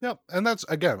something. Yeah, and that's,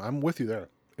 again, I'm with you there.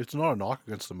 It's not a knock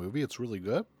against the movie. It's really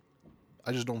good.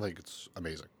 I just don't think it's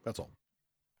amazing. That's all.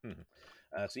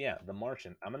 So yeah, The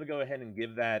Martian. I'm gonna go ahead and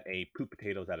give that a poop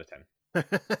potatoes out of 10.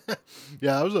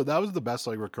 Yeah, that was the best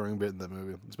like recurring bit in the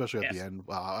movie, especially at the end.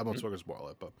 I won't spoil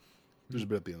it, but there's a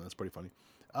bit at the end that's pretty funny.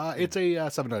 It's a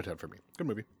 7 out of 10 for me. Good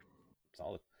movie.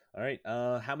 Solid. All right.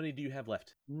 How many do you have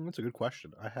left? That's a good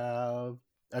question. I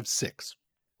have 6.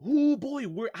 Oh boy,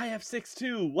 I have 6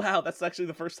 too. Wow, that's actually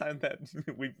the first time that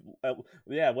we've.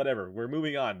 Yeah, whatever. We're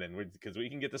moving on then, because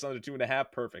we can get this under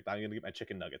 2.5. Perfect. I'm gonna get my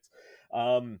chicken nuggets.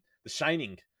 The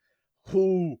Shining.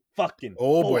 Who fucking?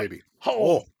 Oh boy. Baby.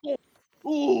 Oh.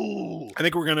 Ooh. I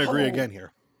think we're gonna agree again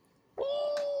here.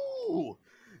 Ooh.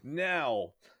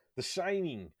 Now, The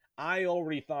Shining. I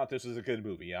already thought this was a good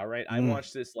movie. All right, I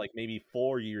watched this like maybe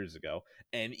 4 years ago,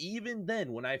 and even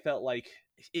then, when I felt like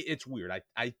it's weird.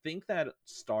 I think that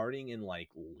starting in like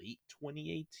late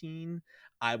 2018,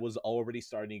 I was already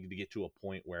starting to get to a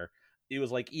point where it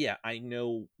was like, yeah, I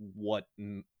know what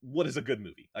is a good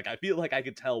movie. Like I feel like I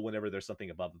could tell whenever there's something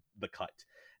above the cut.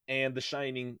 And The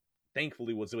Shining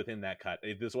thankfully was within that cut.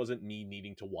 This wasn't me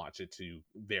needing to watch it to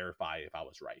verify if I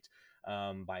was right.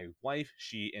 My wife,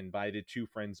 she invited two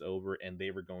friends over and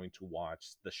they were going to watch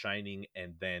The Shining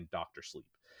and then Doctor Sleep.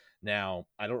 Now,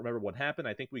 I don't remember what happened.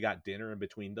 I think we got dinner in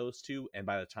between those two, and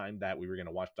by the time that we were going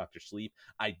to watch Doctor Sleep,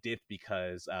 I dipped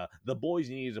because the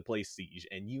boys needed to play Siege,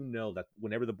 and you know that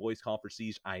whenever the boys call for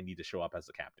Siege, I need to show up as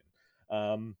the captain.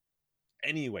 Um,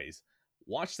 anyways,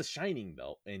 watch The Shining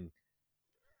though, and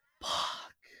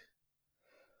fuck,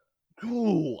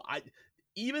 ooh,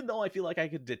 even though I feel like I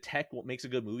could detect what makes a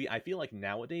good movie, I feel like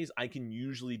nowadays I can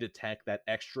usually detect that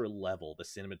extra level, the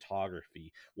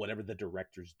cinematography, whatever the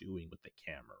director's doing with the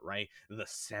camera, right? The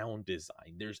sound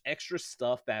design. There's extra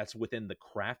stuff that's within the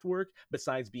craft work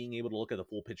besides being able to look at the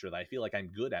full picture that I feel like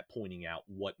I'm good at pointing out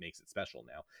what makes it special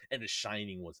now. And The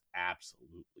Shining was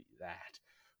absolutely that.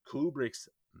 Kubrick's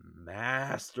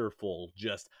masterful,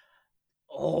 just,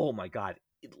 oh my God,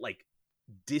 like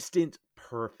distant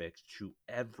perfect to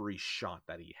every shot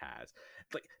that he has.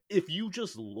 Like if you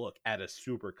just look at a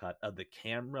supercut of the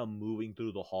camera moving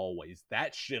through the hallways,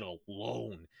 that shit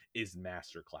alone is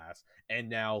masterclass. And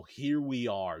now here we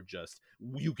are, just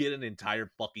you get an entire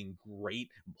fucking great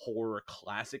horror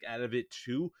classic out of it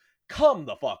too. Come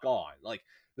the fuck on. Like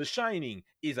The Shining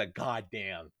is a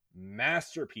goddamn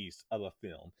masterpiece of a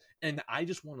film. And I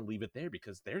just want to leave it there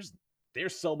because there's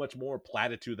so much more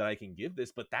platitude that I can give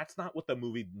this, but that's not what the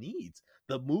movie needs.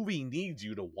 The movie needs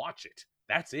you to watch it.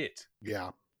 That's it. Yeah.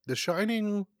 The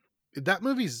Shining, that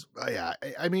movie's yeah.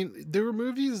 I mean, there were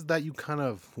movies that you kind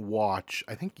of watch.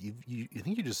 I think I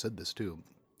think you just said this too,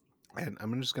 and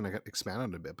I'm just gonna expand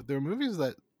on it a bit. But there are movies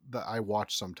that I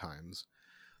watch sometimes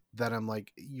that I'm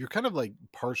like, you're kind of like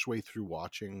partially through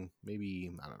watching,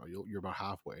 maybe I don't know, you're about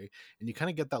halfway, and you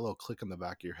kind of get that little click in the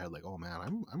back of your head, like, oh man,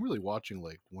 I'm really watching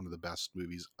like one of the best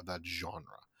movies of that genre.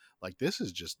 Like this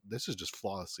is just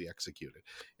flawlessly executed.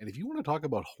 And if you want to talk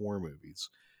about horror movies,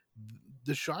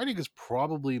 The Shining is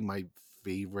probably my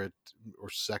favorite or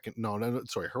second. No,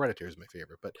 sorry, Hereditary is my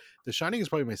favorite, but The Shining is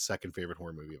probably my second favorite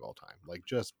horror movie of all time. Like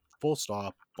just full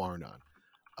stop, bar none.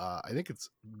 I think it's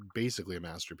basically a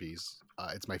masterpiece.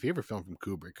 It's my favorite film from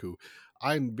Kubrick, who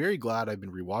I'm very glad I've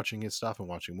been rewatching his stuff and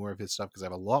watching more of his stuff because I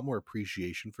have a lot more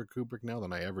appreciation for Kubrick now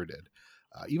than I ever did.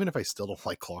 Even if I still don't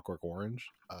like Clockwork Orange,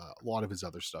 a lot of his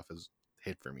other stuff has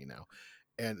hit for me now.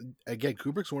 And again,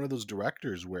 Kubrick's one of those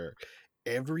directors where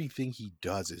everything he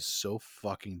does is so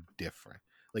fucking different.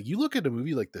 Like you look at a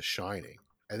movie like The Shining,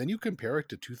 and then you compare it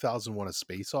to 2001: A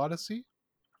Space Odyssey.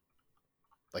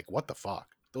 Like what the fuck?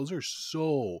 Those are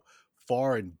so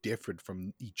far and different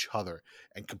from each other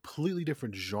and completely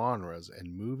different genres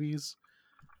and movies.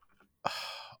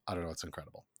 I don't know, it's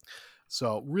incredible.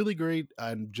 So really great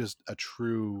and just a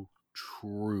truly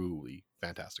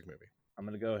fantastic movie. I'm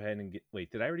gonna go ahead and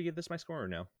wait, did I already give this my score or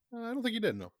no? I don't think you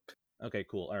did, no. Okay,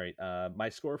 cool. All right. My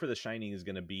score for The Shining is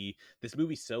gonna be, this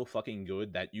movie's so fucking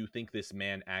good that you think this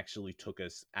man actually took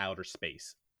us outer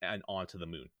space and onto the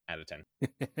moon out of 10.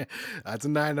 That's a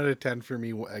 9 out of 10 for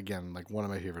me. Again, like one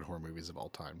of my favorite horror movies of all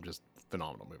time. Just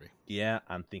phenomenal movie. Yeah,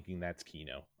 I'm thinking that's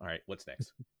Kino. All right, what's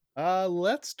next?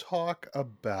 Let's talk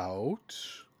about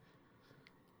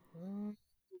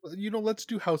let's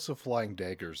do House of Flying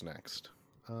Daggers next.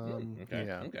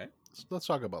 Okay. So let's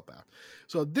talk about that.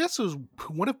 So this was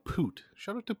one of Poot.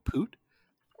 Shout out to Poot.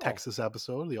 Texas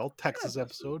episode, the all Texas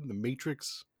episode, The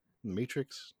Matrix,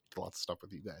 lots of stuff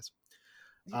with you guys.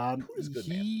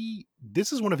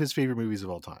 This is one of his favorite movies of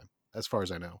all time, as far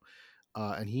as I know.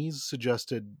 And he's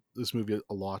suggested this movie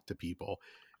a lot to people.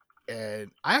 And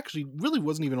I actually really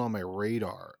wasn't even on my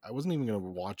radar. I wasn't even going to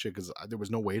watch it because there was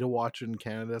no way to watch it in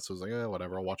Canada. So I was like,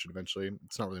 whatever, I'll watch it eventually.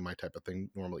 It's not really my type of thing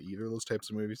normally, either of those types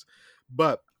of movies.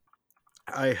 But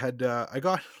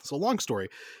so long story.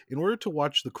 In order to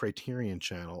watch the Criterion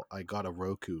channel, I got a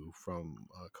Roku from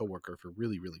a coworker for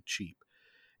really, really cheap.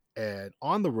 And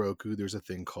on the Roku, there's a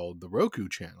thing called the Roku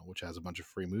channel, which has a bunch of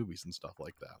free movies and stuff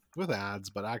like that with ads,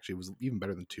 but actually it was even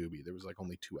better than Tubi. There was like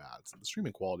only 2 ads. And the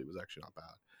streaming quality was actually not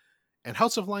bad. And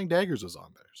House of Flying Daggers was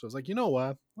on there. So I was like, you know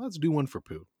what? Let's do one for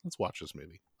Pooh. Let's watch this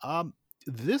movie.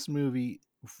 This movie,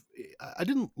 I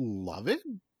didn't love it,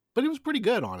 but it was pretty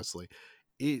good, honestly.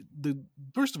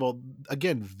 First of all,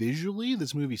 again, visually,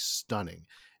 this movie's stunning.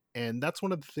 And that's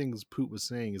one of the things Poot was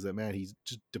saying is that, man, he's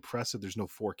just depressed that there's no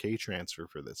 4K transfer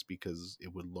for this because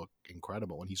it would look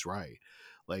incredible. And he's right.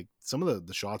 Like some of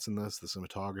the shots in this, the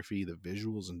cinematography, the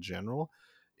visuals in general,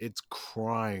 it's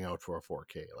crying out for a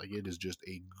 4K. Like, it is just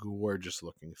a gorgeous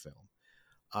looking film.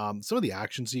 Some of the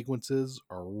action sequences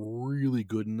are really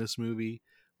good in this movie,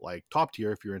 like top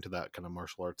tier. If you're into that kind of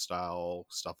martial arts style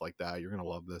stuff like that, you're gonna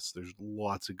love this. There's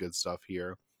lots of good stuff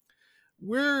here.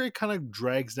 Where it kind of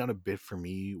drags down a bit for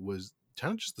me was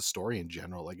kind of just the story in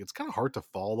general. Like, it's kind of hard to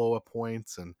follow at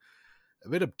points and a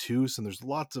bit obtuse, and there's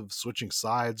lots of switching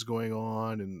sides going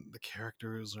on, and the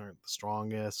characters aren't the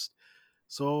strongest.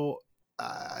 So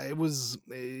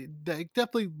it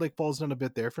definitely like falls down a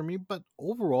bit there for me. But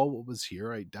overall, what was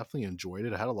here, I definitely enjoyed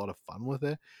it. I had a lot of fun with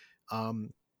it.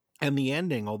 Um, and the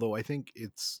ending, although I think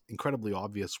it's incredibly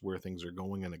obvious where things are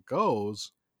going and it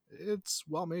goes, it's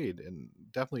well made and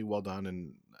definitely well done.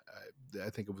 And I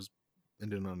think it was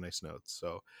ended on a nice note.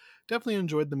 So definitely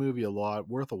enjoyed the movie a lot.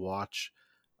 Worth a watch.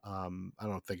 I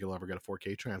don't think you'll ever get a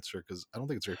 4K transfer because I don't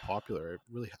think it's very popular.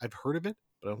 I've heard of it,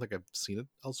 but I don't think I've seen it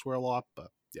elsewhere a lot. But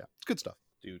yeah, it's good stuff.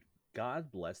 Dude,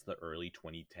 God bless the early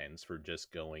 2010s for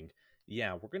just going,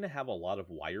 yeah, we're going to have a lot of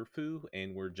wire fu,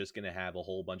 and we're just going to have a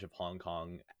whole bunch of Hong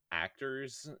Kong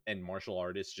actors and martial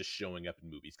artists just showing up in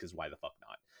movies, because why the fuck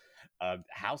not?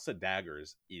 House of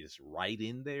Daggers is right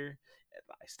in there.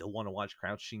 I still want to watch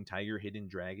Crouching Tiger, Hidden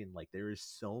Dragon. Like, there is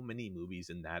so many movies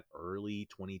in that early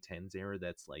 2010s era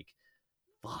that's like,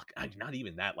 fuck, not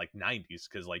even that, like 90s,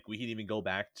 because like we can even go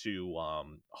back to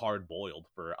Hard Boiled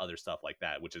for other stuff like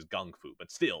that, which is gung fu,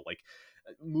 but still, like,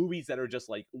 movies that are just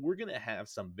like, we're gonna have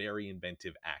some very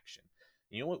inventive action.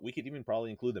 You know what, we could even probably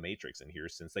include The Matrix in here,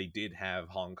 since they did have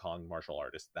Hong Kong martial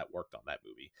artists that worked on that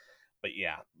movie. But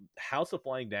yeah, House of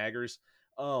Flying Daggers,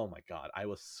 oh my god, I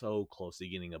was so close to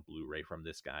getting a Blu-ray from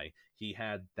this guy. He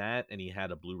had that, and he had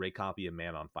a Blu-ray copy of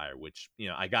Man on Fire, which, you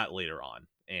know, I got later on,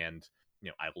 and you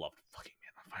know, I loved fucking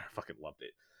Man on Fire. I fucking loved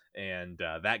it. And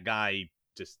that guy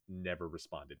just never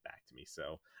responded back to me.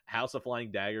 So House of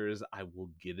Flying Daggers, I will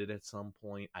get it at some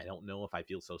point. I don't know if I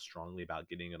feel so strongly about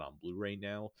getting it on Blu-ray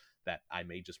now that I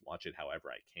may just watch it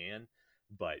however I can.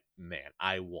 But man,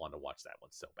 I want to watch that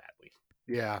one so badly.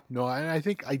 Yeah, no, I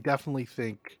think this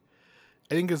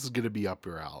is going to be up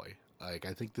your alley. Like,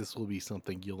 I think this will be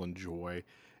something you'll enjoy,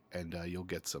 and you'll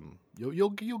get some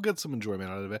enjoyment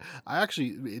out of it.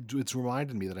 It's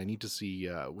reminded me that I need to see,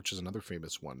 which is another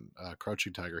famous one,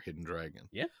 Crouching Tiger, Hidden Dragon.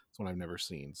 Yeah, it's one I've never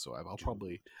seen, so I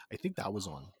think that was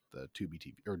on the Tubi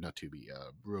TV, or not Tubi,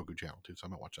 Roku channel too. So I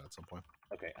might watch that at some point.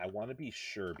 Okay, I want to be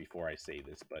sure before I say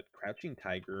this, but Crouching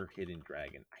Tiger, Hidden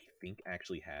Dragon, I think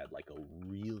actually had like a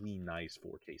really nice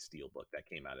 4K steelbook that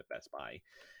came out at Best Buy.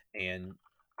 And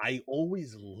I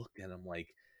always looked at them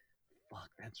like, fuck,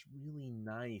 that's really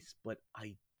nice, but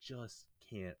I just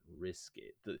can't risk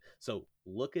it. So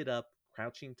look it up,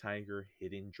 Crouching Tiger,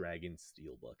 Hidden Dragon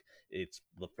steelbook. It's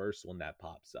the first one that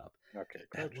pops up. Okay,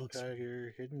 That looks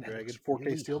Tiger, Hidden that Dragon, looks 4K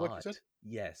really steelbook. hot. You said?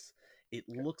 Yes. It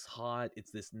looks hot.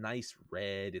 It's this nice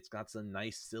red. It's got some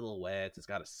nice silhouettes. It's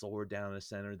got a sword down the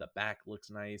center. The back looks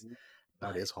nice.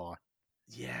 That is hot.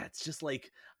 Yeah, it's just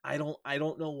like, I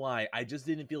don't know why. I just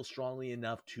didn't feel strongly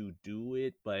enough to do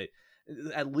it, but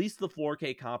at least the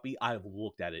 4K copy, I've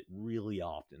looked at it really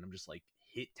often. I'm just like,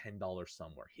 hit $10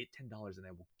 somewhere. Hit $10 and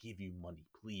I will give you money,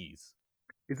 please.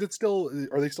 Is it still?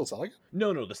 Are they still selling it?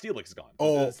 No, the Steelbook is gone.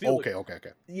 Oh, The Steelbook, okay.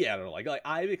 Yeah, no, like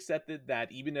I've accepted that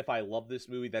even if I love this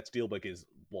movie, that Steelbook is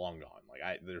long gone. Like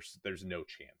there's no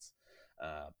chance.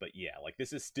 But yeah, like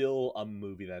this is still a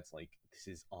movie that's like, this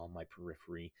is on my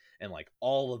periphery, and like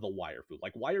all of the wire fu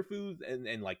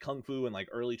and like kung fu and like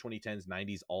early 2010s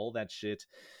 90s, all that shit,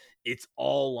 it's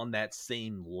all on that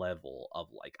same level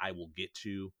of like, I will get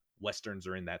to. Westerns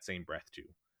are in that same breath too.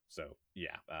 So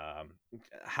yeah,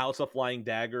 House of Flying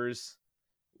Daggers,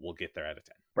 we'll get there out of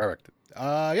 10. Perfect.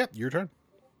 Yeah, your turn.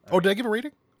 All Did I give a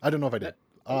rating? I don't know if I did.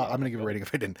 Yeah, I'm gonna give a rating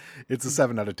if I didn't. It's a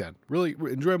 7 out of 10. Really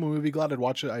enjoyable movie. Glad I'd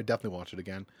watch it. I definitely watch it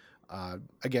again.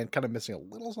 Again, kind of missing a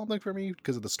little something for me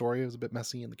because of the story. It was a bit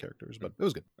messy and the characters, but it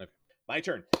was good. Okay. My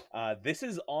turn. This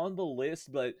is on the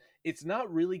list, but it's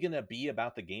not really going to be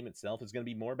about the game itself. It's going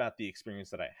to be more about the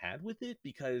experience that I had with it,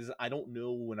 because I don't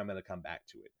know when I'm going to come back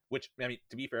to it. Which, I mean,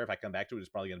 to be fair, if I come back to it, it's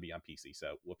probably going to be on PC.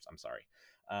 So, whoops, I'm sorry.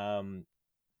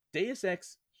 Deus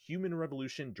Ex Human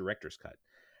Revolution Director's Cut.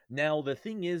 Now, the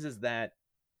thing is that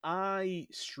I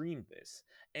streamed this.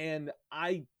 And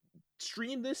I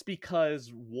streamed this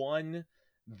because, one,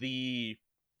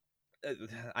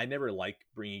 I never like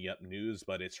bringing up news,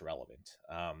 but it's relevant.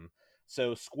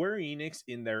 So Square Enix,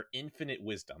 in their infinite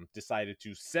wisdom, decided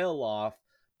to sell off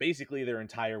basically their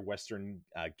entire Western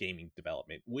gaming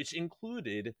development, which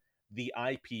included the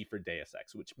IP for Deus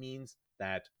Ex, which means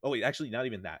that, oh wait, actually not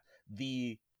even that.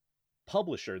 The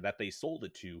publisher that they sold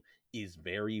it to is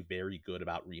very, very good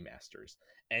about remasters.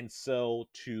 And so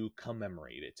to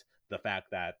commemorate it, the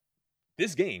fact that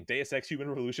this game, Deus Ex Human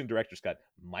Revolution Director's Cut,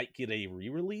 might get a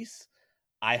re-release,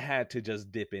 I had to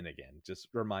just dip in again, just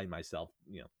remind myself,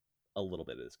 a little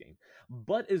bit of this game.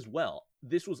 But as well,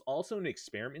 this was also an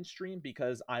experiment stream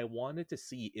because I wanted to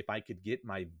see if I could get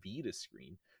my Vita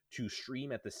screen to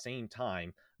stream at the same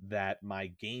time that my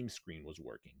game screen was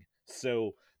working.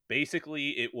 So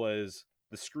basically, it was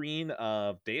the screen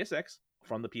of Deus Ex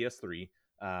from the PS3,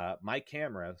 my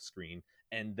camera screen,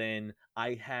 and then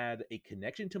I had a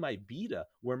connection to my Vita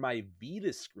where my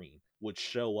Vita screen would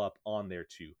show up on there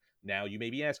too. Now, you may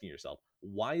be asking yourself,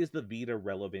 why is the Vita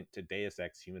relevant to Deus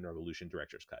Ex Human Revolution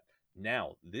Director's Cut?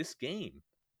 Now, this game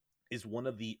is one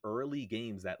of the early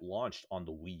games that launched on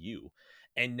the Wii U.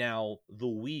 And now the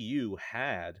Wii U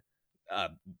had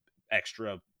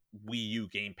extra Wii U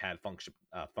gamepad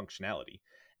functionality.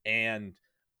 And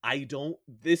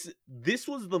this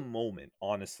was the moment,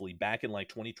 honestly, back in like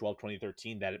 2012,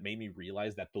 2013, that it made me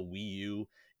realize that the Wii U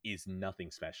is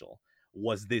nothing special,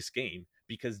 was this game.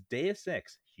 Because Deus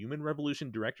Ex Human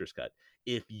Revolution Director's Cut,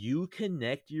 if you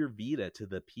connect your Vita to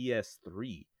the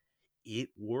PS3, it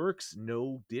works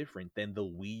no different than the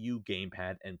Wii U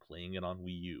gamepad and playing it on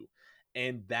Wii U.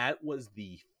 And that was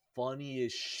the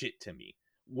funniest shit to me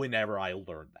whenever I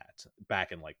learned that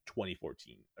back in like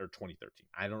 2014 or 2013.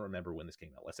 I don't remember when this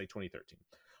came out. Let's say 2013.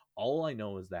 All I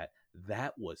know is that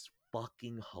was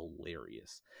fucking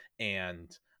hilarious.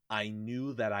 And I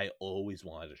knew that I always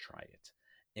wanted to try it.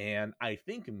 And I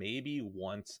think maybe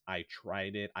once I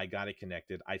tried it, I got it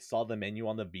connected. I saw the menu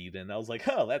on the Vita and I was like,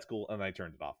 oh, that's cool. And I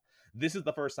turned it off. This is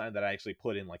the first time that I actually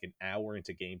put in like an hour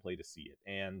into gameplay to see it.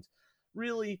 And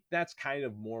really, that's kind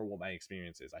of more what my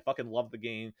experience is. I fucking love the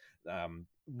game.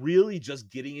 Really just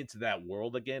getting into that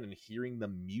world again and hearing the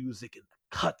music and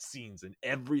the cutscenes and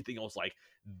everything else, like,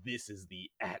 this is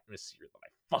the atmosphere that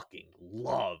I fucking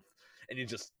love. And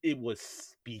it was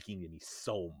speaking to me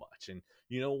so much. And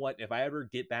you know what? If I ever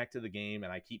get back to the game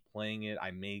and I keep playing it,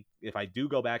 if I do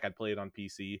go back, I'd play it on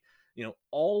PC.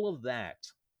 All of that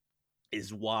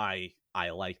is why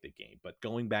I like the game. But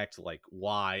going back to like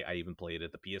why I even played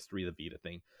it, the PS3, the Vita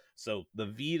thing. So the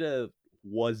Vita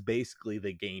was basically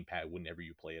the gamepad whenever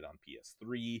you play it on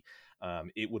PS3.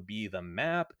 It would be the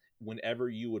map. Whenever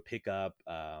you would pick up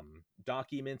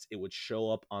documents, it would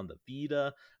show up on the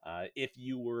Vita. If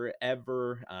you were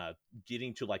ever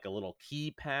getting to like a little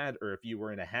keypad, or if you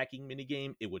were in a hacking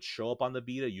minigame, it would show up on the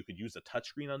Vita. You could use a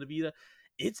touchscreen on the Vita.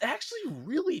 It's actually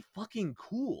really fucking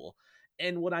cool.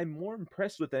 And what I'm more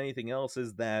impressed with than anything else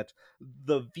is that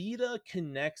the Vita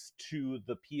connects to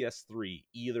the PS3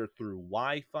 either through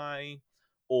Wi-Fi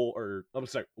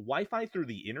Wi-Fi through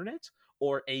the internet,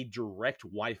 or a direct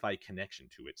Wi-Fi connection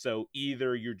to it. So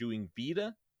either you're doing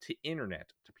Vita to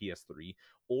internet to PS3,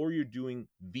 or you're doing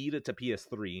Vita to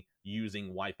PS3 using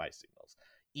Wi-Fi signals.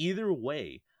 Either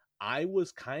way, I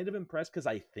was kind of impressed because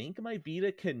I think my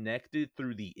Vita connected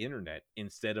through the internet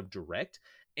instead of direct,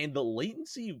 and the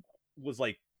latency was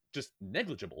like just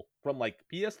negligible from like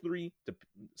Vita to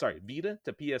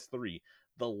PS3.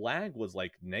 The lag was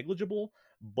like negligible,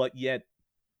 but yet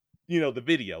the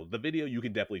video you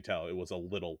can definitely tell it was a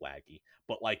little laggy,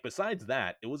 but like besides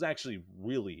that, it was actually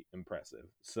really impressive.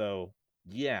 So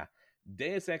yeah,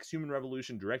 Deus Ex Human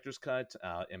Revolution Director's Cut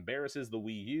embarrasses the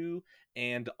Wii U,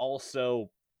 and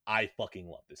also I fucking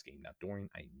love this game. Now, Dorian,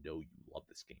 I know you love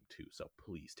this game too, so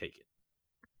please take it.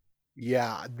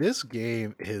 Yeah, this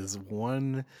game is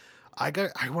one I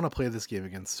want to play this game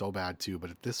again so bad too, but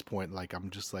at this point, like, I'm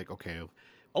just like, okay,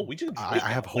 we just I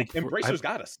have hope. Like, Embracer's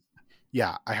got us.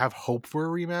 Yeah, I have hope for a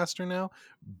remaster now,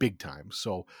 big time.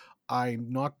 So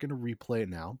I'm not gonna replay it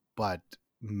now, but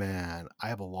man, I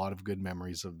have a lot of good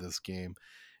memories of this game.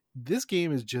 This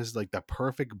game is just like the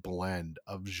perfect blend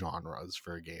of genres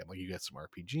for a game. Like, you got some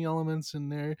RPG elements in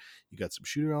there, you got some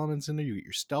shooter elements in there, you get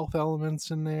your stealth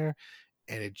elements in there,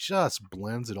 and it just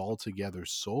blends it all together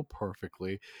so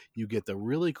perfectly. You get the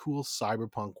really cool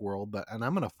cyberpunk world and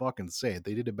I'm gonna fucking say it,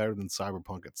 they did it better than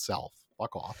cyberpunk itself.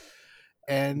 Fuck off.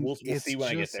 And we'll see when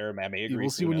I get there. I may agree. We'll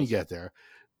see when you get there.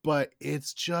 But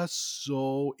it's just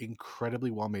so incredibly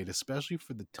well made, especially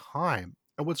for the time.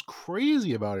 And what's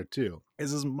crazy about it too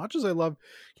is, as much as I love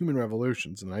Human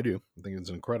Revolutions, and I think it's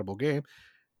an incredible game,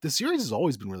 the series has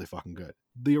always been really fucking good.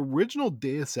 The original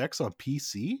Deus Ex on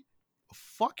PC, a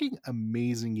fucking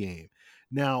amazing game.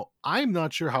 Now, I'm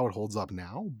not sure how it holds up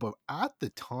now, but at the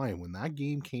time when that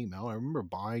game came out, I remember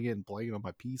buying it and playing it on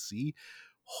my PC.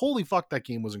 Holy fuck, that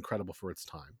game was incredible for its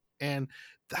time. And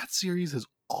that series has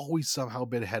always somehow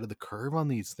been ahead of the curve on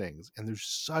these things. And there's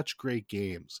such great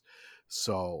games.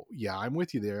 So yeah, I'm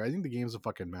with you there. I think the game's a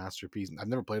fucking masterpiece. I've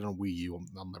never played it on Wii U.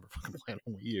 I'll never fucking play it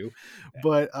on Wii U.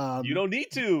 But You don't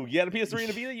need to. You got a PS3 and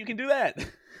a Vita, you can do that.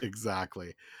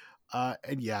 exactly.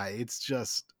 And yeah, it's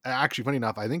just actually funny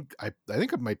enough. I think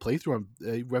of my playthrough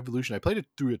on Revolution. I played it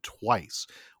through it twice.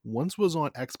 Once was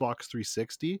on Xbox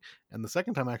 360, and the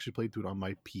second time I actually played through it on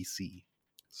my PC.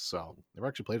 So never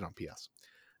actually played it on PS.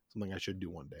 Something I should do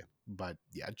one day. But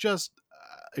yeah, just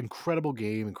incredible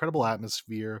game, incredible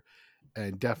atmosphere,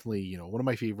 and definitely one of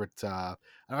my favorite. I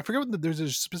forget what there's a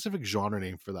specific genre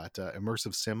name for that.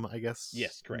 Immersive sim, I guess.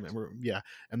 Yes, correct. Yeah,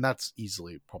 and that's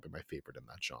easily probably my favorite in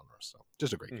that genre. So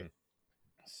just a great game.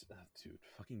 Dude,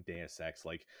 fucking Deus Ex.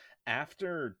 Like,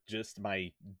 after just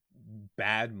my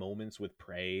bad moments with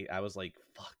Prey, I was like,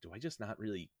 fuck, do I just not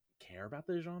really care about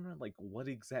the genre? Like, what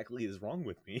exactly is wrong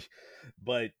with me?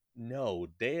 But no,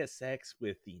 Deus Ex,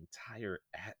 with the entire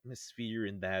atmosphere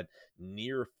and that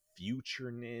near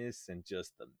futureness and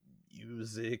just the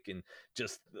music and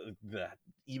just the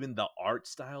even the art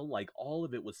style, like, all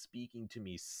of it was speaking to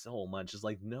me so much. It's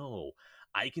like, no,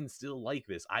 I can still like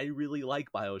this. I really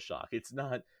like BioShock. It's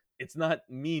not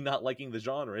me not liking the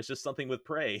genre. It's just something with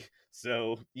Prey.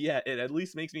 So yeah, it at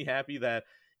least makes me happy that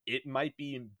it might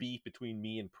be in beef between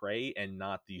me and Prey and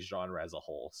not the genre as a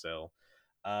whole. So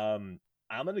I'm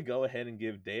gonna go ahead and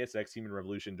give Deus Ex Human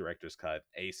Revolution Director's Cut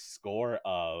a score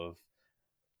of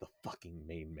the fucking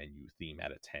main menu theme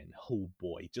out of 10. Oh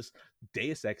boy, just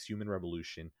Deus Ex Human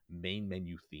Revolution main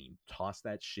menu theme. Toss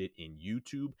that shit in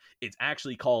YouTube. It's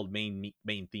actually called main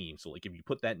theme. So like if you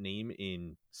put that name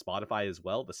in Spotify as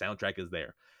well, the soundtrack is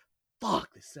there.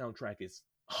 Fuck, this soundtrack is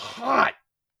hot.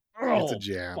 It's a Oh,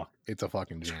 jam. fuck. It's a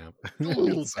fucking jam.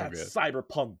 Ooh, It's so that good.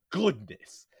 cyberpunk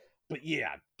goodness. But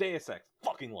yeah, Deus Ex,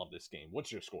 fucking love this game.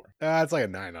 What's your score? It's like a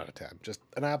 9 out of 10. Just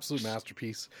an absolute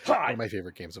masterpiece. One Hi. of my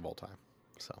favorite games of all time.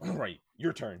 So, All right,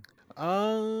 your turn.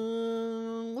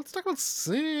 let's talk about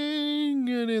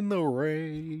Singing in the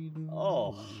Rain.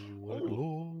 Oh, What a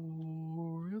ooh.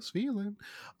 glorious feeling.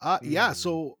 Yeah,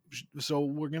 so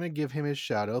we're gonna give him his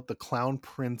shout out, the Clown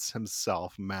Prince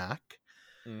himself, Mac,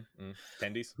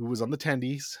 Tendies. who was on the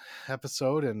Tendies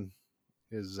episode and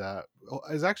is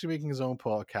actually making his own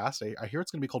podcast. I hear it's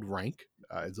gonna be called Rank.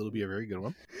 It'll be a very good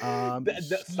one.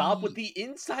 Stop with the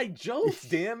inside jokes,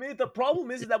 damn it. The problem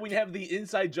is that we have the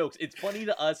inside jokes. It's funny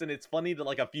to us and it's funny to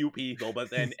like a few people, but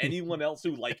then anyone else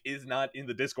who like is not in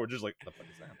the Discord just like, what the fuck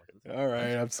is that? Like, all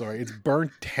right, I'm sorry. It's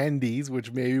Burnt Tendies,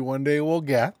 which maybe one day we'll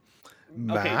get.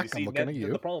 Mac, okay, you see, I'm looking at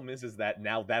you. the problem is that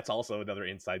now that's also another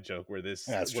inside joke where this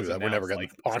That's was true. We're never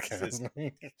announced, gonna like, podcast.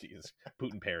 Jesus,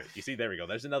 Putin parrot. You see, there we go.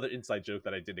 There's another inside joke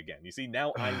that I did again. You see,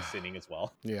 now I'm sinning as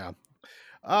well. Yeah.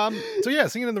 So yeah,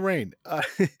 Singing in the Rain.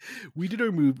 We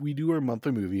do our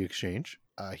monthly movie exchange.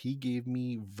 He gave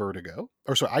me Vertigo,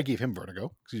 or sorry, I gave him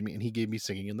Vertigo, excuse me, and he gave me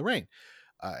Singing in the Rain.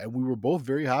 And we were both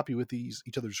very happy with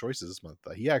each other's choices this month.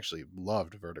 He actually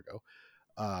loved Vertigo.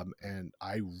 And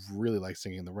I really like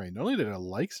Singing in the Rain. Not only did I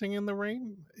like Singing in the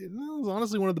Rain, it was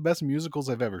honestly one of the best musicals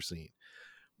I've ever seen.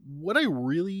 What I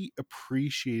really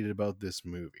appreciated about this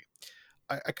movie,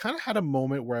 I kind of had a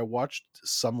moment where I watched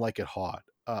Some Like It Hot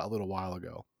a little while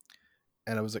ago,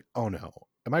 and I was like, oh no,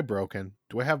 am I broken?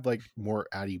 Do I have like more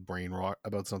Addy brain rot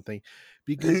about something?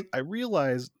 Because I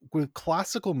realized with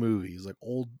classical movies, like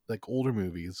older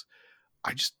movies,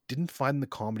 I just didn't find the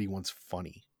comedy ones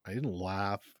funny. I didn't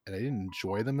laugh and I didn't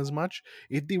enjoy them as much.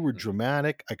 If they were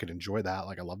dramatic, I could enjoy that.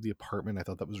 Like I love The Apartment. I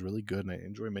thought that was really good. And I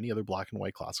enjoy many other black and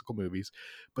white classical movies.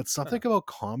 But something about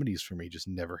comedies for me just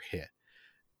never hit.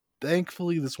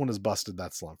 Thankfully, this one has busted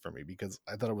that slump for me because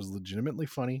I thought it was legitimately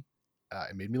funny.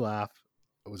 It made me laugh.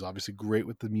 It was obviously great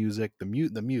with the music. The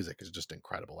music is just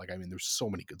incredible. Like, I mean, there's so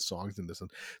many good songs in this, and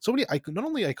so many not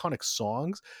only iconic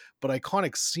songs, but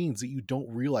iconic scenes that you don't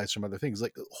realize from other things.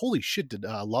 Like, holy shit, did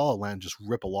La La Land just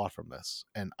rip a lot from this?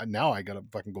 And now I gotta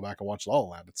fucking go back and watch La La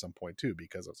Land at some point too,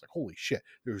 because I was like, holy shit,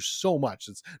 there's so much.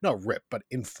 It's not rip, but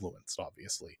influenced,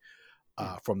 obviously,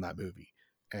 from that movie,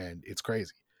 and it's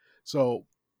crazy. So,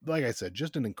 like I said,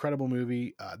 just an incredible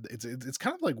movie. It's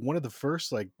kind of like one of the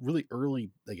first like really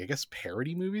early, like I guess,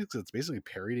 parody movies, because it's basically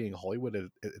parodying Hollywood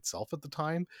itself at the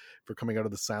time for coming out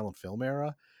of the silent film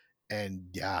era. And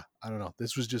yeah, I don't know,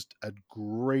 this was just a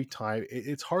great time.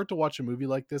 It's hard to watch a movie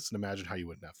like this and imagine how you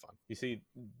wouldn't have fun. You see,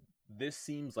 this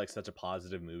seems like such a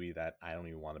positive movie that I don't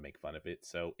even want to make fun of it.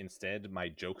 So instead, my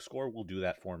joke score will do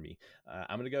that for me.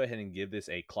 I'm going to go ahead and give this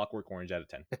a Clockwork Orange out of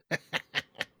 10.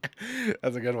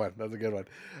 That's a good one. That's a good one.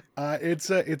 It's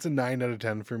a 9 out of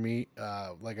 10 for me.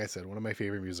 Like I said, one of my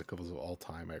favorite musicals of all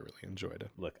time. I really enjoyed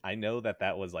it. Look, I know that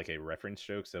that was like a reference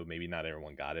joke, so maybe not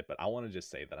everyone got it, but I want to just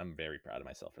say that I'm very proud of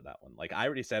myself for that one. Like I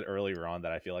already said earlier on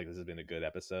that I feel like this has been a good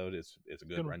episode. It's a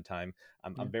good Good one. runtime.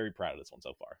 I'm Yeah. I'm very proud of this one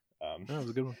so far. That was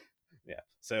a good one. Yeah.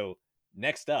 So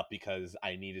next up, because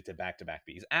I needed to back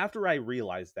these after I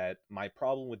realized that my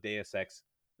problem with Deus Ex,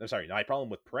 no, sorry, my problem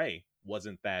with Prey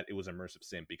wasn't that it was immersive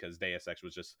sim because Deus Ex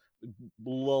was just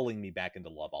lulling me back into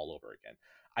love all over again.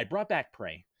 I brought back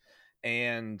Prey,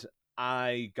 and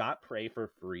I got Prey for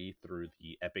free through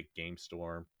the Epic Game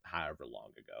Store however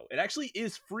long ago. It actually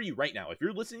is free right now. If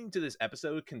you're listening to this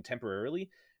episode contemporarily,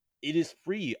 it is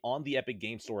free on the Epic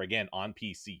Game Store again on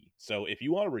PC. So if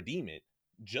you want to redeem it,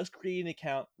 just create an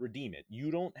account, redeem it. You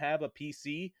don't have a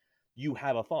PC, you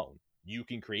have a phone. You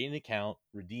can create an account,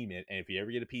 redeem it, and if you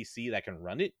ever get a PC that can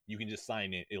run it, you can just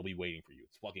sign it. It'll be waiting for you.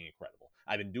 It's fucking incredible.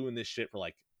 I've been doing this shit for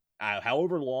like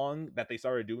however long that they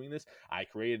started doing this. I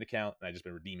created an account and I just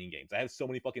been redeeming games. I have so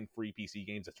many fucking free PC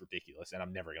games, it's ridiculous, and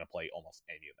I'm never gonna play almost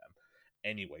any of them.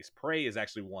 Anyways, Prey is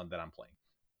actually one that I'm playing.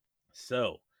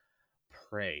 So,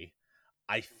 Prey,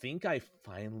 I think I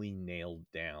finally nailed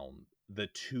down the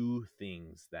two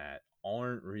things that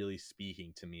aren't really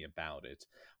speaking to me about it,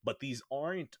 but these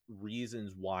aren't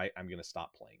reasons why I'm going to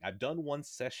stop playing. I've done one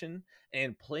session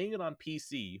and playing it on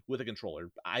PC with a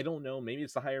controller. I don't know, maybe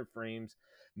it's the higher frames,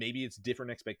 maybe it's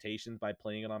different expectations by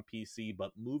playing it on PC,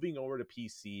 but moving over to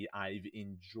PC, I've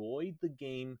enjoyed the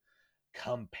game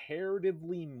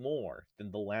comparatively more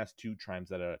than the last two times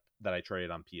that I tried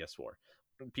it on PS4.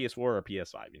 PS4 or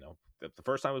PS5, you know. The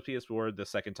first time was PS4, the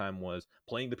second time was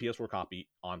playing the PS4 copy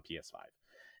on PS5.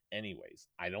 Anyways,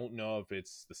 I don't know if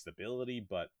it's the stability,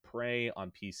 but Prey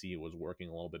on PC was working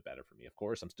a little bit better for me. Of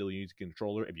course, I'm still using a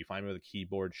controller. If you find me with a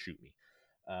keyboard, shoot me.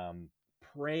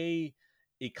 Prey,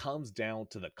 it comes down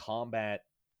to the combat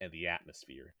and the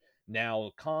atmosphere. Now,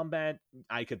 combat,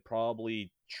 I could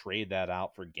probably trade that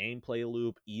out for gameplay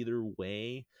loop either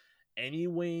way.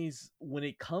 Anyways, when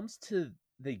it comes to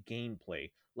the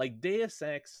gameplay, like Deus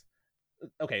Ex,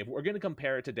 okay, if we're going to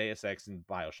compare it to Deus Ex and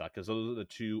Bioshock, because those are the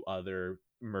two other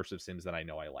immersive sims that I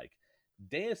know I like.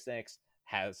 Deus Ex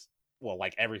has, well,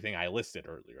 like everything I listed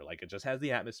earlier. Like, it just has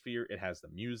the atmosphere, it has the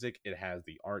music, it has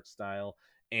the art style.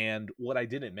 And what I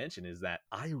didn't mention is that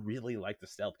I really like the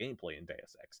stealth gameplay in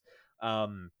Deus Ex.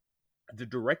 The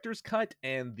director's cut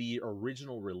and the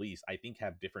original release, I think,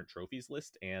 have different trophies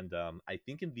list. And I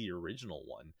think in the original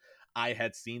one, I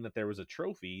had seen that there was a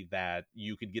trophy that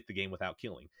you could get the game without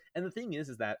killing. And the thing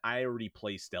is that I already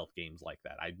play stealth games like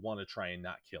that. I'd want to try and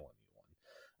not kill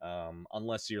anyone.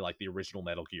 Unless you're like the original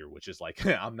Metal Gear, which is like,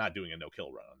 I'm not doing a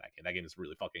no-kill run on that game. That game is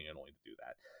really fucking annoying to do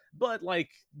that. But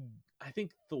like, I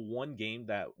think the one game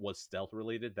that was stealth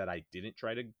related that I didn't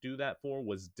try to do that for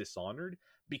was Dishonored,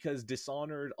 because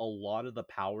Dishonored, a lot of the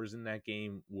powers in that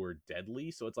game were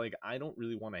deadly. So it's like, I don't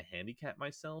really want to handicap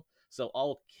myself. So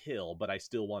I'll kill, but I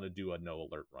still want to do a no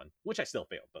alert run, which I still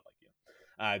failed, but like,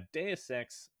 yeah. Deus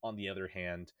Ex, on the other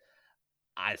hand,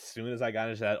 as soon as I got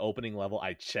into that opening level,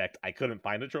 I checked. I couldn't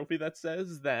find a trophy that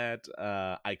says that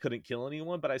I couldn't kill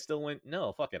anyone, but I still went,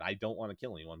 no, fuck it. I don't want to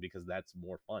kill anyone because that's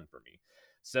more fun for me.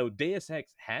 So Deus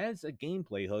Ex has a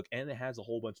gameplay hook and it has a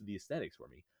whole bunch of the aesthetics for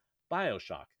me.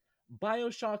 Bioshock.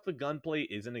 Bioshock, the gunplay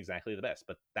isn't exactly the best,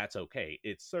 but that's okay.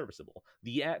 It's serviceable.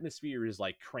 The atmosphere is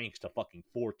like cranked to fucking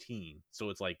 14, so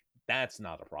it's like, that's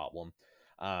not a problem.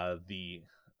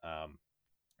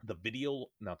 The video,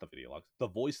 not the video logs, the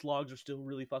voice logs are still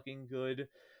really fucking good.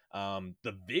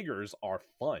 The vigors are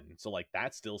fun, so like,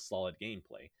 that's still solid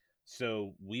gameplay.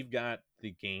 So we've got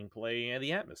the gameplay and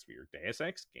the atmosphere. Deus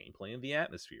Ex, gameplay and the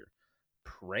atmosphere.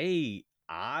 Prey,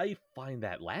 I find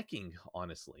that lacking,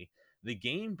 honestly. The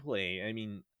gameplay, I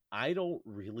mean, I don't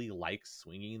really like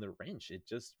swinging the wrench. It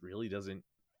just really doesn't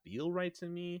feel right to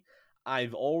me.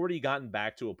 I've already gotten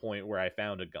back to a point where I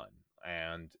found a gun,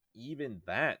 and even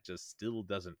that just still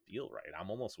doesn't feel right. I'm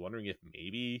almost wondering if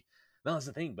maybe, no, that's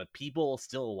the thing, but people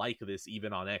still like this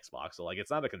even on Xbox. So like,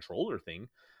 it's not a controller thing.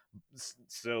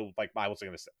 So like, what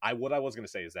I was gonna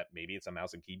say is that maybe it's a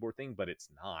mouse and keyboard thing, but it's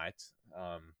not.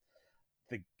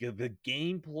 The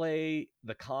gameplay,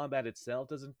 the combat itself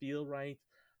doesn't feel right.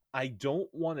 I don't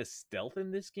want to stealth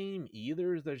in this game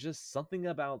either. There's just something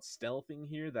about stealthing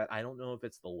here that I don't know if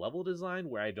it's the level design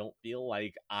where I don't feel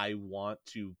like I want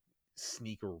to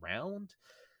sneak around.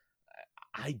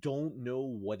 I don't know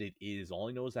what it is. All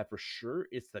I know is that for sure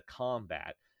it's the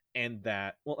combat, and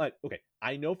that, well, okay,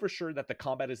 I know for sure that the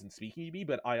combat isn't speaking to me,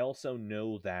 but I also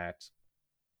know that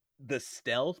the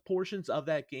stealth portions of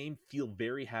that game feel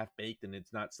very half baked, and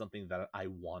it's not something that I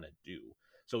want to do.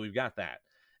 So we've got that.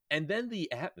 And then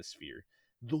the atmosphere.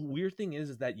 The weird thing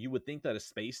is that you would think that a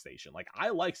space station, like I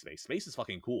like space. Space is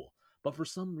fucking cool. But for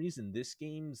some reason, this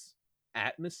game's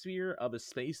atmosphere of a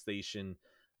space station,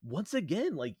 once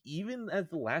again, like even as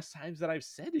the last times that I've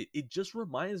said it, it just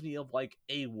reminds me of like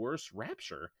a worse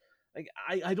Rapture. Like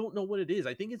I don't know what it is.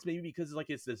 I think it's maybe because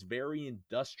like it's this very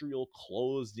industrial,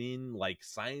 closed in, like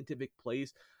scientific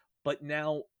place, but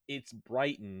now it's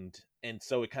brightened, and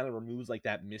so it kind of removes like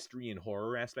that mystery and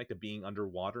horror aspect of being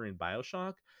underwater in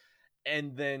BioShock.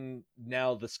 And then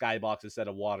now the skybox instead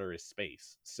of water is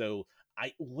space. So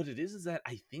I what it is that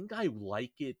I think I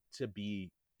like it to be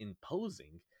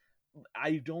imposing.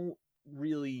 I don't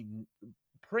really.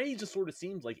 Prey just sort of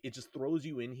seems like it just throws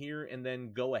you in here and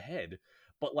then go ahead.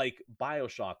 But like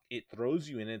BioShock, it throws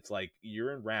you in. It's like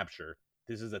you're in Rapture.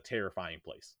 This is a terrifying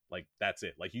place. Like that's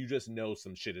it. Like you just know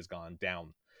some shit has gone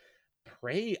down.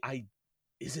 Prey,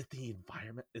 is it the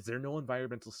environment? Is there no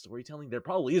environmental storytelling? There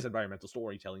probably is environmental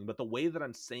storytelling, but the way that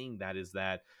I'm saying that is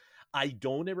that I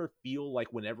don't ever feel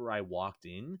like whenever I walked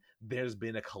in, there's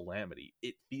been a calamity.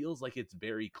 It feels like it's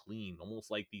very clean, almost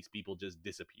like these people just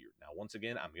disappeared. Now, once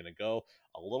again, I'm going to go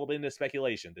a little bit into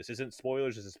speculation. This isn't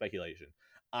spoilers, this is speculation.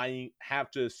 I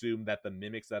have to assume that the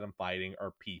mimics that I'm fighting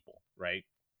are people, right?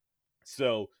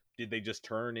 So did they just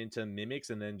turn into mimics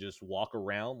and then just walk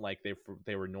around like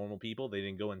they were normal people? They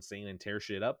didn't go insane and tear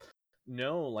shit up?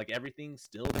 No, like everything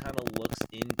still kind of looks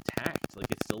intact.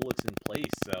 Like it still looks in place.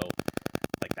 So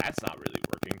like that's not really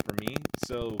working for me.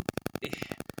 So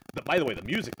but by the way, the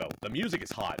music though, the music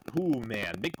is hot. Ooh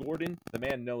man, Mick Gordon, the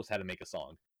man knows how to make a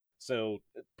song. So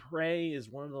Prey is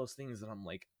one of those things that I'm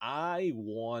like, I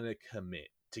want to commit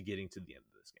to getting to the end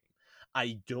of this game.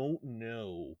 I don't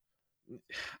know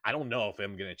if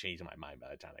I'm going to change my mind by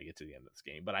the time I get to the end of this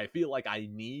game, but I feel like I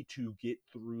need to get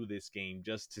through this game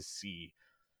just to see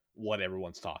what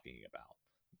everyone's talking about.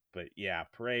 But yeah,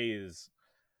 Prey,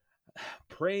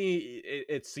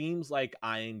 it seems like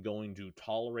I am going to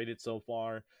tolerate it so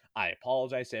far. I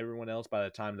apologize to everyone else by the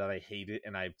time that I hate it,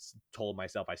 and I've told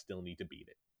myself I still need to beat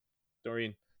it.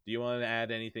 Dorian, do you want to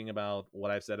add anything about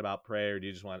what I've said about Prey, or do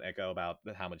you just want to echo about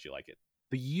how much you like it?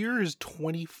 The year is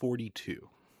 2042.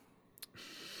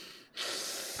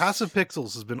 Passive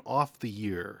Pixels has been off the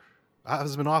air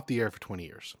for 20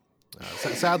 years.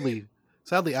 Sadly,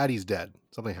 Addy's dead.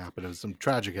 Something happened. It was some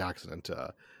tragic accident.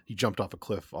 He jumped off a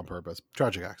cliff on purpose.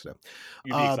 Tragic accident.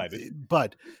 You'd be excited.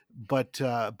 But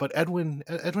Edwin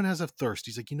has a thirst.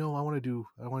 He's like, I want to do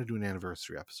an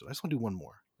anniversary episode. I just want to do one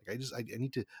more. Like I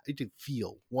need to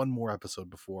feel one more episode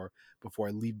before I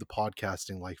leave the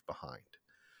podcasting life behind.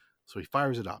 So he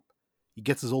fires it up. He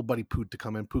gets his old buddy Poot to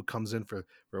come in. Poot comes in for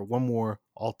one more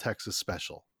All Texas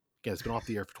special. Again, it's been off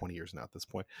the air for 20 years now at this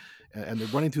point. And they're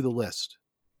running through the list.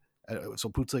 So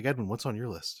Poot's like, Edwin, what's on your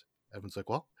list? Edwin's like,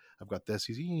 well, I've got this.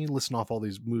 He's listing off all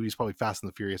these movies, probably Fast and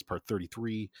the Furious Part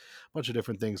 33, a bunch of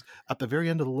different things. At the very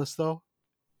end of the list, though,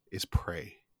 is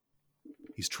Prey.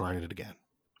 He's trying it again.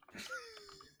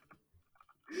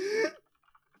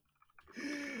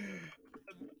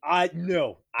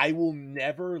 No, I will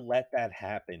never let that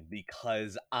happen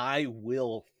because I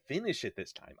will finish it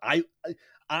this time.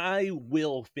 I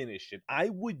will finish it. I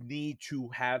would need to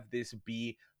have this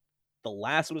be The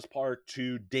Last of Us Part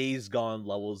 2, Days Gone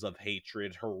levels of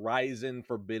hatred, Horizon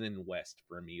Forbidden West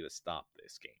for me to stop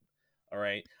this game. All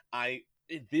right?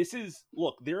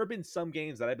 Look, there have been some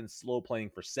games that I've been slow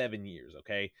playing for 7 years,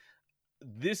 okay?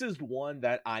 This is one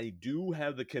that I do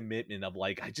have the commitment of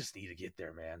like, I just need to get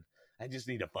there, man. I just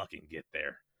need to fucking get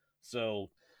there.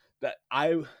 So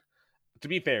to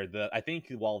be fair, I think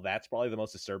while that's probably the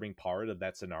most disturbing part of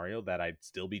that scenario, that I'd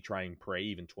still be trying Prey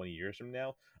even 20 years from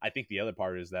now. I think the other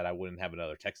part is that I wouldn't have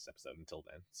another Texas episode until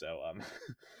then. So,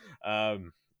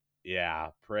 yeah,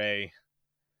 Prey.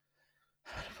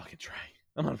 I'm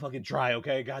gonna fucking try.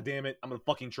 Okay, god damn it, I'm gonna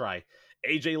fucking try.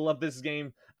 AJ loved this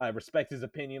game. I respect his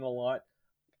opinion a lot.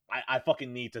 I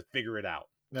fucking need to figure it out.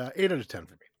 8 out of 10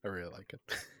 for me. I really like it.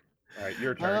 All right,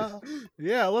 your turn.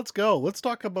 Yeah, let's go. Let's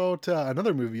talk about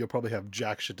another movie you'll probably have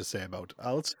jack shit to say about.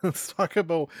 Let's talk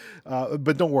about,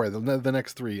 but don't worry, the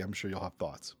next 3, I'm sure you'll have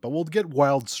thoughts. But we'll get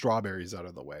Wild Strawberries out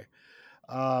of the way.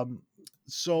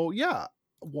 So yeah,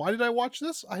 why did I watch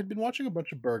this? I had been watching a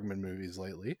bunch of Bergman movies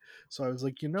lately, so I was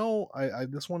like,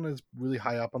 this one is really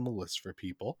high up on the list for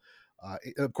people.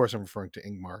 Of course, I'm referring to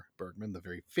Ingmar Bergman, the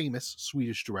very famous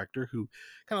Swedish director who,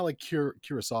 kind of like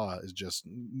Kurosawa, is just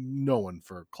known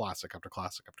for classic after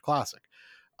classic after classic.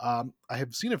 I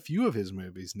have seen a few of his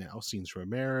movies now: Scenes from a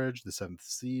Marriage, The Seventh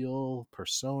Seal,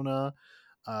 Persona.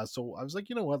 So I was like,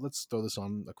 you know what? Let's throw this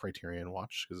on a Criterion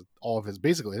watch, because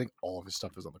I think all of his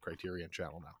stuff is on the Criterion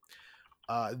channel now.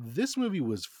 This movie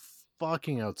was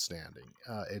fucking outstanding.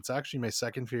 It's actually my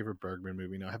second favorite Bergman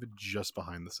movie. Now I have it just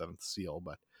behind The Seventh Seal,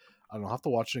 but I don't know. I'll have to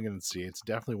watch it again and see. It's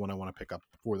definitely one I want to pick up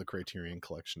for the Criterion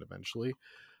Collection eventually.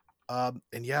 And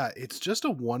yeah, it's just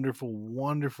a wonderful,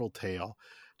 wonderful tale.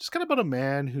 Just kind of about a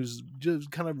man who's just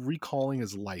kind of recalling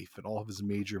his life and all of his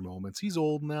major moments. He's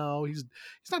old now. He's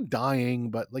not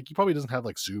dying, but like he probably doesn't have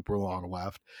like super long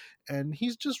left. And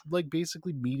he's just like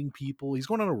basically meeting people. He's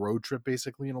going on a road trip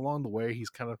basically, and along the way, he's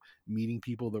kind of meeting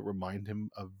people that remind him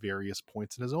of various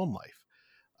points in his own life.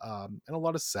 And a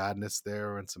lot of sadness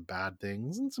there, and some bad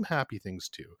things, and some happy things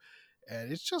too.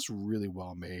 And it's just really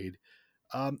well made.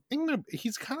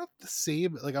 He's kind of the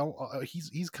same. Like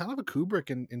he's kind of a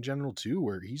Kubrick in general too,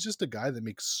 where he's just a guy that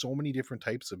makes so many different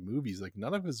types of movies. Like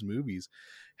none of his movies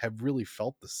have really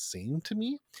felt the same to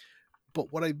me.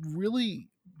 But what I really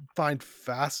find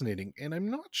fascinating, and I'm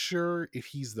not sure if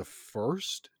he's the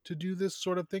first to do this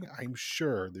sort of thing. I'm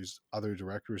sure there's other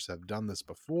directors that have done this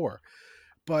before,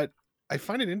 but I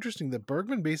find it interesting that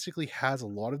Bergman basically has a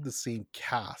lot of the same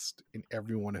cast in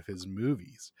every one of his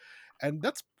movies. And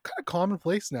that's kind of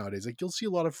commonplace nowadays. Like you'll see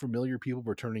a lot of familiar people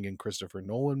returning in Christopher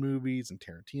Nolan movies and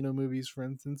Tarantino movies, for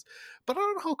instance. But I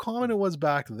don't know how common it was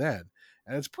back then.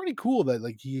 And it's pretty cool that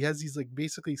like he has these like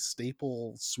basically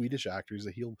staple Swedish actors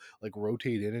that he'll like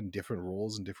rotate in different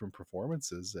roles and different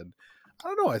performances. And I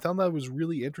don't know. I found that was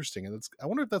really interesting, and I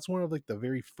wonder if that's one of like the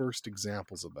very first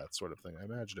examples of that sort of thing. I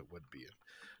imagine it would be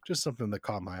just something that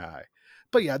caught my eye.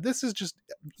 But yeah, this is just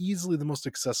easily the most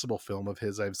accessible film of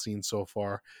his I've seen so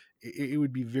far. It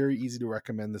would be very easy to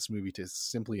recommend this movie to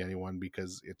simply anyone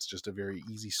because it's just a very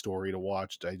easy story to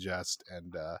watch, digest,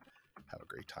 and have a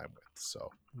great time with.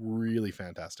 So really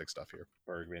fantastic stuff here.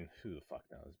 Bergman, who the fuck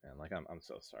knows, man? Like, I'm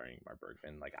so sorry, Ingmar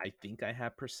Bergman. Like, I think I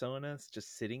have Personas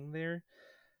just sitting there.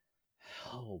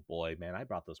 Oh boy, man, I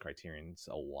brought those Criterions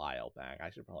a while back. I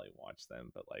should probably watch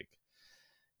them, but like,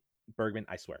 Bergman,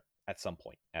 I swear, at some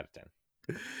point, out of 10.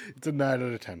 It's a 9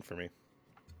 out of 10 for me.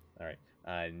 All right.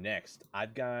 Next,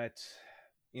 I've got,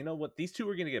 you know what? These two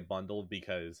are going to get bundled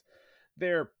because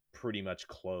they're pretty much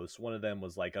close. One of them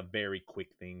was like a very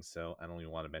quick thing, so I don't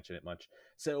even want to mention it much.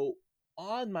 So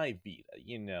on my Vita,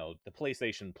 you know, the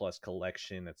PlayStation Plus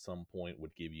collection at some point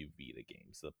would give you Vita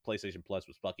games. The PlayStation Plus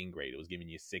was fucking great. It was giving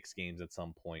you 6 games at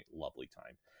some point. Lovely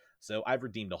time. So I've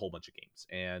redeemed a whole bunch of games.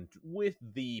 And with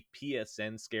the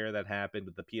PSN scare that happened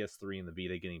with the PS3 and the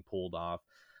Vita getting pulled off,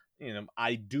 you know,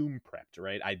 I doom prepped,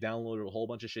 right? I downloaded a whole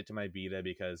bunch of shit to my Vita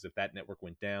because if that network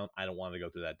went down, I don't want to go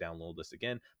through that download list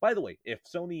again. By the way, if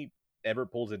Sony ever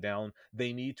pulls it down,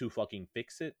 they need to fucking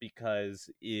fix it, because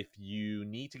if you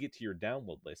need to get to your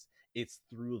download list, it's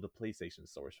through the PlayStation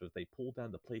Store. So if they pull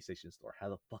down the PlayStation Store, how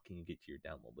the fuck can you get to your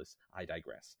download list? I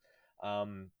digress.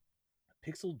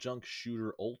 Pixel Junk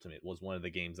Shooter Ultimate was one of the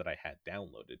games that I had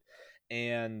downloaded,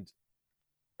 and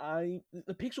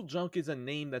the Pixel Junk is a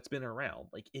name that's been around.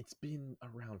 Like, it's been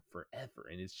around forever,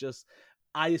 and it's just,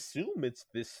 I assume it's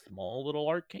this small little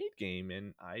arcade game,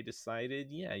 and I decided,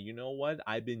 yeah, you know what?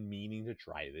 I've been meaning to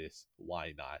try this.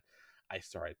 Why not? I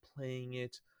started playing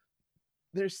it.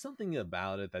 There's something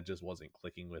about it that just wasn't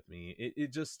clicking with me.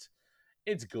 It just,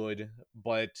 it's good,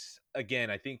 but again,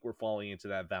 I think we're falling into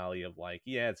that valley of like,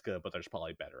 yeah, it's good, but there's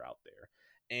probably better out there.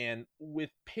 And with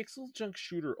Pixel Junk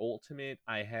Shooter Ultimate,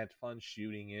 I had fun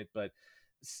shooting it, but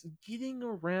getting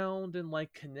around and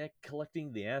like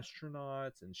collecting the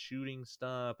astronauts and shooting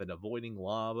stuff and avoiding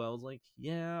lava, I was like,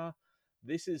 yeah,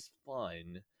 this is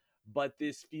fun, but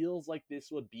this feels like this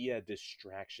would be a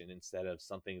distraction instead of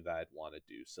something that I'd want to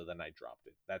do. So then I dropped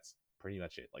it. That's pretty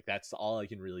much it. Like, that's all I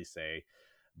can really say.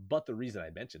 But the reason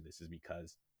I mentioned this is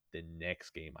because the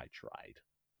next game I tried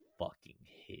fucking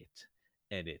hit,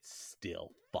 and it's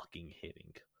still fucking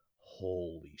hitting.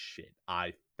 Holy shit.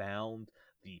 I found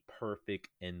the perfect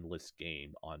endless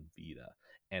game on Vita,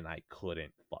 and I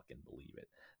couldn't fucking believe it.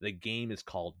 The game is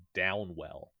called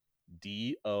Downwell.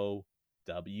 DOWNWELL.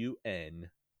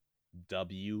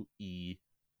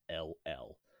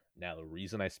 Now, the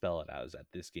reason I spell it out is that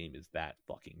this game is that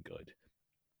fucking good.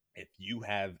 If you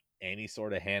have any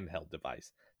sort of handheld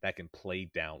device that can play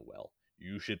Downwell,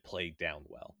 you should play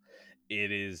Downwell.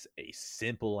 It is a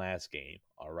simple ass game,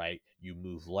 all right? You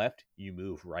move left, you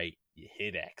move right, you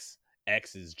hit X.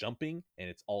 X is jumping, and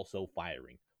it's also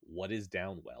firing. What is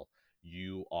Downwell?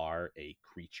 You are a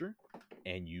creature,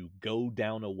 and you go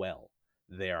down a well.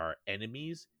 There are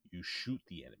enemies, you shoot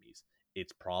the enemies.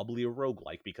 It's probably a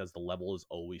roguelike because the level is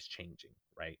always changing,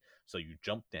 right? So you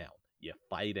jump down, You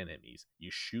fight enemies, you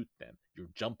shoot them, your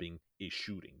jumping is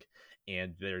shooting.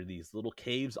 And there are these little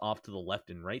caves off to the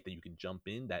left and right that you can jump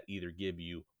in that either give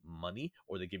you money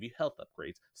or they give you health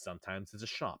upgrades. Sometimes it's a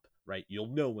shop, right? You'll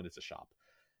know when it's a shop.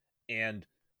 And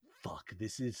fuck,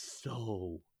 this is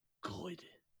so good.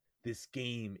 This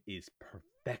game is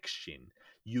perfection.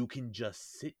 You can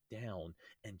just sit down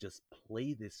and just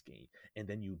play this game, and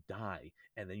then you die,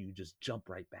 and then you just jump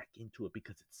right back into it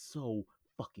because it's so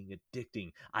fucking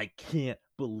addicting. I can't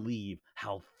believe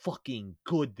how fucking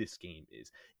good this game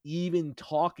is. Even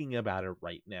talking about it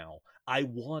right now, I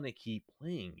want to keep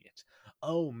playing it.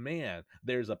 Oh man,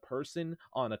 there's a person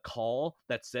on a call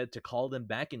that said to call them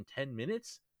back in 10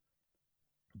 minutes.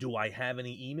 Do I have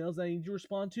any emails I need to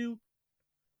respond to?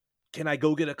 Can I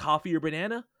go get a coffee or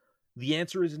banana? The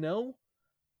answer is no.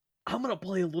 I'm going to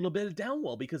play a little bit of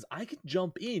Downwell because I can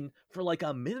jump in for like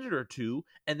a minute or two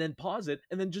and then pause it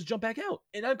and then just jump back out.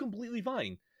 And I'm completely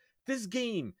fine. This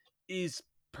game is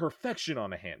perfection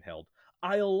on a handheld.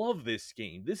 I love this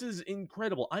game. This is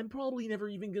incredible. I'm probably never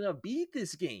even going to beat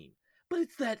this game, but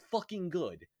it's that fucking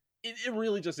good. It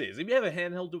really just is. If you have a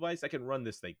handheld device that can run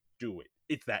this thing, do it.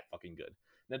 It's that fucking good.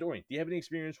 Now, Dorian, do you have any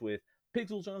experience with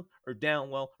Pixel Junk or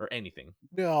Downwell or anything?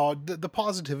 No, the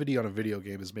positivity on a video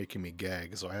game is making me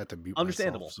gag, so I had to mute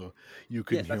Understandable. myself so you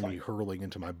can hear that's me fine. hurling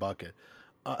into my bucket.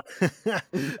 No,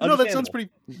 that sounds Understandable.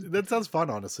 that sounds fun,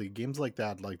 honestly. Games like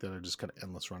that are just kind of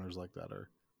endless runners like that are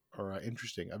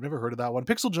interesting. I've never heard of that one.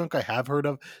 Pixel Junk I have heard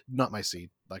of, not my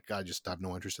seed. Like I just have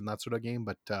no interest in that sort of game.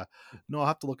 But no, I'll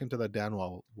have to look into that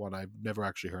Danwell one. I've never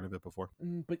actually heard of it before.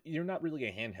 But you're not really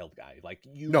a handheld guy. Like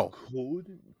you No.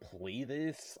 could play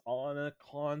this on a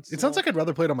console. It sounds like I'd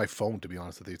rather play it on my phone, to be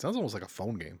honest with you. It sounds almost like a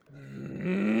phone game.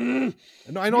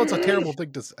 No, I know it's a terrible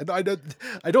thing to say. I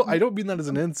don't mean that as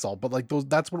an insult, but like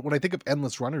that's what when I think of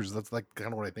endless runners, that's like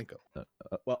kind of what I think of.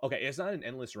 Well, okay, it's not an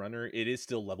endless runner. It is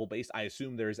still level based. I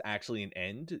assume there's actually an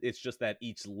end. It's just that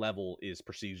each level is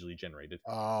procedurally generated.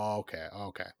 Oh, okay,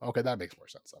 that makes more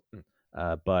sense then.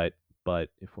 But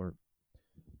if we're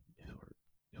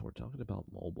talking about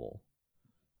mobile,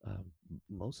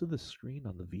 most of the screen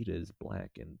on the Vita is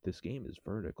black, and this game is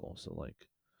vertical. So, like,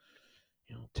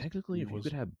 technically, if you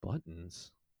could have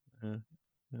buttons, yeah,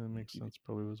 that makes sense.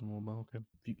 Probably was mobile. Okay,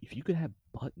 if you could have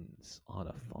buttons on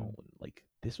a phone, like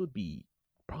this would be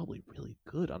probably really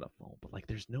good on a phone. But like,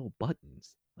 there's no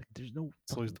buttons. Like, there's no.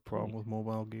 That's always the problem with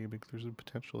mobile gaming. There's a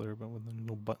potential there, but with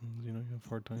no buttons, you have a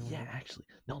hard time. Yeah, actually,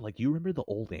 no. Like, you remember the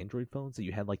old Android phones that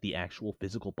you had like the actual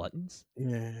physical buttons?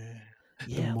 Yeah.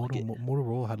 Yeah,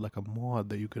 Motorola had like a mod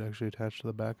that you could actually attach to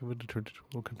the back of it to turn it into a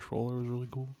little controller. It was really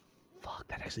cool. Fuck,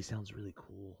 that actually sounds really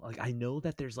cool. Like, I know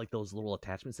that there's like those little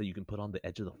attachments that you can put on the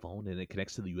edge of the phone and it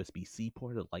connects to the USB-C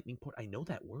port or the Lightning port. I know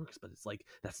that works, but it's like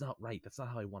that's not right. That's not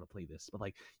how I want to play this. But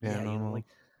like, I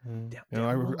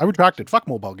retracted. Fuck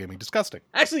mobile gaming. Disgusting.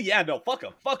 Actually, yeah, no, fuck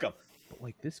them. But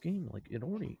like this game, like it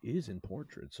already is in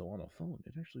portrait, so on a phone,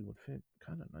 it actually would fit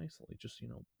kind of nicely. Just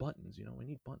buttons. We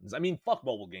need buttons. I mean, fuck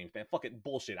mobile games, man. Fuck it,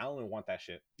 bullshit. I don't even want that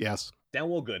shit. Yes.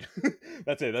 Downwell good.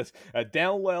 That's it. That's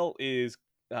Downwell is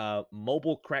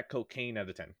mobile crack cocaine out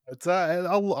of 10. It's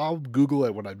I'll Google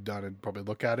it when I'm done and probably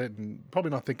look at it and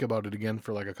probably not think about it again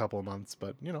for like a couple of months.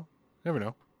 But never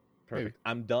know. Perfect. Maybe.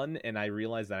 I'm done, and I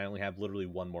realize that I only have literally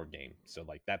one more game. So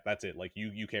like that's it. Like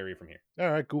you carry it from here. All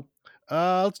right, cool.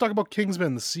 Let's talk about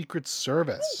Kingsman: The Secret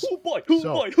Service. Oh boy,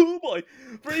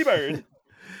 Freebird.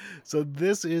 So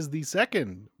this is the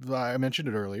second. I mentioned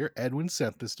it earlier. Edwin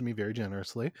sent this to me very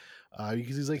generously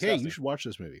because he's like, "Hey, you should watch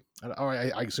this movie."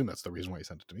 I assume that's the reason why he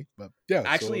sent it to me. But yeah,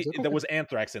 actually, there was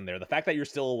anthrax in there. The fact that you're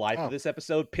still alive for this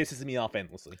episode pisses me off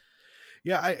endlessly.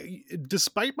 Yeah,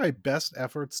 despite my best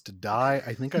efforts to die,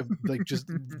 I think I've like just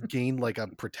gained like a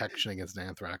protection against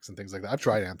anthrax and things like that. I've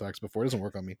tried anthrax before; it doesn't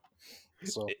work on me.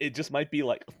 So it just might be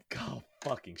like, oh,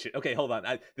 fucking shit. Okay, hold on.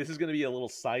 This is gonna be a little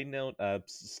side note.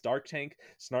 Snark Tank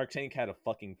had a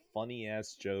fucking funny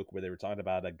ass joke where they were talking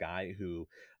about a guy who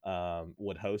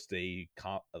would host a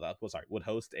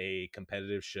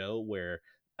competitive show where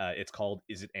it's called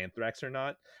 "Is It Anthrax or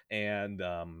Not?" and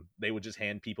they would just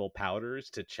hand people powders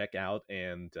to check out,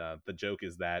 and the joke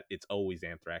is that it's always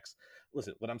anthrax.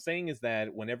 Listen, what I'm saying is that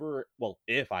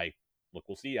if I look,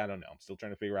 we'll see. I don't know. I'm still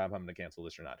trying to figure out if I'm going to cancel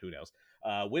this or not. Who knows?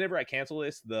 Whenever I cancel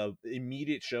this, the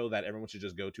immediate show that everyone should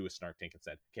just go to is Snark Tank and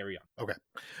said, carry on. Okay.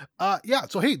 Yeah.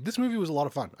 So, hey, this movie was a lot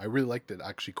of fun. I really liked it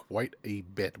actually quite a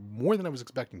bit, more than I was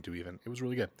expecting to even. It was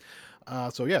really good.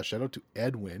 So, yeah, shout out to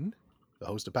Edwin, the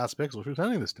host of Past Pixels, for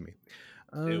sending this to me.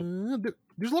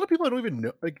 There's a lot of people I don't even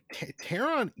know. Like,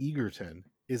 Taron Egerton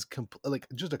is like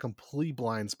just a complete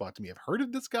blind spot to me. I've heard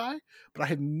of this guy, but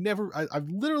I've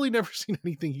literally never seen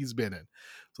anything he's been in.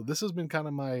 So this has been kind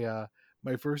of my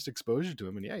first exposure to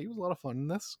him, and yeah, he was a lot of fun in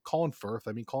this. Colin Firth,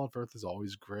 I mean, Colin Firth is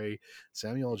always great.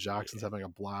 Samuel L. Jackson's having a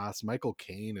blast. Michael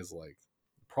Caine is like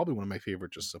probably one of my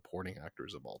favorite just supporting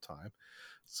actors of all time.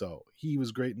 So he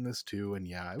was great in this too, and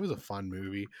yeah, it was a fun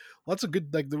movie. Lots of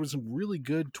good, like there was some really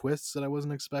good twists that I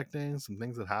wasn't expecting. Some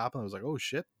things that happened, I was like, oh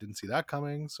shit, didn't see that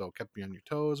coming. So it kept me on your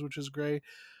toes, which is great.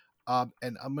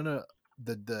 And I'm gonna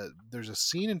there's a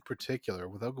scene in particular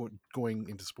without going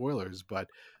into spoilers, but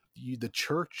the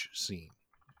church scene.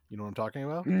 You know what I'm talking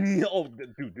about? Oh,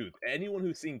 dude! Anyone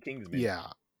who's seen Kingsman, Yeah.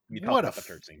 you talk about the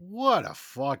church scene. What a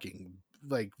fucking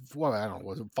like what I don't know,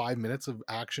 was it 5 minutes of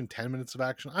action, 10 minutes of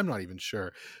action? I'm not even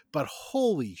sure. But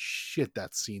holy shit,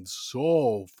 that scene's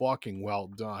so fucking well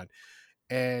done.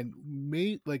 And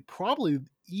made like probably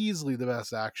easily the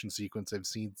best action sequence I've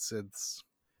seen since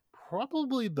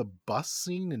probably the bus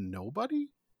scene in Nobody.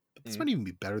 But this might even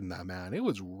be better than that, man. It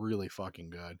was really fucking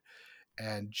good.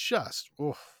 And just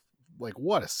like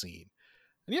what a scene.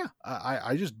 And yeah,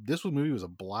 I just this movie was a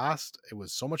blast. It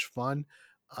was so much fun.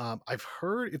 I've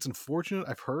heard it's unfortunate.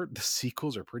 I've heard the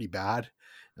sequels are pretty bad,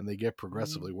 and they get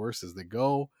progressively worse as they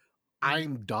go.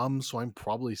 I'm dumb, so I'm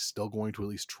probably still going to at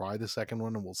least try the second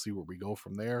one, and we'll see where we go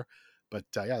from there. But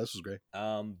yeah, this was great.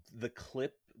 The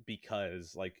clip,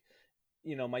 because like,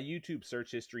 you know, my YouTube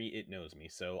search history, it knows me.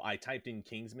 So I typed in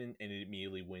Kingsman and it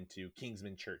immediately went to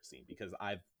Kingsman church scene because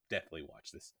I've definitely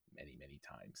watched this many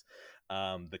times.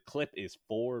 The clip is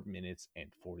 4 minutes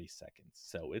and 40 seconds.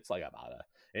 So it's like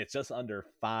it's just under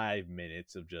 5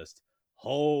 minutes of just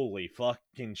holy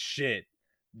fucking shit.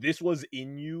 This was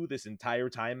in you this entire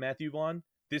time, Matthew Vaughn.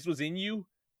 This was in you.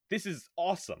 This is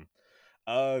awesome.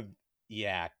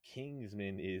 Yeah,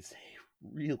 Kingsman is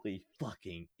really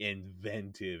fucking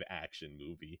inventive action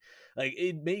movie. Like,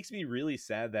 it makes me really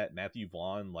sad that Matthew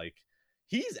Vaughn, like,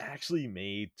 he's actually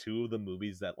made two of the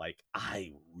movies that like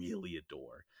I really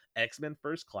adore: X-Men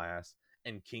First Class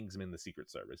and Kingsman: The Secret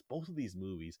Service. Both of these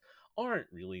movies aren't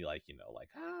really like, you know, like,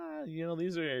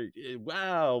 these are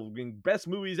wow, best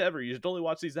movies ever, you should totally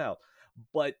watch these out.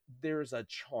 But there's a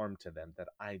charm to them that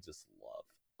I just love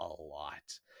a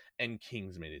lot, and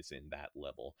Kingsman is in that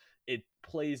level. It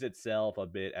plays itself a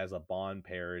bit as a Bond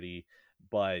parody,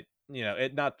 but you know,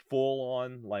 it not full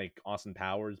on like Austin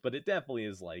Powers, but it definitely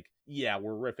is like, yeah,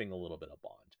 we're riffing a little bit of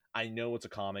Bond. I know it's a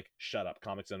comic. Shut up.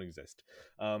 Comics don't exist.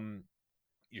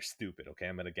 You're stupid, okay?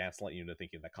 I'm gonna gaslight you into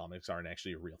thinking that comics aren't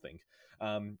actually a real thing.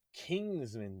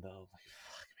 Kingsman, though, like,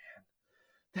 fuck,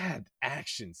 man, that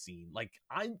action scene, like,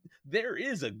 there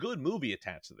is a good movie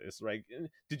attached to this, right?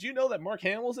 Did you know that Mark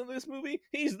Hamill's in this movie?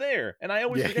 He's there, and I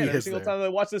always forget every single time I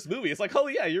watch this movie. It's like, oh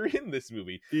yeah, you're in this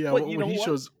movie. Yeah, but when he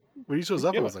shows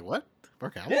up, I was like, what?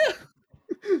 Mark Hamill? Yeah.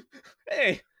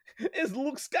 Hey, it's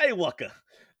Luke Skywalker.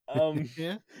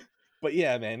 Yeah. But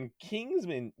yeah, man,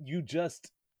 Kingsman,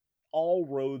 all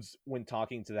roads when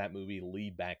talking to that movie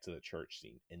lead back to the church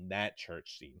scene. And that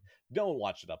church scene, don't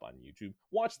watch it up on YouTube.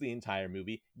 Watch the entire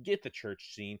movie, get the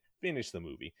church scene, finish the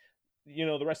movie. You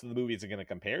know, the rest of the movie isn't going to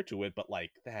compare to it, but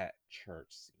like that church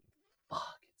scene,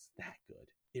 fuck, it's that good.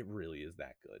 It really is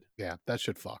that good. Yeah, that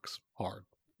shit fucks hard.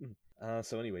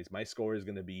 So anyways, my score is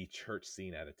going to be church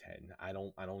scene out of 10. I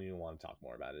don't even want to talk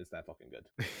more about it. It's that fucking good.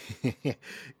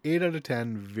 8 out of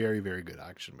 10. Very, very good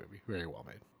action movie. Very well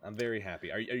made. I'm very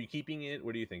happy. Are you keeping it?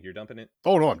 What do you think? You're dumping it?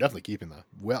 Oh no, I'm definitely keeping that.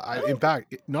 Well, in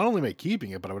fact, not only am I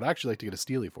keeping it, but I would actually like to get a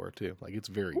Steely for it too. Like, it's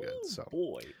very good. So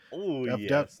boy,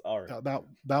 yes. All right,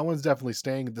 that one's definitely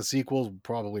staying. The sequels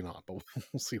probably not, but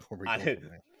we'll see where we go.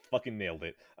 Fucking nailed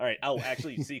it. All right. Oh,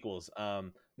 actually, sequels.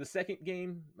 The second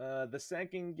game. Why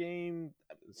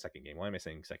am I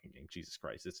saying second game? Jesus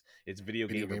Christ! It's video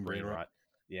game brain rot.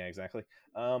 Yeah, exactly.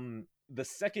 The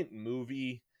second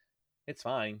movie, it's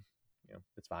fine. You know,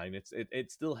 it's fine.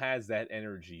 It still has that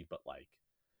energy, but like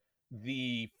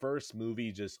the first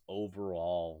movie just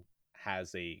overall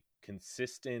has a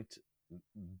consistent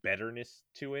betterness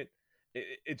to it.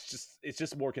 It's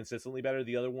just more consistently better.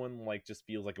 The other one like just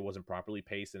feels like it wasn't properly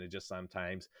paced, and it just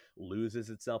sometimes loses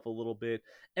itself a little bit.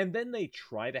 And then they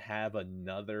try to have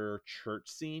another church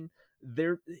scene.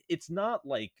 It's not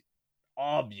like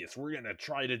obvious we're gonna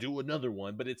try to do another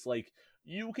one, but it's like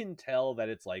you can tell that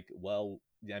it's like, well,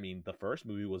 I mean, the first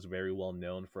movie was very well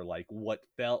known for like what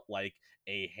felt like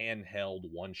a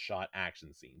handheld one-shot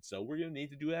action scene, so we're gonna need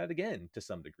to do that again to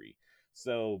some degree.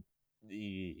 So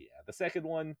yeah, the second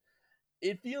one,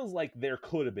 it feels like there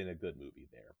could have been a good movie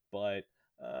there, but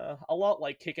a lot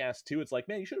like Kick-Ass 2, it's like,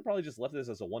 man, you should have probably just left this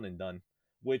as a one and done.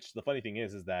 Which the funny thing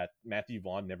is that Matthew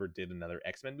Vaughn never did another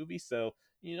X-Men movie. So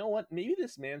you know what? Maybe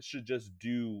this man should just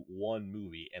do one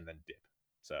movie and then dip.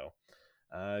 So,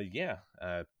 yeah.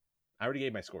 I already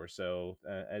gave my score. So,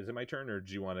 is it my turn, or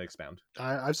do you want to expound?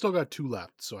 I've still got 2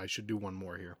 left, so I should do one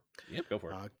more here. Yep, go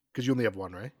for it. Because you only have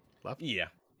 1, right? Left. Yeah.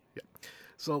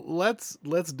 So let's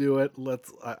do it.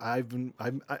 I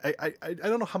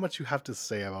don't know how much you have to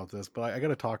say about this, but I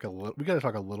gotta talk a little. We gotta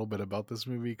talk a little bit about this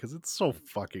movie because it's so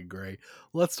fucking great.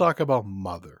 Let's talk about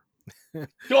Mother.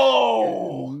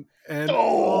 Go.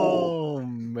 Oh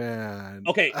man.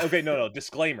 Okay. No.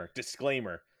 Disclaimer.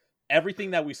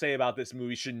 Everything that we say about this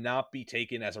movie should not be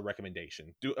taken as a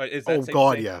recommendation. Is that safe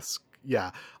God, to say? yes.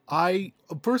 Yeah.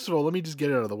 First of all, let me just get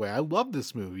it out of the way. I love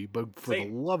this movie, but for the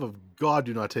love of God,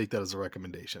 do not take that as a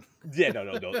recommendation. Yeah,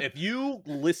 no. If you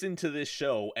listen to this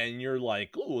show and you're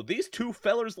like, "Oh, these two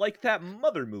fellers like that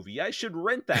Mother movie. I should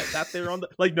rent that." That there on the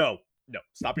no.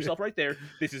 Stop yourself right there.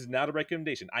 This is not a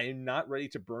recommendation. I am not ready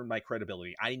to burn my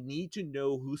credibility. I need to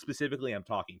know who specifically I'm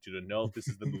talking to know if this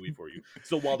is the movie for you.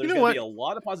 So while there's going to be a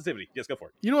lot of positivity, yes, go for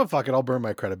it. You know what? Fuck it. I'll burn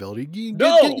my credibility. Get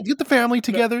the family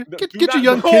together. Get your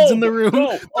young kids in the room.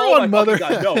 Throw on Mother.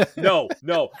 No.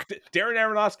 Darren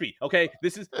Aronofsky. Okay,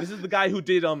 this is the guy who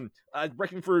did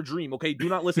Requiem for a Dream. Okay, do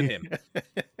not listen to him.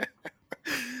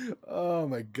 Oh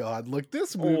my God! Look,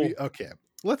 this movie. Okay.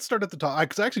 Let's start at the top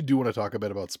because I actually do want to talk a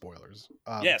bit about spoilers.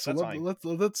 Yes, so that's fine. Let's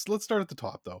start at the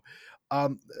top though.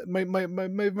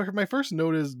 My first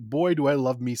note is, boy, do I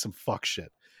love me some fuck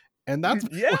shit, and that's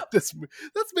that's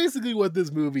basically what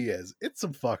this movie is. It's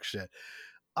some fuck shit.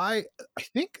 I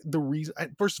think the reason,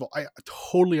 first of all, I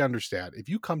totally understand if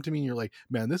you come to me and you're like,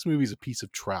 man, this movie's a piece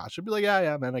of trash. I'd be like,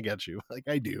 yeah, man, I get you. Like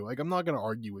I do. Like I'm not gonna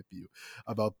argue with you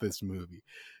about this movie.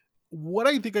 What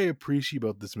I think I appreciate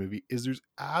about this movie is there's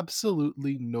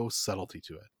absolutely no subtlety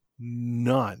to it.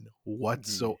 None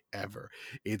whatsoever.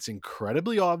 It's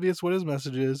incredibly obvious what his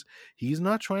message is. He's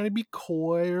not trying to be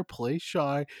coy or play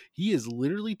shy. He is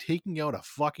literally taking out a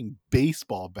fucking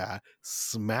baseball bat,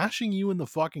 smashing you in the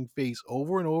fucking face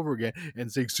over and over again and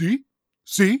saying, see?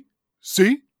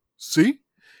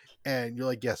 And you're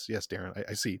like, yes, Darren,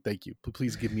 I see. Thank you.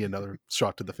 Please give me another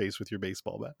shot to the face with your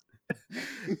baseball bat.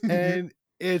 And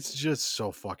it's just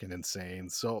so fucking insane.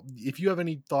 So if you have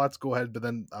any thoughts, go ahead. But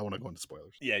then I want to go into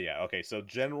spoilers. Yeah. Okay. So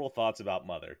general thoughts about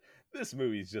Mother. This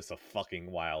movie is just a fucking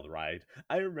wild ride.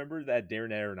 I remember that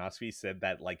Darren Aronofsky said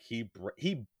that like he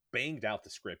banged out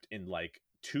the script in like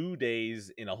 2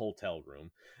 days in a hotel room,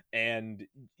 and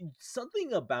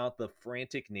something about the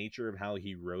frantic nature of how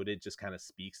he wrote it just kind of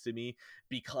speaks to me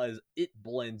because it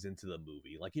blends into the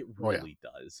movie. Like it really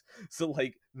does. So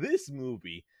like this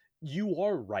movie, you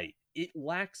are right. It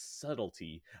lacks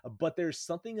subtlety, but there's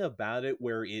something about it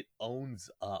where it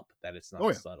owns up that it's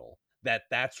not subtle.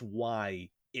 That's why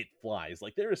it flies.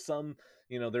 Like there is some,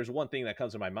 there's one thing that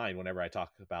comes to my mind whenever I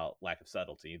talk about lack of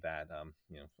subtlety that, I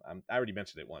already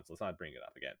mentioned it once. Let's not bring it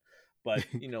up again. But,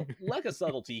 lack of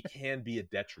subtlety can be a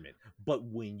detriment. But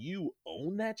when you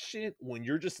own that shit, when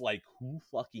you're just like, who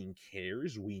fucking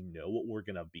cares? We know what we're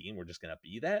going to be and we're just going to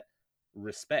be that.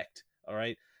 Respect. All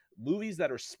right. Movies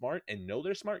that are smart and know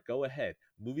they're smart, go ahead.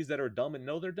 Movies that are dumb and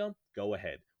know they're dumb, go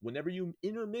ahead. Whenever you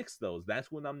intermix those, that's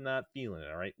when I'm not feeling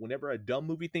it, all right? Whenever a dumb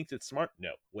movie thinks it's smart,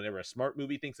 no. Whenever a smart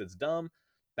movie thinks it's dumb,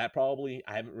 that probably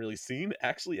I haven't really seen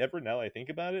actually ever now that I think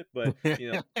about it. But,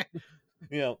 I'm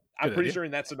pretty sure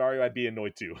in that scenario I'd be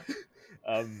annoyed too.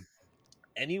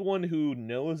 Anyone who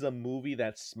knows a movie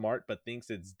that's smart but thinks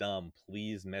it's dumb,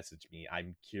 please message me.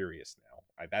 I'm curious now.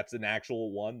 That's an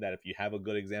actual one that if you have a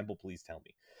good example, please tell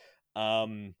me.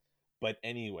 But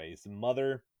anyways,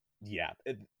 Mother,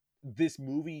 this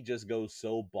movie just goes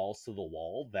so balls to the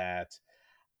wall that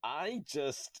I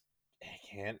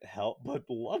can't help but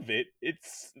love it.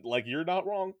 It's like, you're not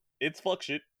wrong. It's fuck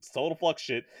shit. It's total fuck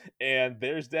shit. And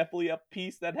there's definitely a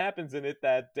piece that happens in it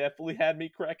that definitely had me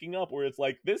cracking up where it's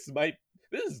like, this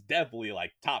is definitely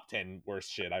like top 10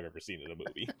 worst shit I've ever seen in a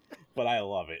movie, but I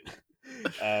love it.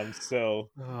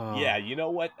 Yeah, you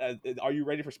know what? Are you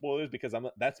ready for spoilers? Because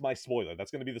that's my spoiler. That's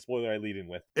going to be the spoiler I lead in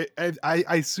with. I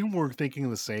assume we're thinking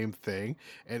the same thing,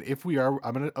 and if we are,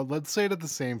 I'm gonna let's say it at the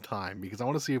same time because I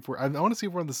want to see if we're on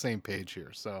the same page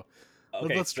here. So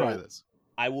let's try this.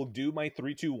 I will do my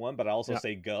 3, 2, 1, but I also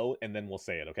say go, and then we'll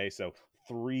say it. Okay, so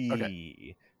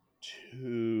 3,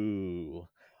 2,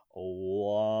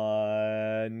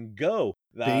 1, go.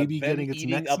 Baby getting its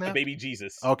eating neck up snapped? the baby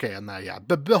Jesus. Okay, and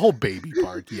the whole baby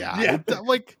part,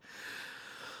 like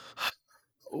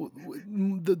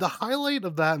the highlight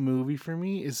of that movie for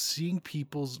me is seeing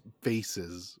people's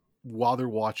faces while they're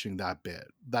watching that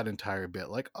entire bit.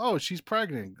 Like, oh, she's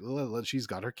pregnant. She's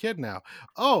got her kid now.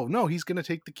 Oh, no, he's going to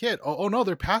take the kid. Oh, no,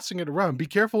 they're passing it around. Be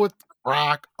careful with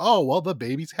crack. Oh, well, the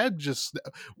baby's head just,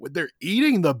 they're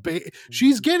eating the baby.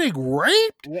 She's getting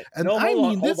raped. And no,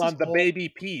 hold on. The all... baby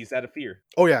pees out of fear.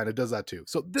 Oh, yeah, and it does that too.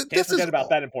 So Can't forget about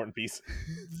that important piece.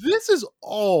 This is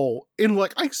all in,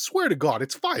 like, I swear to God,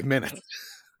 it's 5 minutes.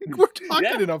 We're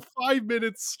talking in a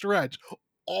 5-minute stretch.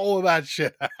 All of that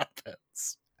shit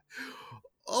happens.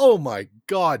 Oh my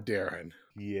God, Darren.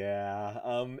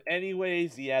 Yeah.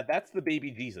 Anyways, yeah, that's the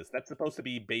baby Jesus. That's supposed to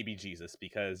be baby Jesus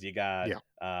because you got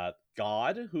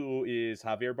God, who is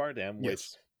Javier Bardem,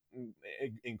 which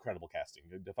incredible casting.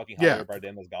 The fucking Javier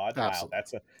Bardem as God. Absolutely.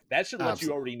 Wow, that should let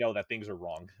you already know that things are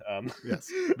wrong. Yes,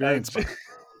 very inspiring.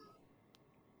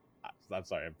 I'm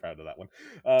sorry, I'm proud of that one.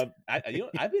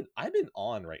 I've been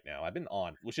on right now. I've been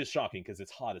on, which is shocking because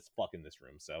it's hot as fuck in this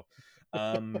room.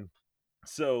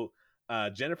 So,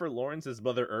 Jennifer Lawrence's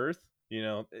Mother Earth,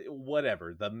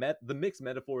 whatever. The mixed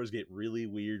metaphors get really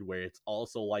weird, where it's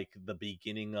also like the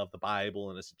beginning of the Bible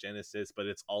and it's Genesis, but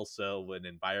it's also an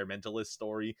environmentalist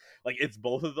story. Like it's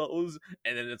both of those,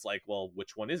 and then it's like, well,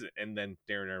 which one is it? And then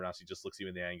Darren Aronofsky just looks you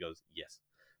in the eye and goes, yes.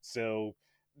 So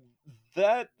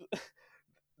that.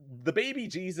 The baby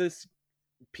Jesus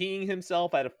peeing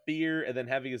himself out of fear and then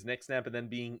having his neck snap and then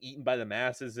being eaten by the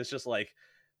masses, it's just like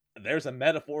there's a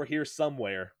metaphor here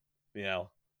somewhere. The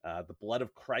blood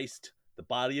of Christ, the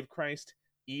body of Christ,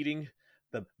 eating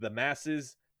the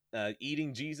masses,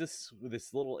 eating Jesus,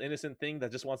 this little innocent thing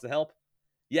that just wants to help.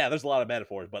 Yeah, there's a lot of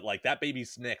metaphors, but like that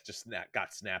baby's neck just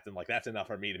got snapped, and like that's enough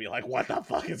for me to be like, what the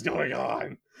fuck is going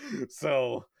on?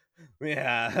 So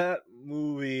yeah, that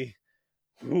movie.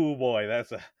 Oh boy,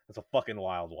 that's a fucking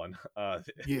wild one.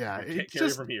 It's carry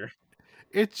from here.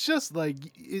 It's just like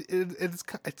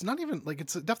it's not even like,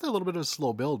 it's definitely a little bit of a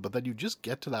slow build, but then you just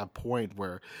get to that point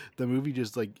where the movie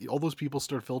just like all those people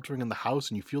start filtering in the house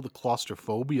and you feel the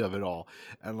claustrophobia of it all,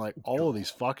 and like all of these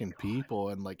fucking people,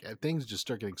 and like things just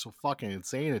start getting so fucking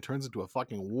insane. It turns into a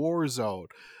fucking war zone,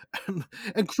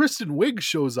 and Kristen Wiig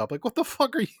shows up. Like, what the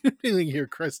fuck are you doing here,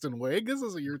 Kristen Wiig? This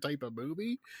isn't your type of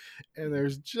movie. And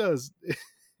there's just.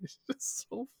 It's just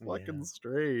so fucking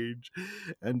strange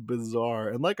and bizarre.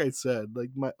 And like I said,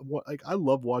 I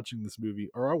love watching this movie,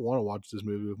 or I want to watch this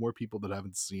movie with more people that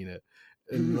haven't seen it,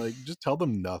 and like just tell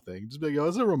them nothing. Just be like, "Oh,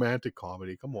 it's a romantic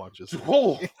comedy. Come watch this."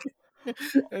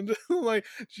 And like,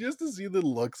 just to see the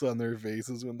looks on their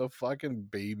faces when the fucking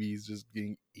baby's just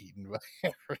getting eaten by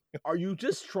everyone. Are you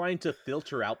just trying to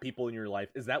filter out people in your life?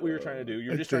 Is that what you're trying to do?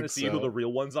 You're just trying to see who the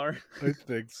real ones are? I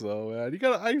think so, man.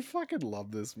 I fucking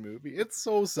love this movie. It's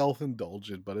so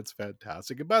self-indulgent, but it's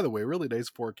fantastic. And by the way, really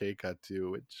nice 4K cut too,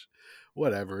 which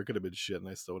whatever, it could have been shit and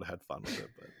I still would have had fun with it.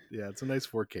 But yeah, it's a nice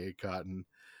 4K cut, and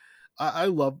I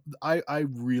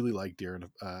really like Darren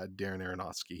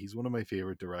Aronofsky. He's one of my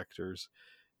favorite directors,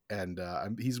 and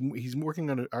he's working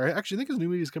on I actually think his new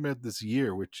movie is coming out this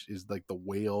year, which is like The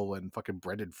Whale, and fucking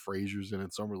Brendan Fraser's in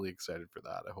it. So I'm really excited for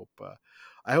that.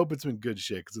 I hope it's been good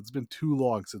shit, because it's been too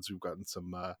long since we've gotten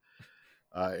some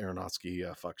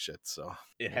Aronofsky fuck shit. So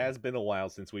it has been a while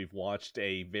since we've watched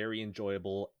a very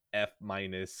enjoyable F-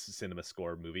 cinema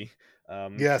score movie.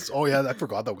 Yes. Oh yeah, I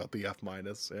forgot that we got the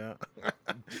F-. Yeah.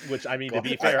 Which, I mean, to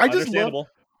be fair, understandable.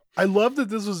 I love that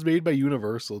this was made by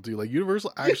Universal too. Like,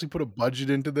 Universal actually put a budget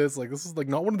into this. Like, this is like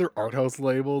not one of their art house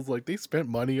labels. Like, they spent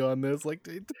money on this. Like,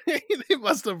 they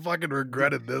must have fucking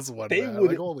regretted this one.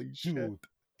 Like, holy shit.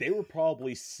 They were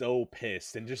probably so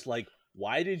pissed and just like,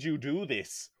 why did you do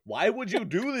this? Why would you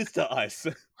do this to us?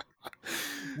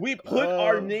 We put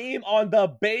our name on the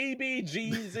baby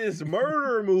Jesus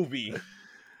murder movie.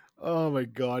 Oh my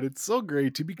God, it's so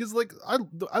great too, because like I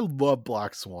love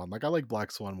Black Swan. Like, I like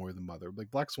Black Swan more than Mother.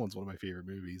 Like, Black Swan's one of my favorite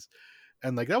movies,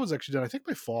 and like that was actually done, I think,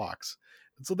 by Fox.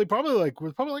 And so they were probably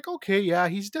like, okay, yeah,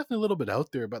 he's definitely a little bit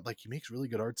out there, but like he makes really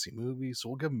good artsy movies, so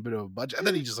we'll give him a bit of a budget. And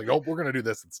then he's just like, oh, we're gonna do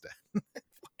this instead.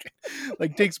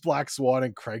 Like, takes Black Swan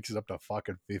and cranks it up to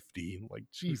fucking 15. Like,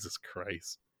 Jesus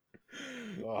Christ.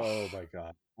 Oh my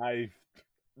God,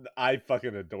 I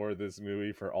fucking adore this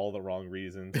movie for all the wrong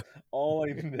reasons. All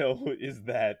I know is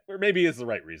that, or maybe it's the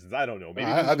right reasons. I don't know.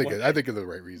 Maybe I think it's the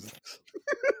right reasons.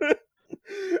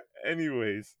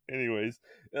 Anyways,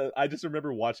 I just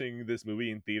remember watching this movie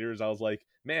in theaters. I was like,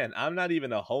 man, I'm not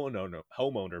even a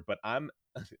homeowner, but I'm.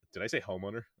 Did I say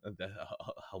homeowner?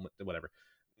 Whatever.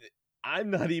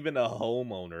 I'm not even a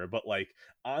homeowner, but like,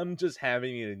 I'm just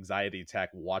having an anxiety attack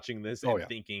watching this and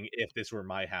thinking, if this were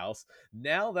my house.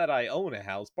 Now that I own a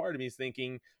house, part of me is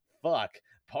thinking, fuck.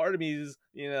 Part of me is,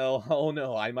 oh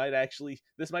no,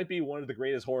 this might be one of the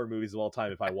greatest horror movies of all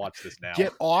time if I watch this now.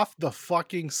 Get off the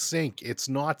fucking sink. It's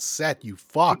not set, you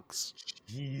fucks.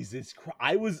 Jesus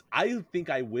Christ. I think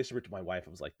I whispered to my wife, I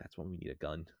was like, that's why we need a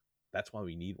gun. That's why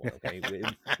we need one, okay?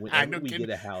 Whenever we get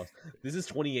a house, this is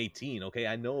 2018, okay?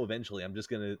 I know eventually I'm just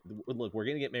gonna look. We're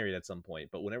gonna get married at some point,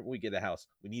 but whenever we get a house,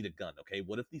 we need a gun, okay?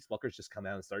 What if these fuckers just come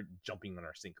out and start jumping on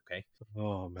our sink, okay?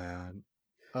 Oh man.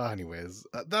 Anyways,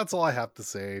 that's all I have to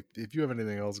say. If you have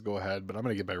anything else, go ahead. But I'm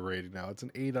gonna get my rating now. It's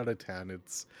an 8 out of 10.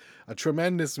 It's a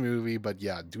tremendous movie, but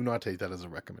yeah, do not take that as a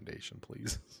recommendation,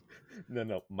 please.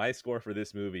 No. My score for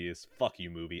this movie is fuck you,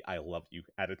 movie. I love you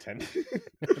out of 10.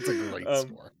 That's a great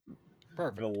score.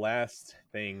 Perfect. The last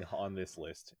thing on this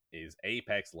list is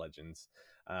Apex Legends.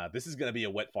 This is gonna be a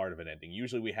wet fart of an ending.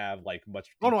 Usually we have like much.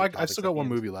 Oh no, I still got one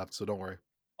movie left, so don't worry.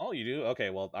 Oh, you do? Okay,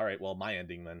 well, all right. Well, my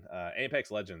ending then.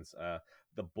 Apex Legends.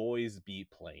 The boys be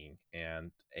playing,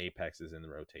 and Apex is in the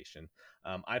rotation.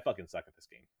 I fucking suck at this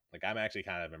game. Like, I'm actually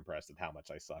kind of impressed at how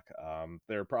much I suck.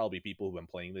 There are probably people who've been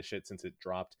playing this shit since it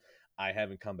dropped. I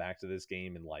haven't come back to this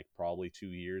game in like probably 2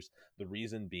 years. The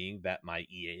reason being that my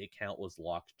EA account was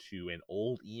locked to an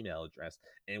old email address,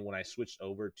 and when I switched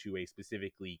over to a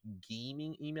specifically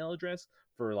gaming email address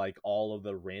for like all of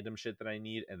the random shit that I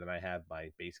need, and then I have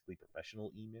my basically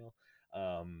professional email.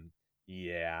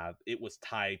 Yeah, it was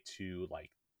tied to like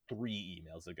 3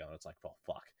 emails ago, and it's like, oh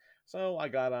fuck. So I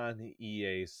got on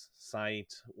EA's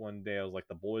site one day. I was like,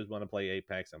 the boys want to play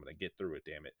Apex. I'm gonna get through it,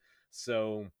 damn it.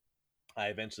 So I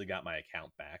eventually got my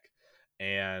account back,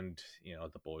 and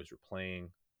the boys were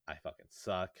playing. I fucking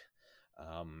suck.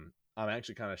 I'm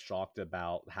actually kind of shocked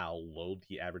about how low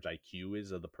the average IQ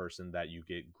is of the person that you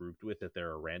get grouped with if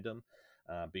they're a random.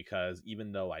 Because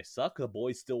even though I suck, the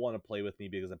boys still want to play with me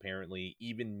because apparently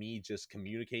even me just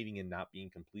communicating and not being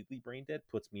completely brain dead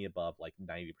puts me above like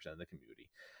 90% of the community.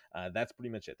 That's pretty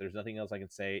much it. There's nothing else I can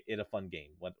say. It's a fun game.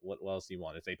 What else do you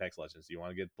want? It's Apex Legends. Do you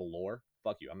want to get the lore?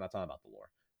 Fuck you. I'm not talking about the lore.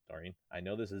 Dorian, I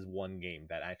know this is one game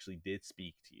that actually did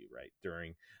speak to you, right,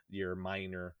 during your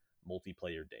minor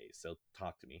multiplayer days. So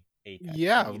talk to me. Apex,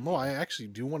 yeah, no, I actually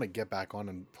do want to get back on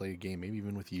and play a game, maybe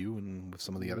even with you and with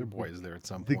some of the other boys there at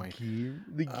some point.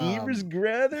 The gamer's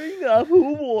gathering up.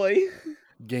 Oh boy.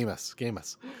 Game us.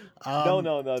 No.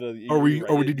 Were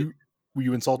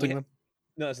you insulting them?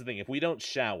 No, that's the thing. If we don't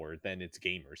shower, then it's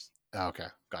gamers. Okay,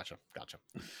 gotcha.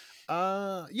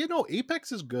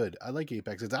 Apex is good. I like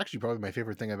Apex. It's actually probably my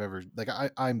favorite thing I've ever like.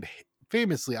 I'm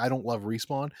famously, I don't love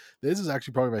Respawn. This is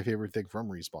actually probably my favorite thing from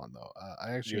Respawn, though.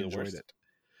 I actually enjoyed it.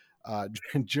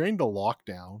 During the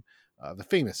lockdown, the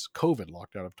famous COVID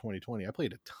lockdown of 2020, I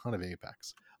played a ton of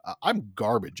Apex. I'm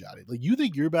garbage at it. Like, you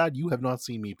think you're bad, you have not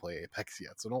seen me play Apex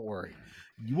yet, so don't worry.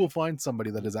 You will find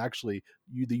somebody that is actually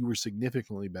you were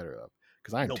significantly better of,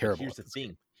 because I am terrible.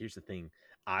 Here's the thing.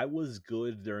 I was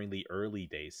good during the early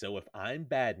days, so if I'm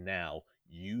bad now,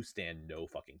 you stand no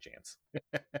fucking chance.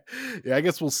 Yeah, I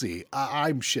guess we'll see.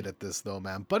 I'm shit at this though,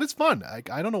 man, but it's fun.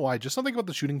 I don't know why. Just something about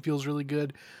the shooting feels really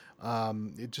good.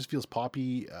 It just feels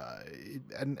poppy,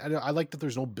 and I like that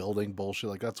there's no building bullshit.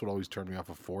 Like, that's what always turned me off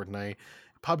of Fortnite.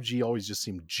 PUBG always just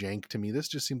seemed jank to me. This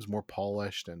just seems more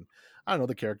polished, and I don't know,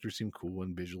 the characters seem cool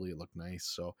and visually it looked nice.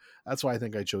 So that's why I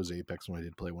think I chose Apex when I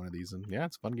did play one of these. And yeah,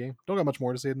 it's a fun game. Don't got much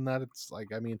more to say than that. It's like,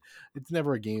 I mean, it's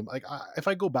never a game. Like, if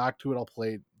I go back to it, I'll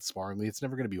play it sparingly. It's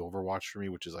never going to be Overwatch for me,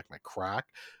 which is like my crack,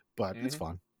 but it's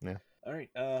fun. Yeah. All right.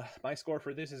 My score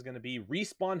for this is going to be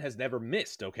Respawn has never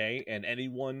missed. Okay. And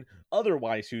anyone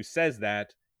otherwise who says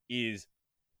that is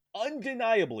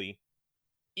undeniably,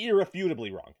 irrefutably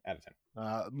wrong out of 10.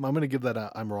 I'm going to give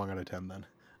that I'm wrong out of 10 then.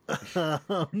 Yeah,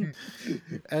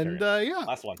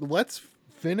 last one. Let's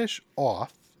finish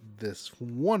off this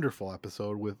wonderful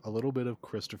episode with a little bit of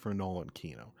Christopher Nolan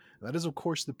Kino. And that is, of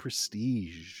course, The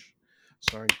Prestige,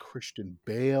 starring Christian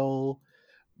Bale,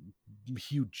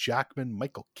 Hugh Jackman,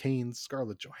 Michael Caine,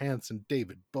 Scarlett Johansson,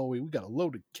 David Bowie. We got a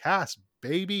loaded cast,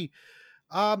 baby.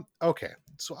 Okay,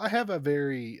 so I have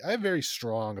very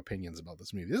strong opinions about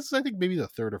this movie. This is, I think, maybe the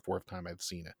third or fourth time I've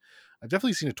seen it. I've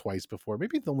definitely seen it twice before,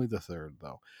 maybe only the third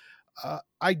though.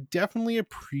 I definitely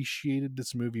appreciated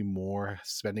this movie more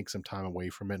spending some time away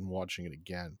from it and watching it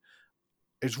again.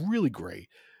 It's really great.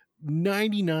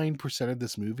 99% of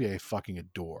this movie I fucking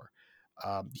adore.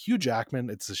 Hugh Jackman,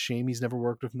 it's a shame he's never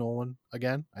worked with Nolan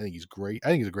again. I think he's great. I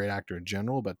think he's a great actor in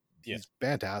general, but he's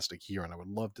fantastic here, and I would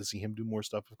love to see him do more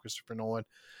stuff with Christopher Nolan.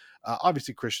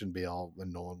 Obviously, Christian Bale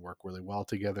and Nolan work really well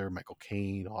together. Michael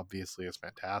Caine, obviously, is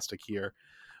fantastic here.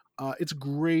 It's a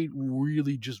great,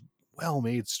 really just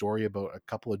well-made story about a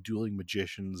couple of dueling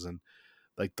magicians and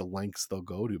like the lengths they'll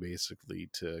go to basically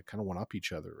to kind of one up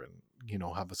each other and, you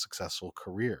know, have a successful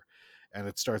career. And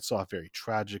it starts off very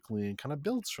tragically and kind of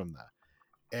builds from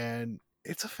that. And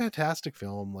it's a fantastic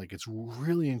film. Like, it's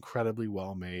really incredibly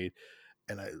well made.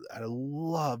 And I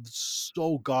love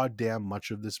so goddamn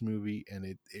much of this movie. And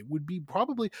it would be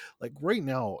probably like right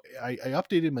now, I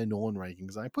updated my Nolan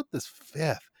rankings and I put this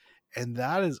fifth. And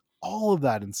that is all of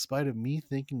that in spite of me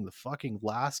thinking the fucking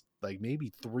last like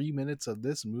maybe 3 minutes of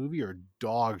this movie are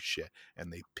dog shit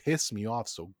and they piss me off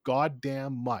so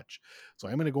goddamn much. So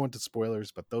I'm going to go into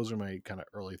spoilers, but those are my kind of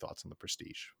early thoughts on The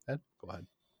Prestige. Ed, go ahead.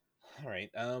 All right.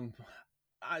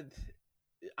 I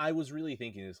I was really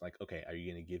thinking it's like, okay, are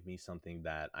you going to give me something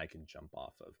that I can jump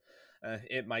off of?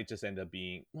 It might just end up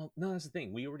being, well, no, that's the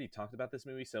thing. We already talked about this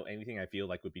movie, so anything I feel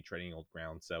like would be treading old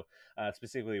ground. So,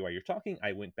 specifically while you're talking,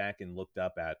 I went back and looked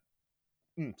up at,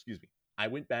 excuse me, I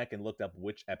went back and looked up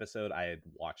which episode I had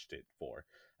watched it for.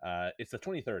 It's the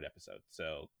 23rd episode,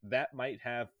 so that might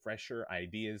have fresher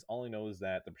ideas. All I know is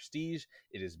that The Prestige,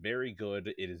 it is very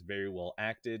good. It is very well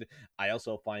acted. I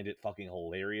also find it fucking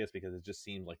hilarious because it just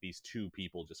seems like these two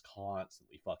people just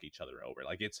constantly fuck each other over.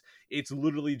 Like it's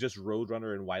literally just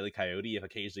Roadrunner and Wile E. Coyote if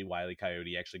occasionally Wile E.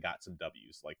 Coyote actually got some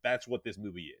W's. Like that's what this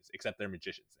movie is, except they're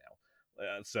magicians now.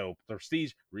 So The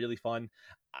Prestige, really fun.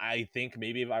 I think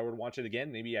maybe if I were to watch it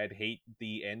again, maybe I'd hate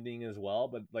the ending as well,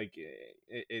 but like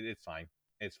it's fine.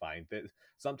 It's fine.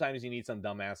 Sometimes you need some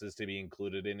dumbasses to be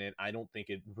included in it. I don't think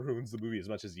it ruins the movie as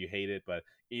much as you hate it, but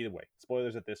either way,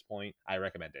 spoilers at this point. I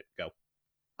recommend it. Go.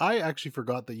 I actually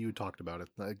forgot that you talked about it.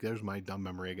 Like, there's my dumb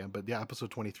memory again. But yeah, episode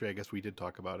 23, I guess we did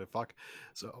talk about it. Fuck.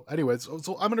 So, anyways,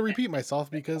 so I'm gonna repeat myself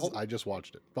because I just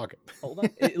watched it. Fuck it. Hold on.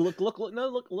 Look.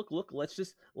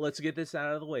 Let's get this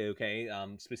out of the way, okay?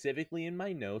 Specifically in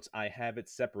my notes, I have it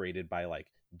separated by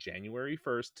like January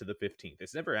 1st to the 15th.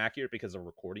 It's never accurate because of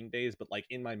recording days, but like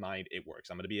in my mind, it works.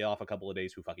 I'm gonna be off a couple of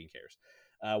days. Who fucking cares?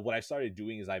 What I started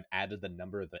doing is I've added the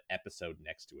number of the episode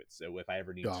next to it. So if I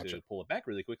ever need to pull it back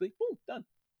really quickly, boom, done.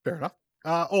 Fair enough.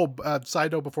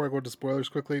 Side note before I go into spoilers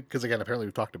quickly, because again, apparently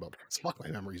we've talked about this. Fuck,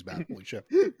 my memory's bad. Holy shit.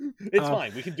 It's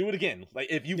fine. We can do it again. Like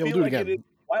if you feel like it is,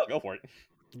 well, go for it.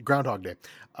 Groundhog Day.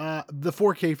 The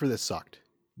 4K for this sucked.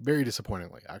 Very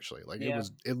disappointingly, actually. Like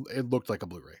it looked like a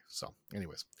Blu-ray. So,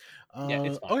 anyways. Yeah,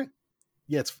 it's fine. Okay.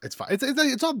 Yeah, it's fine.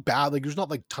 It's not bad. Like there's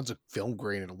not like tons of film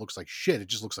grain and it looks like shit. It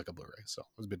just looks like a Blu-ray. So I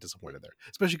was a bit disappointed there,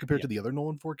 especially compared to the other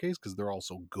Nolan 4Ks because they're all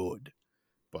so good.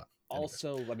 But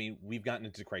also, I mean, we've gotten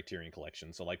into Criterion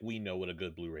Collection, so like we know what a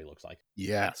good Blu-ray looks like.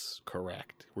 Yes,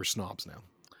 correct. We're snobs now.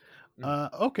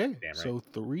 Okay. Right. So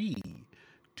 3,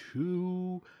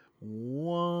 2,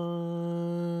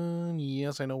 1.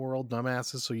 Yes, I know we're all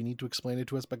dumbasses, so you need to explain it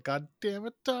to us, but god damn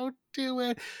it, don't do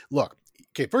it. Look,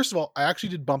 okay, first of all, I actually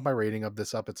did bump my rating of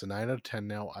this up. It's a 9 out of 10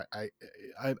 now.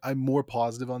 I'm more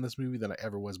positive on this movie than I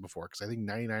ever was before, because I think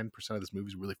 99% of this movie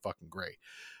is really fucking great.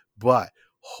 But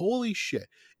holy shit,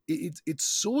 it's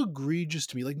so egregious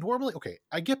to me. Like normally, okay,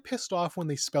 I get pissed off when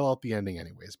they spell out the ending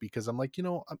anyways, because I'm like, you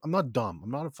know, I'm not dumb.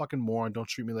 I'm not a fucking moron. Don't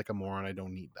treat me like a moron. I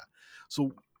don't need that.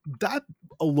 So that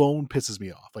alone pisses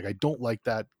me off. Like I don't like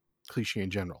that cliche in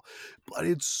general, but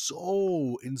it's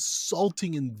so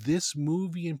insulting in this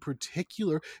movie in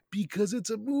particular because it's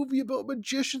a movie about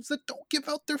magicians that don't give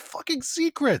out their fucking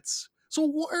secrets. So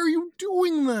why are you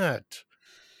doing that?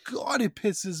 God, it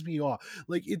pisses me off.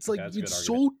 Like it's like it's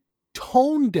so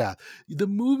tone deaf. The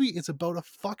movie is about a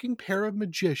fucking pair of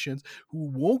magicians who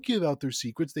won't give out their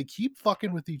secrets. They keep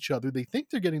fucking with each other. They think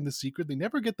they're getting the secret. They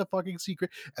never get the fucking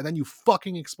secret. And then you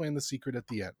fucking explain the secret at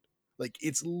the end. Like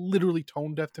it's literally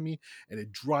tone deaf to me and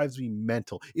it drives me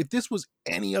mental. If this was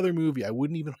any other movie, I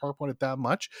wouldn't even harp on it that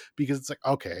much because it's like,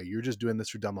 okay, you're just doing this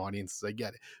for dumb audiences. I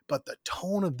get it. But the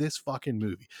tone of this fucking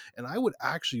movie, and I would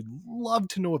actually love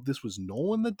to know if this was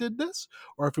Nolan that did this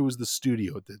or if it was the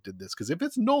studio that did this. Because if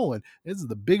it's Nolan, this is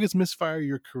the biggest misfire of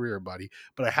your career, buddy.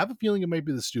 But I have a feeling it might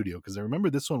be the studio because I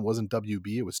remember this one wasn't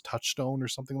WB. It was Touchstone or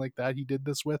something like that he did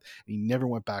this with. And he never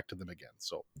went back to them again.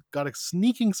 So got a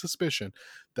sneaking suspicion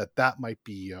that might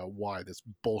be why this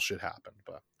bullshit happened,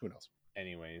 but who knows.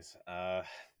 Anyways,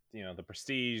 The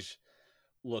Prestige,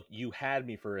 look, you had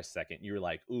me for a second. You were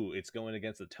like, ooh, it's going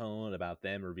against the tone about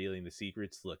them revealing the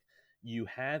secrets. Look, you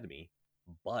had me,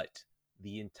 but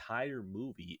the entire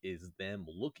movie is them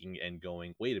looking and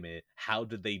going, wait a minute, how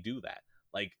did they do that?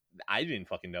 Like, I didn't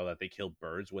fucking know that they killed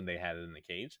birds when they had it in the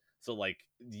cage. So, like,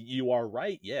 you are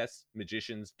right. Yes,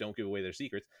 magicians don't give away their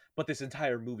secrets, but this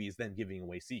entire movie is them giving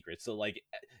away secrets. So, like,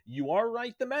 you are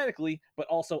right thematically, but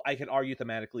also I could argue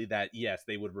thematically that, yes,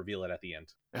 they would reveal it at the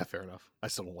end. Yeah, fair enough. I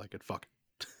still don't like it. Fuck.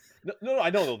 No, I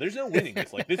know. There's no winning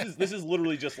this. Like, this is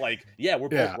literally just like, yeah, we're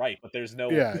Yeah. both right, but there's no,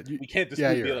 Yeah, we can't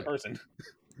yeah, dispute you're the other right. person.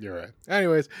 You're right.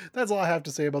 Anyways, that's all I have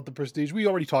to say about The Prestige. We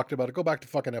already talked about it. Go back to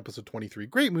fucking episode 23.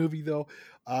 Great movie, though.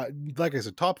 Like I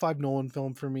said, top 5 Nolan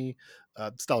film for me.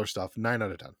 Stellar stuff. 9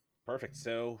 out of 10. Perfect.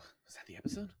 So, is that the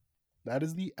episode? That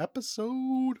is the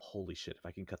episode. Holy shit! If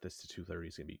I can cut this to 2:30,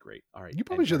 it's gonna be great. All right, You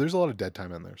probably end should. card. There's a lot of dead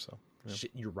time in there, so. Yeah.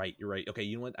 Shit, you're right. You're right. Okay,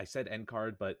 you know what? I said end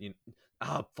card, but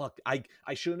fuck. I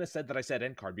shouldn't have said that I said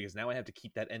end card because now I have to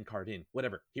keep that end card in.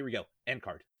 Whatever. Here we go. End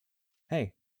card.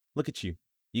 Hey, look at you.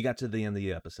 You got to the end of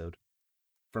the episode.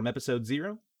 From episode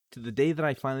 0 to the day that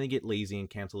I finally get lazy and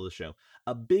cancel the show.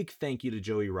 A big thank you to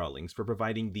Joey Rawlings for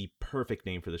providing the perfect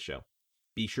name for the show.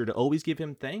 Be sure to always give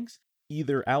him thanks,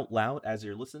 either out loud as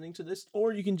you're listening to this,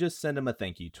 or you can just send him a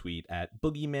thank you tweet at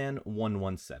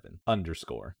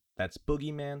boogeyman117_. That's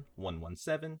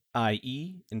boogeyman117,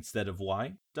 IE instead of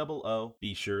Y, double O.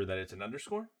 Be sure that it's an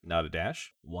underscore, not a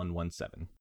dash, 117.